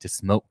all like to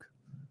smoke.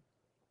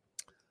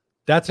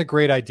 That's a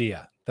great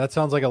idea. That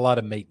sounds like a lot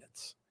of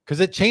maintenance because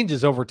it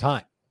changes over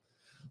time.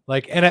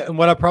 Like, and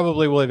what I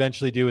probably will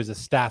eventually do is a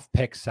staff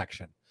pick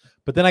section,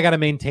 but then I got to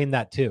maintain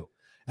that too.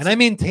 And I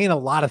maintain a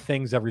lot of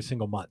things every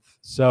single month.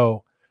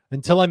 So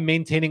until I'm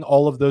maintaining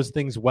all of those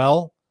things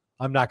well,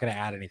 I'm not going to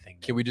add anything.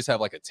 Can we just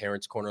have like a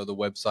Terrence corner of the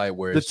website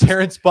where The it's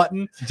Terrence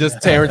button?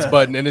 just Terrence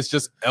button and it's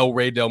just El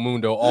Rey del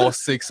Mundo, all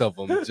 6 of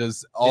them,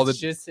 just all It's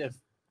just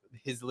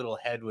his little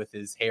head with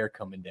his hair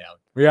coming down.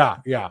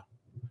 Yeah.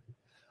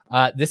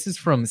 This is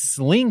from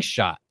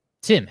Slingshot.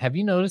 Tim, have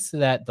you noticed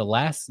that the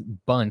last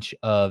bunch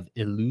of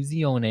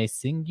Illusione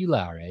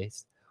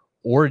Singulares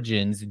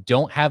origins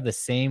don't have the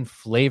same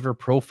flavor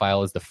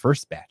profile as the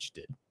first batch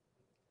did?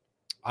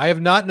 I have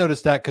not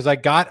noticed that because I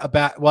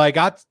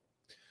got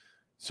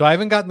so I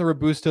haven't gotten the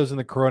Robustos and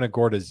the Corona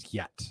Gordas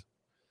yet.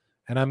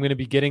 And I'm going to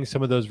be getting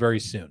some of those very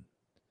soon.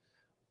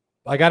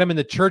 I got them in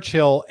the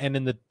Churchill and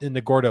in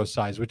the Gordo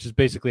size, which is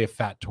basically a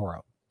fat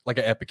Toro. like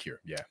an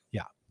epicure.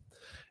 Yeah.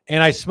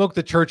 And I smoked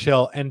the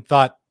Churchill and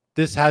thought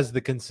this has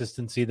the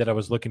consistency that I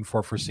was looking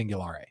for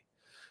Singulare.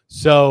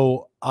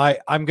 So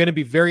I'm going to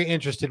be very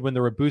interested when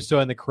the Robusto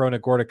and the Corona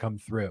Gorda come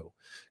through,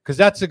 because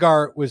that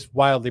cigar was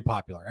wildly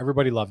popular.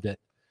 Everybody loved it.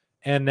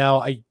 And now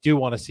I do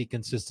want to see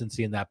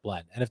consistency in that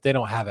blend. And if they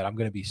don't have it, I'm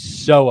going to be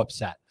so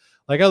upset.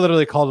 Like I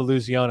literally called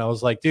Illusione. I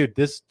was like, dude,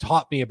 this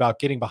taught me about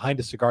getting behind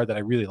a cigar that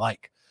I really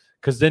like,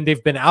 because then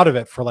they've been out of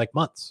it for like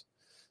months.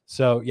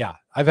 So yeah,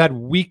 I've had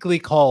weekly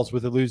calls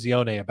with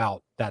Illusione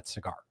about that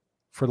cigar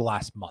for the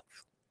last month.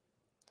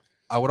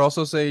 I would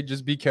also say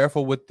just be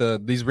careful with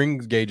these ring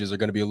gauges are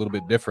going to be a little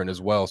bit different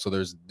as well. So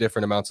there's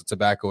different amounts of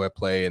tobacco at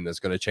play, and that's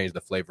going to change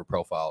the flavor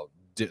profile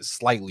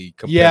slightly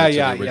compared to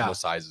the original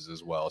sizes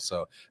as well.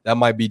 So that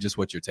might be just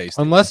what you're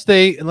tasting. Unless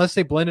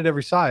they blended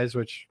every size,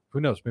 which who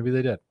knows? Maybe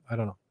they did. I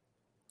don't know.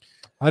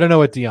 I don't know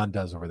what Dion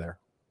does over there.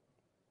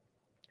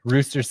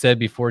 Rooster said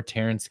before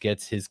Terrence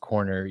gets his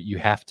corner, you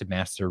have to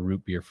master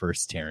root beer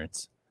first,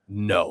 Terrence.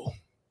 No,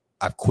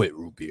 I've quit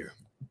root beer.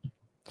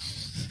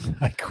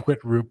 I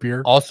quit root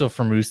beer. Also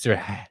from Rooster,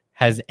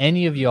 has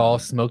any of y'all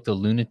smoked a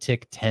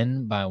Lunatic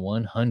 10 by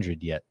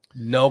 100 yet?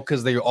 No,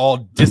 because they all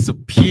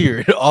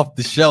disappeared off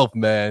the shelf,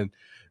 man.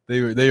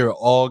 They were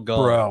all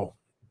gone. Bro,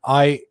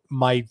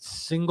 my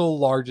single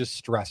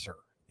largest stressor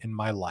in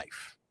my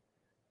life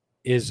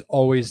is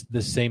always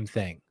the same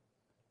thing.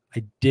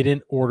 I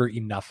didn't order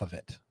enough of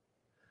it.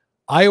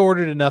 I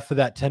ordered enough of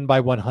that 10 by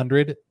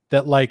 100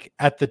 that like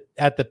at the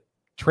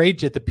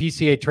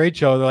PCA trade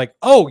show, they're like,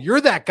 oh,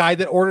 you're that guy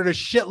that ordered a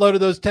shitload of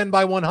those 10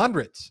 by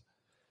 100s.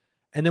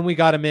 And then we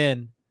got them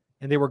in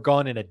and they were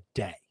gone in a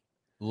day.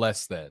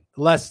 Less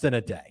than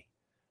a day.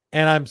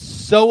 And I'm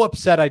so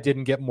upset I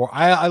didn't get more.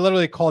 I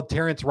literally called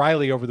Terrence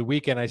Riley over the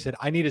weekend. I said,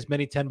 I need as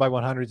many 10 by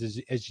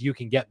 100s as you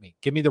can get me.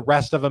 Give me the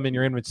rest of them in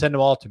your inventory. Send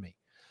them all to me.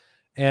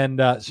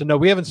 And so, no,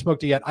 we haven't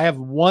smoked it yet. I have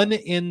one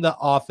in the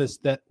office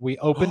that we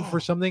opened for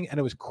something and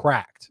it was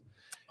cracked.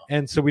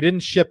 And so we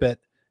didn't ship it.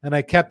 And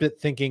I kept it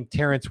thinking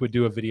Terrence would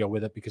do a video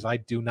with it because I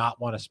do not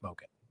want to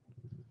smoke it.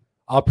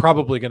 I'm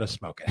probably going to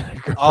smoke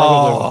it.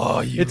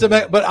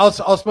 But I'll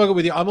smoke it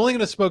with you. I'm only going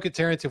to smoke it,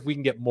 Terrence, if we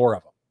can get more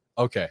of them.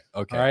 Okay.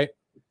 All right.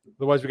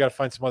 Otherwise, we got to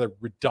find some other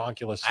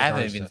redonkulous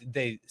cigars.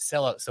 They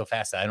sell out so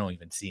fast that I don't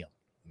even see them.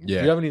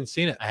 Yeah. You haven't even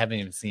seen it. I haven't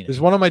even seen it. There's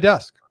one on my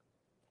desk.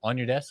 On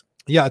your desk?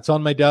 Yeah, it's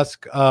on my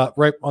desk,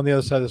 right on the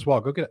other side of this wall.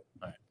 Go get it.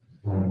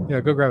 All right. Yeah,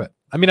 go grab it.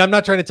 I mean, I'm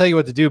not trying to tell you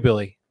what to do,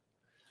 Billy.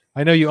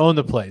 I know you own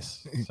the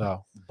place,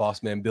 so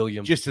Boss man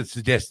Billiam. Just a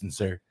suggestion,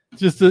 sir.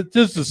 just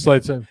a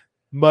slight time.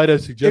 Might I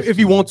suggest if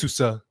you want to,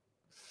 sir.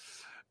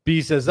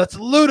 B says that's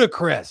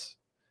ludicrous.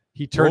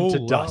 He turned to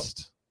wow.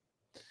 dust.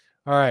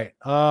 All right.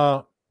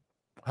 How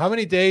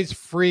many days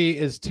free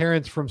is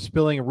Terrence from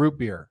spilling a root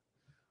beer?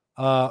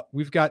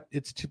 We've got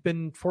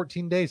been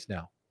 14 days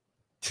now.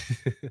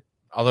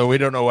 Although we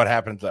don't know what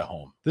happens at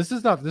home. This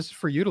is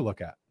for you to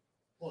look at.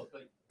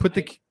 Put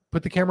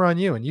the camera on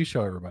you and you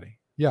show everybody.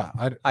 Yeah.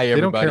 Hi, they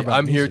don't care everybody. about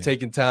I'm here music.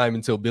 taking time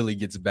until Billy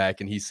gets back,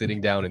 and he's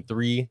sitting down in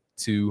 3,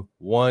 2,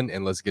 1,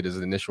 and let's get his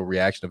initial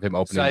reaction of him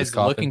opening So I his was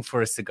coffin. looking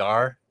for a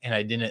cigar, and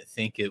I didn't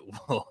think it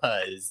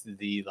was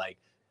the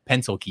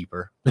pencil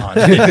keeper on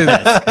the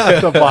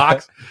desk. the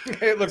box.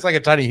 It looks like a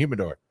tiny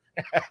humidor.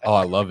 Oh,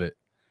 I love it.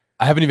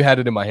 I haven't even had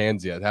it in my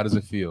hands yet. How does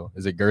it feel?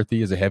 Is it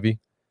girthy? Is it heavy?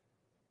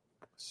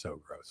 So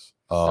gross.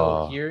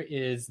 So here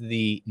is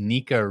the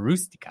Nica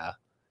Rustica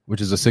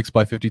Which is a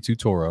 6x52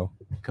 Toro.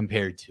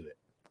 compared to it.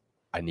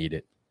 I need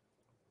it.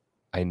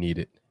 There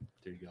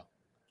you go.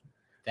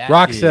 That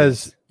Rock is-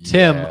 says,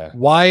 Tim, yeah.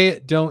 why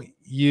don't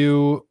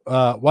you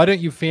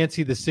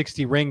fancy the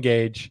 60 ring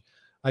gauge?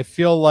 I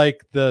feel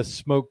like the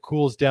smoke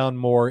cools down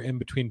more in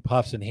between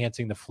puffs,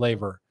 enhancing the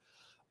flavor.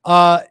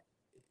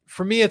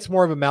 For me, it's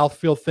more of a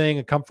mouthfeel thing,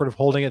 a comfort of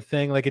holding it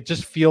thing. Like it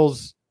just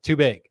feels too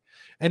big.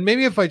 And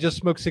maybe if I just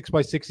smoke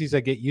 6x60s, I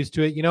get used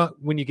to it. You know,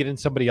 when you get in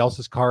somebody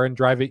else's car and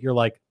drive it, you're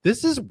like,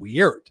 this is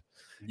weird.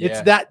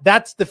 It's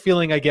that's the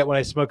feeling I get when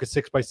I smoke a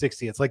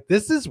 6x60. It's like,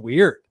 this is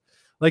weird.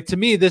 Like to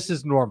me, this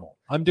is normal.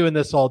 I'm doing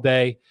this all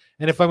day.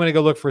 And if I'm going to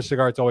go look for a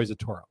cigar, it's always a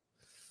Toro.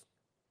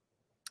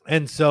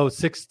 And so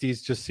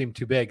 60s just seem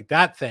too big.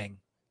 That thing.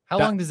 How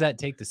long does that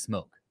take to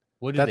smoke?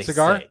 What did That they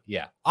cigar? say?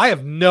 Yeah. I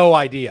have no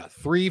idea.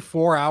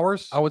 3-4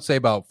 hours? I would say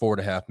about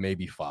 4.5,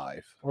 maybe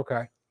 5.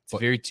 Okay. It's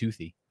very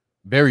toothy.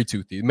 Very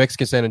toothy.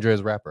 Mexican San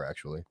Andreas wrapper,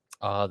 actually.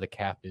 The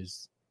cap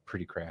is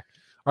pretty cracked.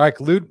 All right.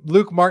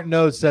 Luke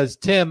Martineau says,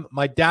 Tim,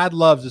 my dad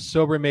loves a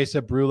Sobre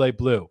Mesa Brulee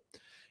Blue.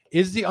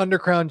 Is the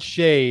Undercrown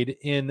shade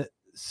in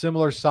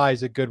similar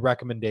size a good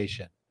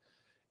recommendation?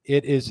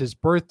 It is his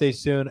birthday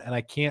soon, and I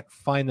can't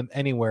find them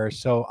anywhere,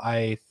 so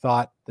I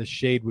thought the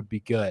shade would be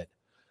good.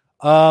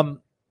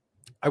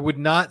 I would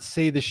not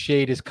say the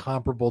shade is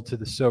comparable to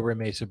the Sobre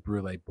Mesa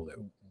Brulee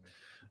Blue.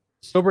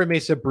 Sobre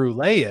Mesa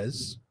Brulee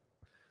is,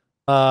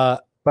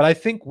 but I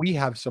think we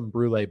have some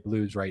Brulee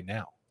Blues right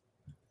now.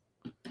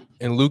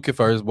 And Luke, if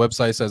our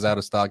website says out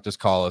of stock, just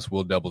call us.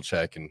 We'll double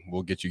check, and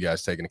we'll get you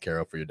guys taken care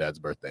of for your dad's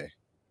birthday.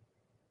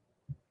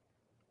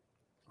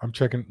 I'm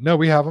checking. No,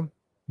 we have them.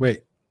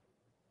 Wait.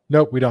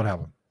 Nope, we don't have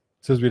them.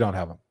 It says we don't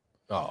have them.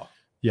 Oh,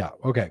 Yeah.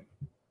 Okay.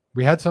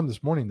 We had some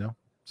this morning, though.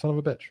 Son of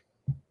a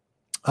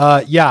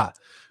bitch. Yeah.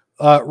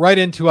 Right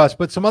into us.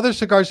 But some other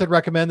cigars I'd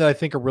recommend that I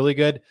think are really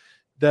good.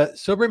 The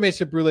Sobre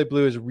Mesa Brulee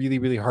Blue is a really,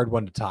 really hard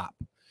one to top.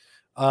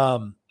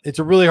 It's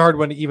a really hard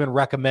one to even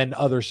recommend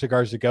other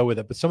cigars to go with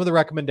it. But some of the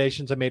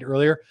recommendations I made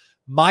earlier,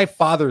 My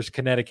Father's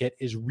Connecticut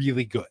is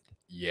really good.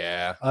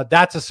 yeah.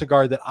 That's a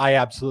cigar that I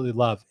absolutely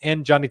love.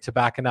 And Johnny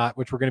Tobacconat,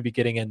 which we're going to be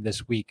getting in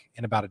this week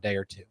in about a day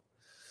or two.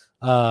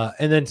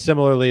 And then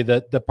similarly,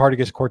 the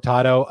Partagas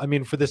Cortado. I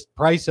mean, for this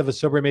price of a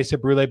Sobre Mesa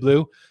Brulee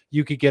Blue,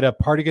 you could get a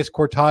Partagas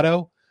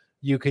Cortado,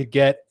 you could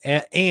get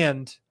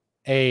and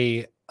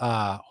a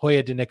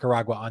Hoya de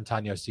Nicaragua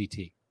Antaño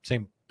CT.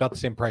 About the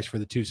same price for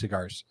the two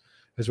cigars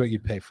is what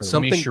you'd pay for How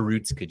them. many Something-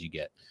 cheroots could you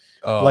get?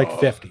 Like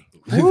 50.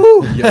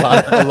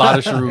 Yeah, a lot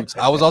of cheroots.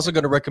 I was also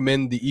going to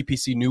recommend the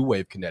EPC New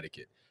Wave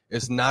Connecticut.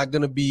 It's not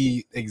going to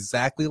be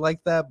exactly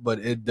like that, but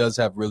it does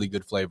have really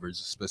good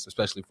flavors,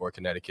 especially for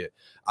Connecticut.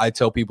 I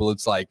tell people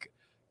it's like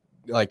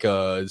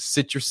a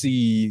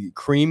citrusy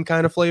cream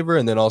kind of flavor,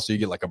 and then also you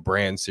get like a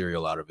bran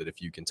cereal out of it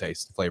if you can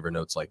taste flavor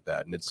notes like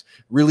that. And it's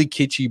really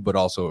kitschy, but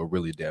also a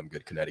really damn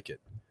good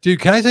Connecticut. Dude,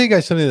 can I tell you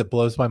guys something that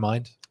blows my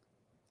mind?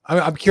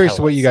 I'm curious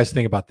Tell what us. you guys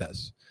think about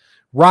this.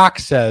 Rock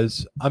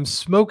says, I'm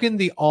smoking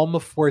the Alma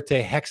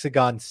Forte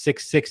Hexagon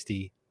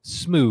 660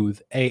 smooth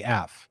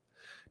AF.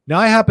 Now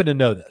I happen to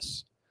know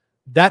this.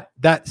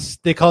 That's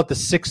they call it the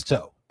six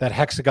toe, that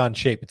hexagon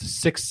shape. It's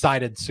a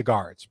 6-sided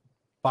cigar. It's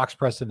box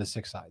pressed into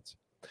 6 sides.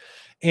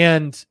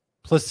 And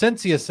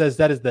Placencia says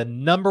that is the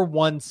number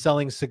 1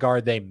 selling cigar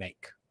they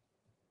make.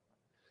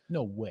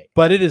 No way.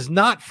 But it is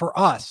not for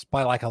us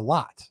by like a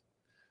lot.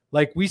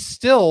 Like we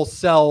still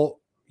sell,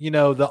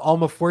 the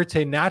Alma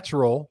Fuerte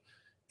Natural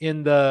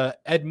in the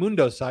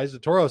Edmundo size, the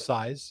Toro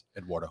size,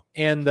 Eduardo.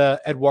 and the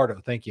Eduardo,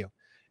 thank you.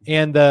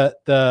 And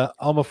the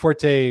Alma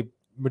Fuerte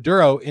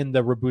Maduro in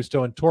the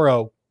Robusto and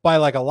Toro by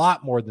like a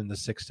lot more than the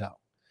 6-toe.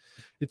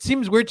 It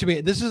seems weird to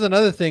me. This is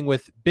another thing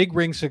with big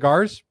ring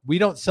cigars. We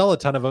don't sell a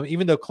ton of them,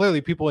 even though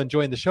clearly people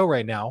enjoying the show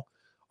right now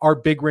are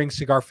big ring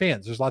cigar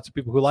fans. There's lots of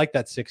people who like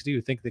that 60,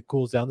 who think that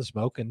cools down the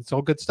smoke, and it's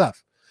all good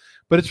stuff.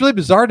 But it's really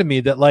bizarre to me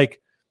that, like,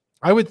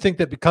 I would think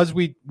that because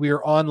we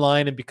are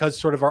online and because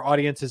sort of our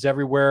audience is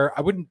everywhere,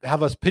 I wouldn't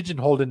have us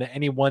pigeonholed into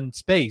any one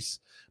space,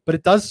 but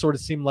it does sort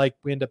of seem like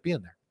we end up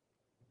being there.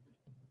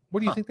 What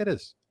do you think that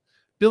is?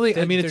 Billy,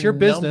 I mean, it's your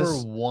business.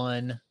 Number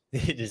one.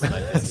 It is my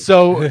business.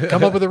 So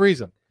come up with a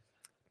reason.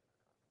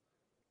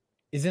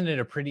 Isn't it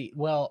a pretty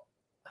well?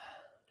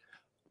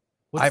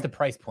 What's the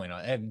price point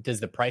on it? Does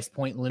the price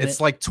point limit? It's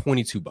like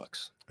 $22.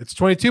 It's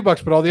 $22,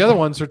 but all the other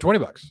ones are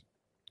 $20.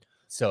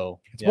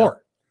 So It's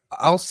more.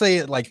 I'll say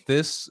it like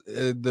this.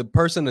 The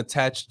person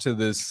attached to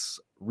this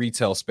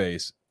retail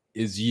space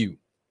is you.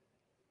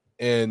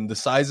 And the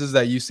sizes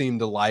that you seem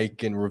to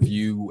like and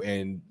review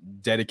and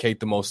dedicate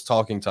the most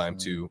talking time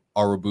to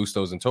are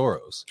Robustos and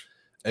Toros.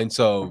 And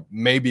so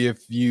maybe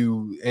if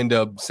you end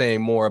up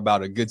saying more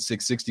about a good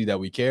 660 that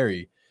we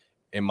carry,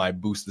 it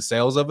might boost the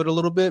sales of it a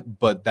little bit.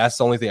 But that's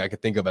the only thing I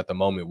could think of at the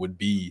moment would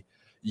be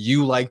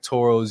you like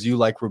Toros, you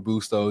like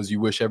Robustos, you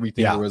wish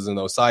everything was in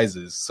those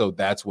sizes. So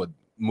that's what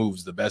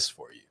moves the best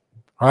for you.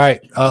 All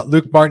right.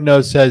 Luke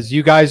Martineau says,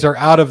 you guys are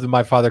out of the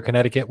My Father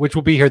Connecticut, which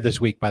will be here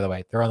this week, by the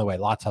way. They're on the way.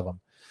 Lots of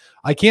them.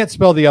 I can't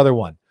spell the other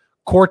one.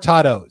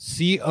 Cortado,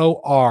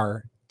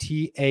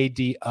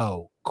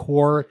 Cortado,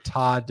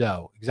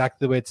 Cortado,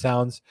 exactly the way it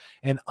sounds.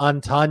 And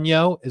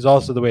Antano is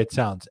also the way it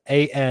sounds.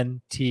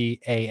 Antano,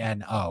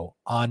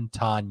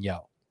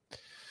 Antano.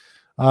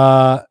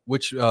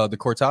 Which the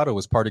Cortado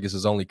was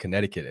Partagas's only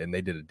Connecticut, and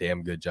they did a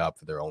damn good job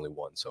for their only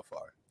one so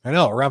far. I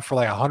know, around for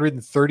like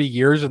 130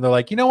 years, and they're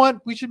like, you know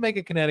what? We should make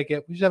a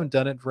Connecticut. We just haven't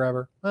done it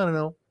forever. I don't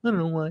know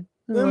why.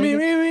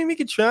 We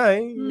could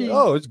try.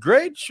 Oh, it's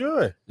great.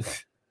 Sure.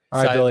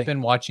 All right, so Billy. I've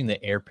been watching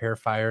the air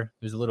purifier.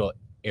 There's a little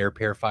air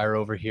purifier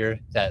over here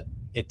that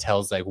it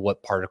tells like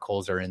what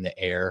particles are in the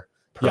air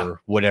per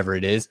whatever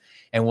it is.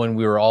 And when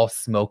we were all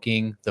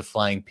smoking the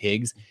flying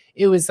pigs,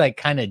 it was like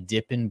kind of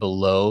dipping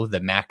below the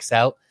max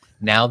out.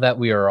 Now that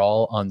we are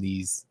all on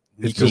these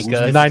It's just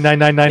Micas,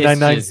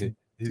 99999. it's just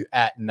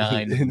at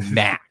 9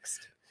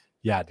 maxed.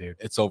 Yeah, dude.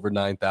 It's over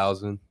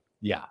 9,000.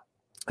 Yeah.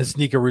 The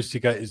Sneaker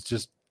Rustica is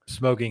just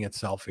smoking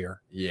itself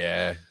here.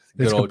 Yeah. It's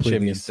Good old completely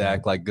chimney insane.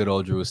 stack, like good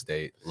old Drew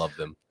Estate. Love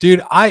them.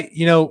 Dude, I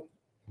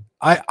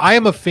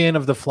am a fan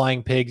of the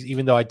Flying Pigs,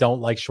 even though I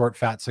don't like short,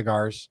 fat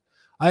cigars.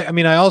 I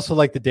mean, I also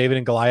like the David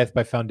and Goliath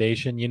by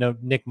Foundation.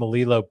 Nick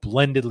Melillo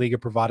blended Liga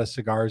Privada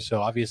cigars,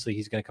 so obviously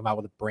he's going to come out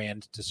with a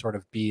brand to sort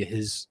of be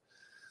his,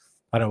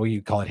 I don't know what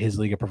you call it, his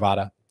Liga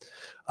Privada.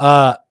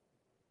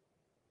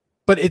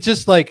 But it's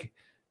just like,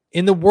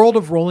 in the world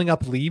of rolling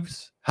up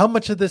leaves, how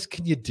much of this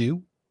can you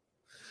do?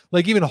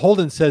 Like even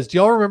Holden says, do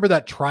y'all remember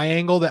that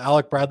triangle that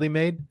Alec Bradley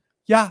made?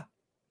 Yeah,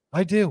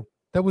 I do.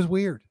 That was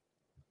weird.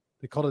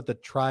 They called it the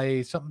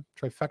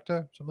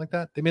trifecta, something like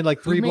that. They made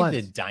like 3 Who made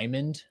blends. the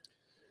diamond?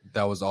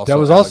 That was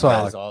also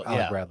Alec Bradley.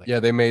 Alec Bradley. Yeah,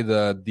 they made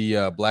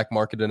the Black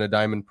Market in a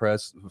diamond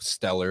press,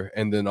 stellar,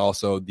 and then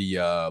also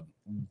the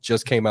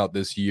just came out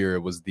this year.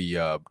 It was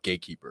the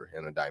Gatekeeper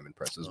in a diamond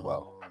press as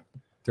well.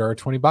 There are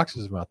 20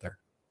 boxes of them out there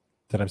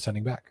that I'm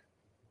sending back.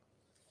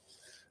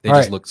 They All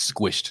just right. look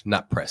squished,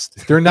 not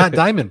pressed. They're not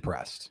diamond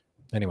pressed.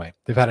 Anyway,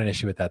 they've had an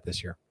issue with that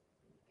this year.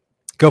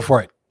 Go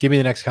for it. Give me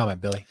the next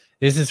comment, Billy.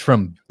 This is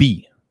from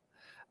B.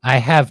 I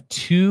have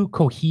 2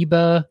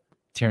 Cohiba.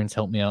 Terrence,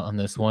 help me out on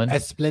this one.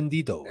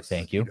 Esplendidos.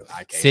 Thank you.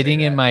 I can't Sitting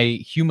say in that. my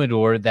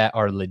humidor that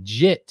are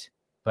legit,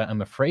 but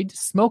I'm afraid to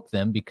smoke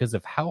them because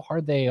of how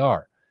hard they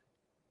are.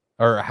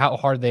 Or how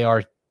hard they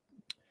are.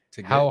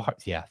 To How get- hard?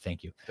 Yeah,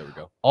 thank you. There we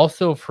go.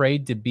 Also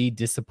afraid to be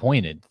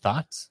disappointed.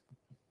 Thoughts?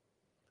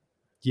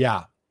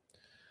 Yeah.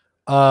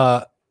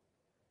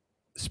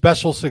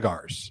 Special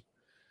cigars.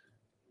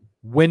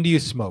 When do you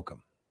smoke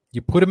them?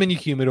 You put them in your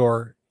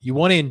humidor. You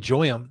want to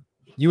enjoy them.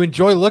 You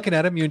enjoy looking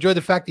at them. You enjoy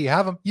the fact that you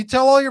have them. You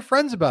tell all your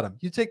friends about them.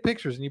 You take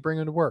pictures and you bring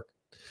them to work.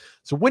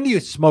 So when do you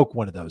smoke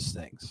one of those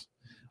things?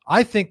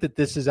 I think that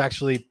this is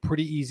actually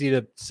pretty easy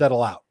to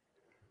settle out.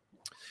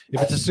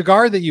 If it's a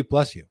cigar that you,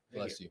 bless you.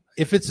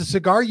 If it's a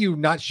cigar you're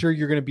not sure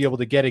you're going to be able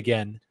to get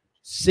again,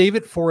 save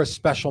it for a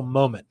special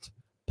moment.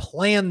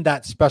 Plan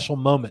that special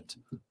moment.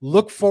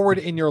 Look forward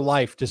in your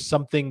life to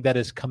something that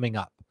is coming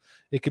up.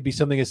 It could be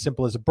something as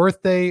simple as a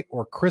birthday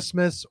or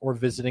Christmas or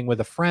visiting with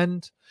a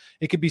friend.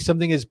 It could be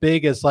something as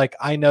big as like,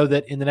 I know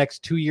that in the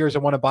next 2 years, I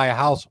want to buy a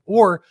house,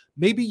 or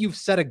maybe you've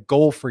set a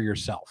goal for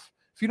yourself.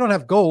 If you don't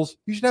have goals,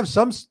 you should have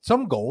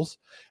some goals.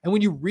 And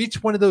when you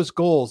reach one of those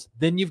goals,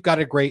 then you've got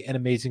a great and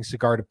amazing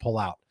cigar to pull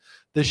out.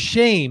 The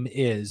shame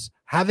is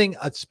having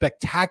a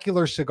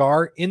spectacular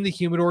cigar in the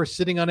humidor,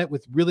 sitting on it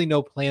with really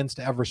no plans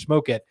to ever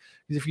smoke it.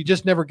 Because if you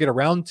just never get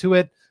around to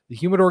it, the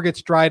humidor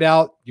gets dried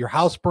out, your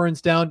house burns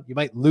down, you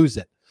might lose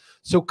it.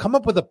 So come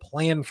up with a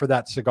plan for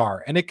that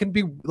cigar. And it can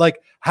be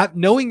like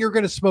knowing you're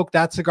going to smoke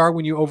that cigar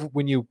when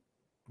you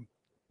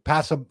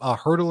pass a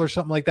hurdle or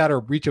something like that,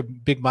 or reach a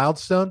big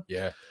milestone.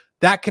 Yeah.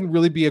 That can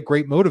really be a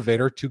great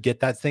motivator to get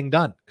that thing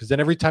done. Because then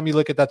every time you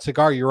look at that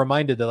cigar, you're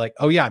reminded that like,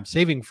 oh yeah, I'm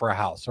saving for a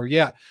house, or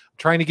yeah, I'm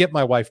trying to get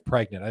my wife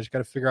pregnant. I just got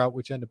to figure out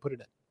which end to put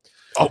it in.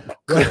 Oh,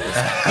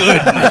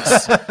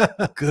 goodness.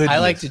 I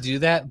like to do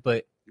that,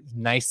 but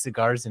nice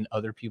cigars in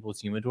other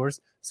people's humidors.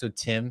 So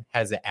Tim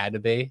has an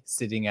Atabay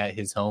sitting at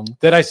his home.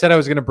 That I said I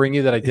was going to bring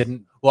you that I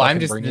didn't. Well, I'm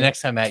just, bring the you.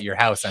 next time at your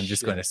house, I'm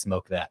just going to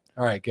smoke that.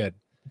 All right, good.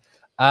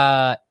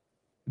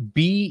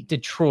 B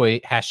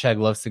Detroit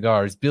 #love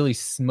cigars. Billy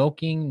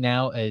smoking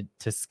now a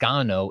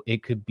Toscano.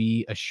 It could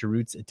be a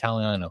Cheroots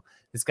Italiano.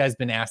 This guy's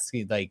been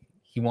asking, like,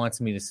 he wants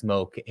me to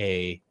smoke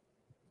a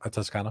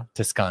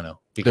Toscano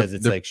because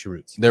it's like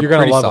Cheroots. They're You're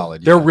gonna pretty love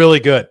solid. them. They're really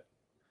good.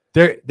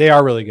 They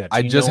are really good.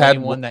 I Do you just know had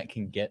anyone that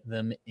can get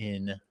them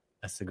in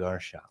a cigar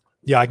shop.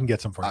 Yeah, I can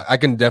get some for you. I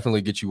can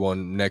definitely get you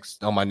one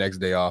on my next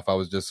day off. I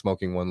was just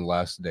smoking one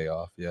last day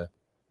off. Yeah.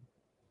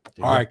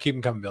 All right, keep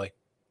them coming, Billy.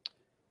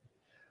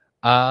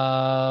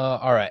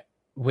 All right.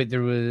 Wait,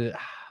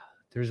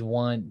 there's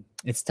one.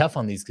 It's tough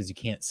on these because you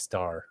can't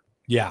star.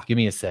 Yeah. Give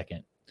me a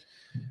second.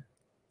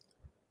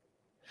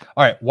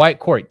 All right, White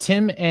Court.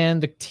 Tim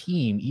and the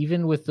team,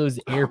 even with those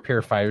air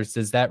purifiers,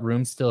 does that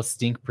room still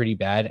stink pretty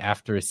bad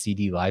after a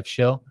CD live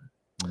show?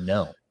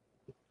 No.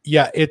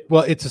 Yeah,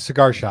 it's a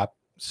cigar shop,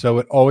 so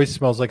it always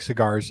smells like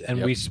cigars, and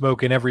Yep. we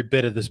smoke in every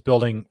bit of this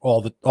building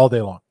all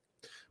day long.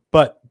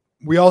 But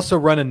we also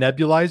run a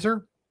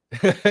nebulizer.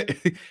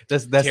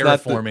 that's not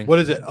Terraforming. What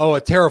is it? Oh,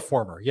 a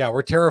terraformer. Yeah,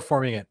 we're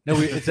terraforming it. No,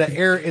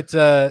 it's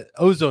a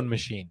ozone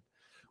machine.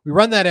 We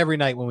run that every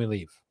night when we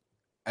leave.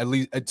 at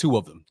least two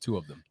of them.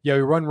 Yeah,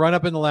 we run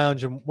up in the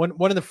lounge, and one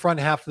in the front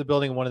half of the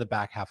building and one in the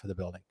back half of the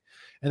building.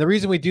 And the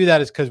reason we do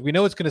that is because we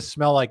know it's going to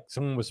smell like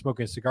someone was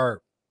smoking a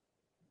cigar.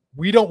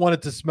 We don't want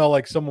it to smell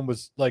like someone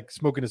was like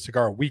smoking a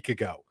cigar a week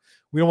ago.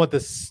 We don't want the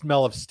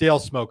smell of stale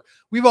smoke.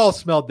 We've all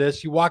smelled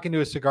this. You walk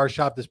into a cigar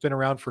shop that's been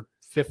around for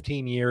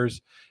 15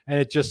 years, and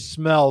it just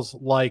smells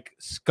like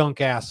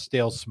skunk ass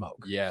stale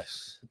smoke.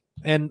 Yes.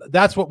 And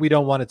that's what we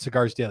don't want at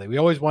Cigars Daily. We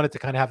always want it to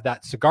kind of have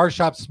that cigar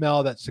shop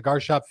smell, that cigar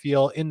shop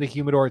feel. In the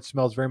humidor, it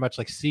smells very much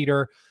like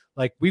cedar.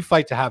 Like, we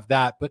fight to have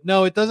that, but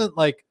no, it doesn't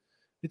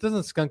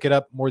skunk it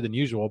up more than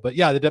usual. But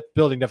yeah, the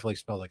building definitely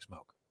smells like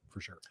smoke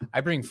for sure. I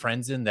bring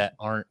friends in that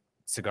aren't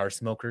cigar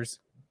smokers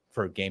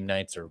for game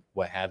nights or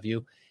what have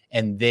you,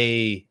 and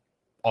they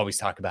always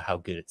talk about how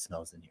good it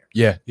smells in here.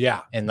 Yeah.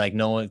 Yeah. And like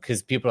no one,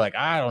 because people are like,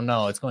 I don't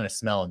know, it's going to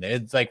smell in there.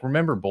 It's like,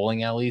 remember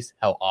bowling alleys,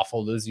 how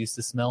awful those used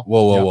to smell?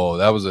 Whoa.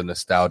 That was a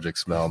nostalgic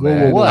smell, Whoa,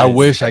 man. whoa. I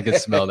wish I could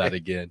smell that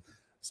again.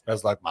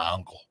 Smells like my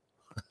uncle.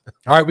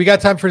 All right, we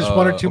got time for just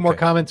one or two more okay.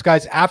 comments,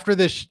 guys. After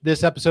this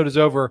episode is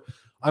over,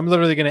 I'm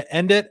literally going to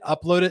end it,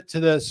 upload it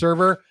to the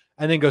server,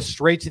 and then go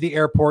straight to the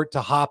airport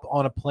to hop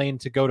on a plane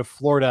to go to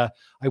Florida.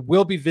 I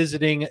will be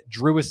visiting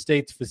Drew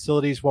Estate's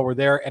facilities while we're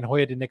there and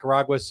Hoya de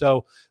Nicaragua.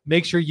 So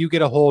make sure you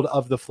get a hold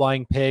of the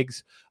Flying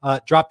Pigs.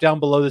 Drop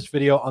down below this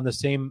video on the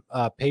same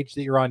page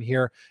that you're on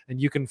here, and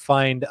you can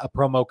find a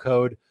promo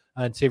code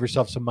and save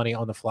yourself some money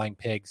on the Flying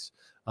Pigs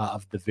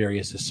of the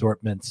various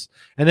assortments.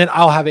 And then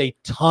I'll have a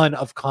ton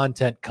of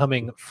content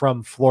coming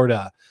from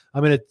Florida.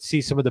 I'm going to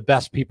see some of the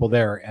best people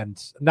there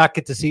and not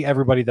get to see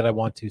everybody that I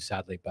want to,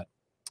 sadly, but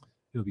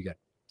it'll be good.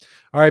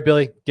 All right,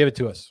 Billy, give it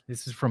to us.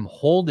 This is from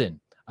Holden.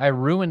 I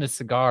ruined a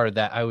cigar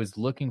that I was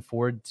looking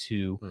forward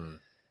to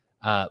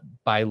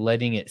by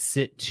letting it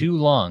sit too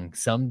long.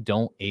 Some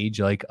don't age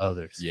like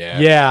others.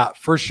 Yeah,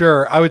 for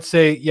sure. I would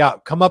say,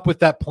 come up with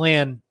that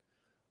plan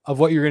of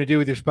what you're going to do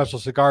with your special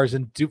cigars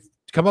and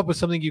come up with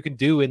something you can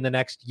do in the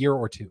next year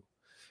or two,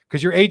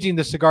 because you're aging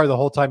the cigar the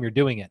whole time you're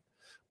doing it.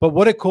 But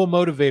what a cool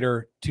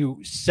motivator to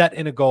set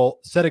a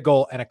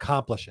goal and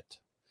accomplish it.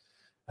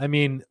 I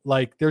mean,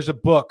 like, there's a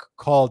book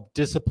called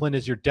Discipline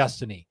is Your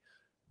Destiny.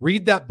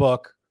 Read that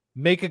book,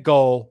 make a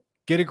goal,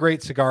 get a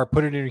great cigar,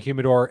 put it in your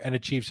humidor, and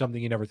achieve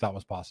something you never thought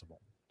was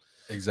possible.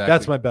 Exactly.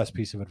 That's my best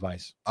piece of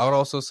advice. I would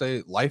also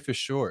say life is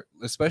short,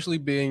 especially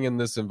being in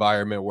this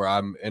environment where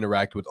I'm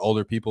interacting with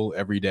older people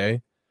every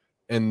day.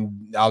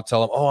 And I'll tell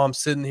them, oh, I'm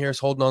sitting here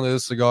holding on to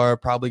this cigar,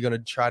 probably going to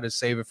try to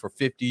save it for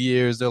 50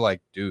 years. They're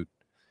like, dude,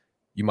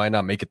 you might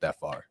not make it that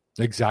far.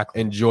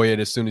 Exactly. Enjoy it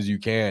as soon as you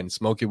can.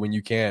 Smoke it when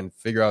you can.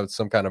 Figure out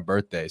some kind of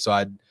birthday. So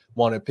I'd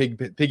want to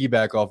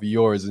piggyback off of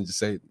yours and just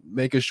say,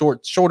 make a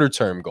shorter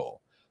term goal,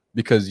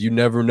 because you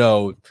never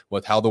know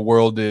how the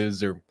world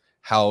is or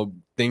how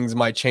things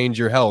might change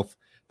your health,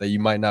 that you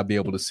might not be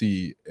able to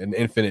see an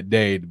infinite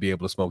day to be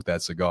able to smoke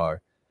that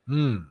cigar.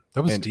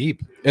 That was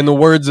deep. In the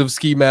words of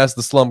Ski Mask,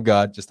 the Slump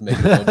God, just to make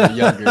it a little bit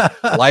younger,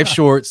 life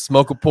short,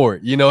 smoke a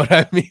port. You know what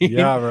I mean?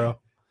 Yeah, bro.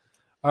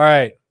 All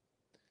right.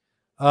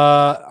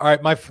 All right.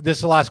 This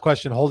is the last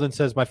question. Holden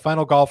says, my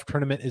final golf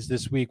tournament is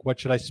this week. What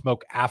should I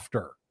smoke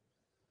after?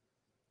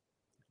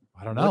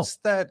 I don't know. What's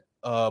that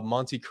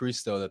Monte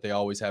Cristo that they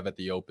always have at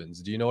the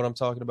Opens? Do you know what I'm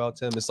talking about,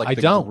 Tim? It's like I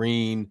the don't.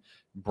 green,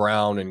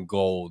 brown, and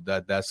gold.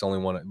 That's the only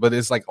one, but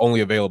it's like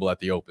only available at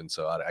the Open,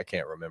 so I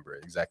can't remember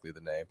exactly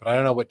the name. But I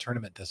don't know what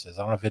tournament this is.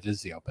 I don't know if it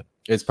is the Open.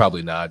 It's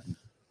probably not.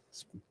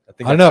 I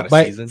think I don't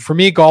know. For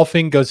me,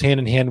 golfing goes hand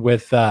in hand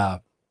with La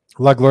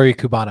Gloria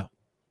Cubana.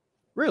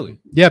 Really?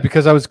 Yeah,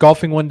 because I was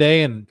golfing one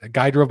day and a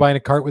guy drove by in a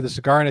cart with a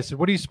cigar and I said,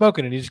 what are you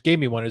smoking? And he just gave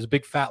me one. It was a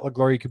big fat La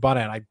Gloria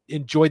Cubana and I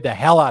enjoyed the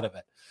hell out of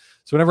it.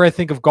 So whenever I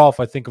think of golf,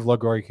 I think of La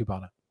Gloria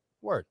Cubana.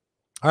 Word.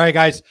 All right,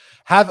 guys,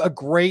 have a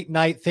great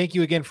night. Thank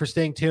you again for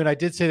staying tuned. I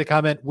did say the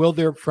comment, will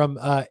there, from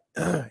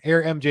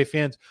Air MJ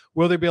fans,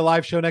 will there be a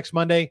live show next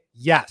Monday?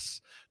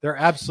 Yes, there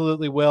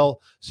absolutely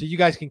will. So you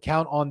guys can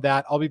count on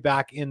that. I'll be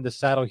back in the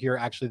saddle here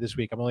actually this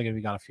week. I'm only going to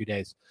be gone a few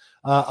days.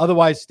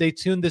 Otherwise, stay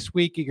tuned this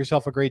week. Get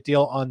yourself a great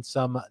deal on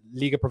some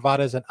Liga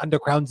Privadas and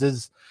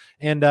Undercrowns.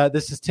 And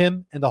this is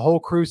Tim and the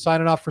whole crew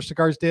signing off for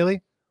Cigars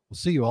Daily. We'll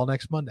see you all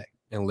next Monday.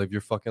 And live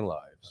your fucking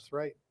lives. That's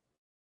right.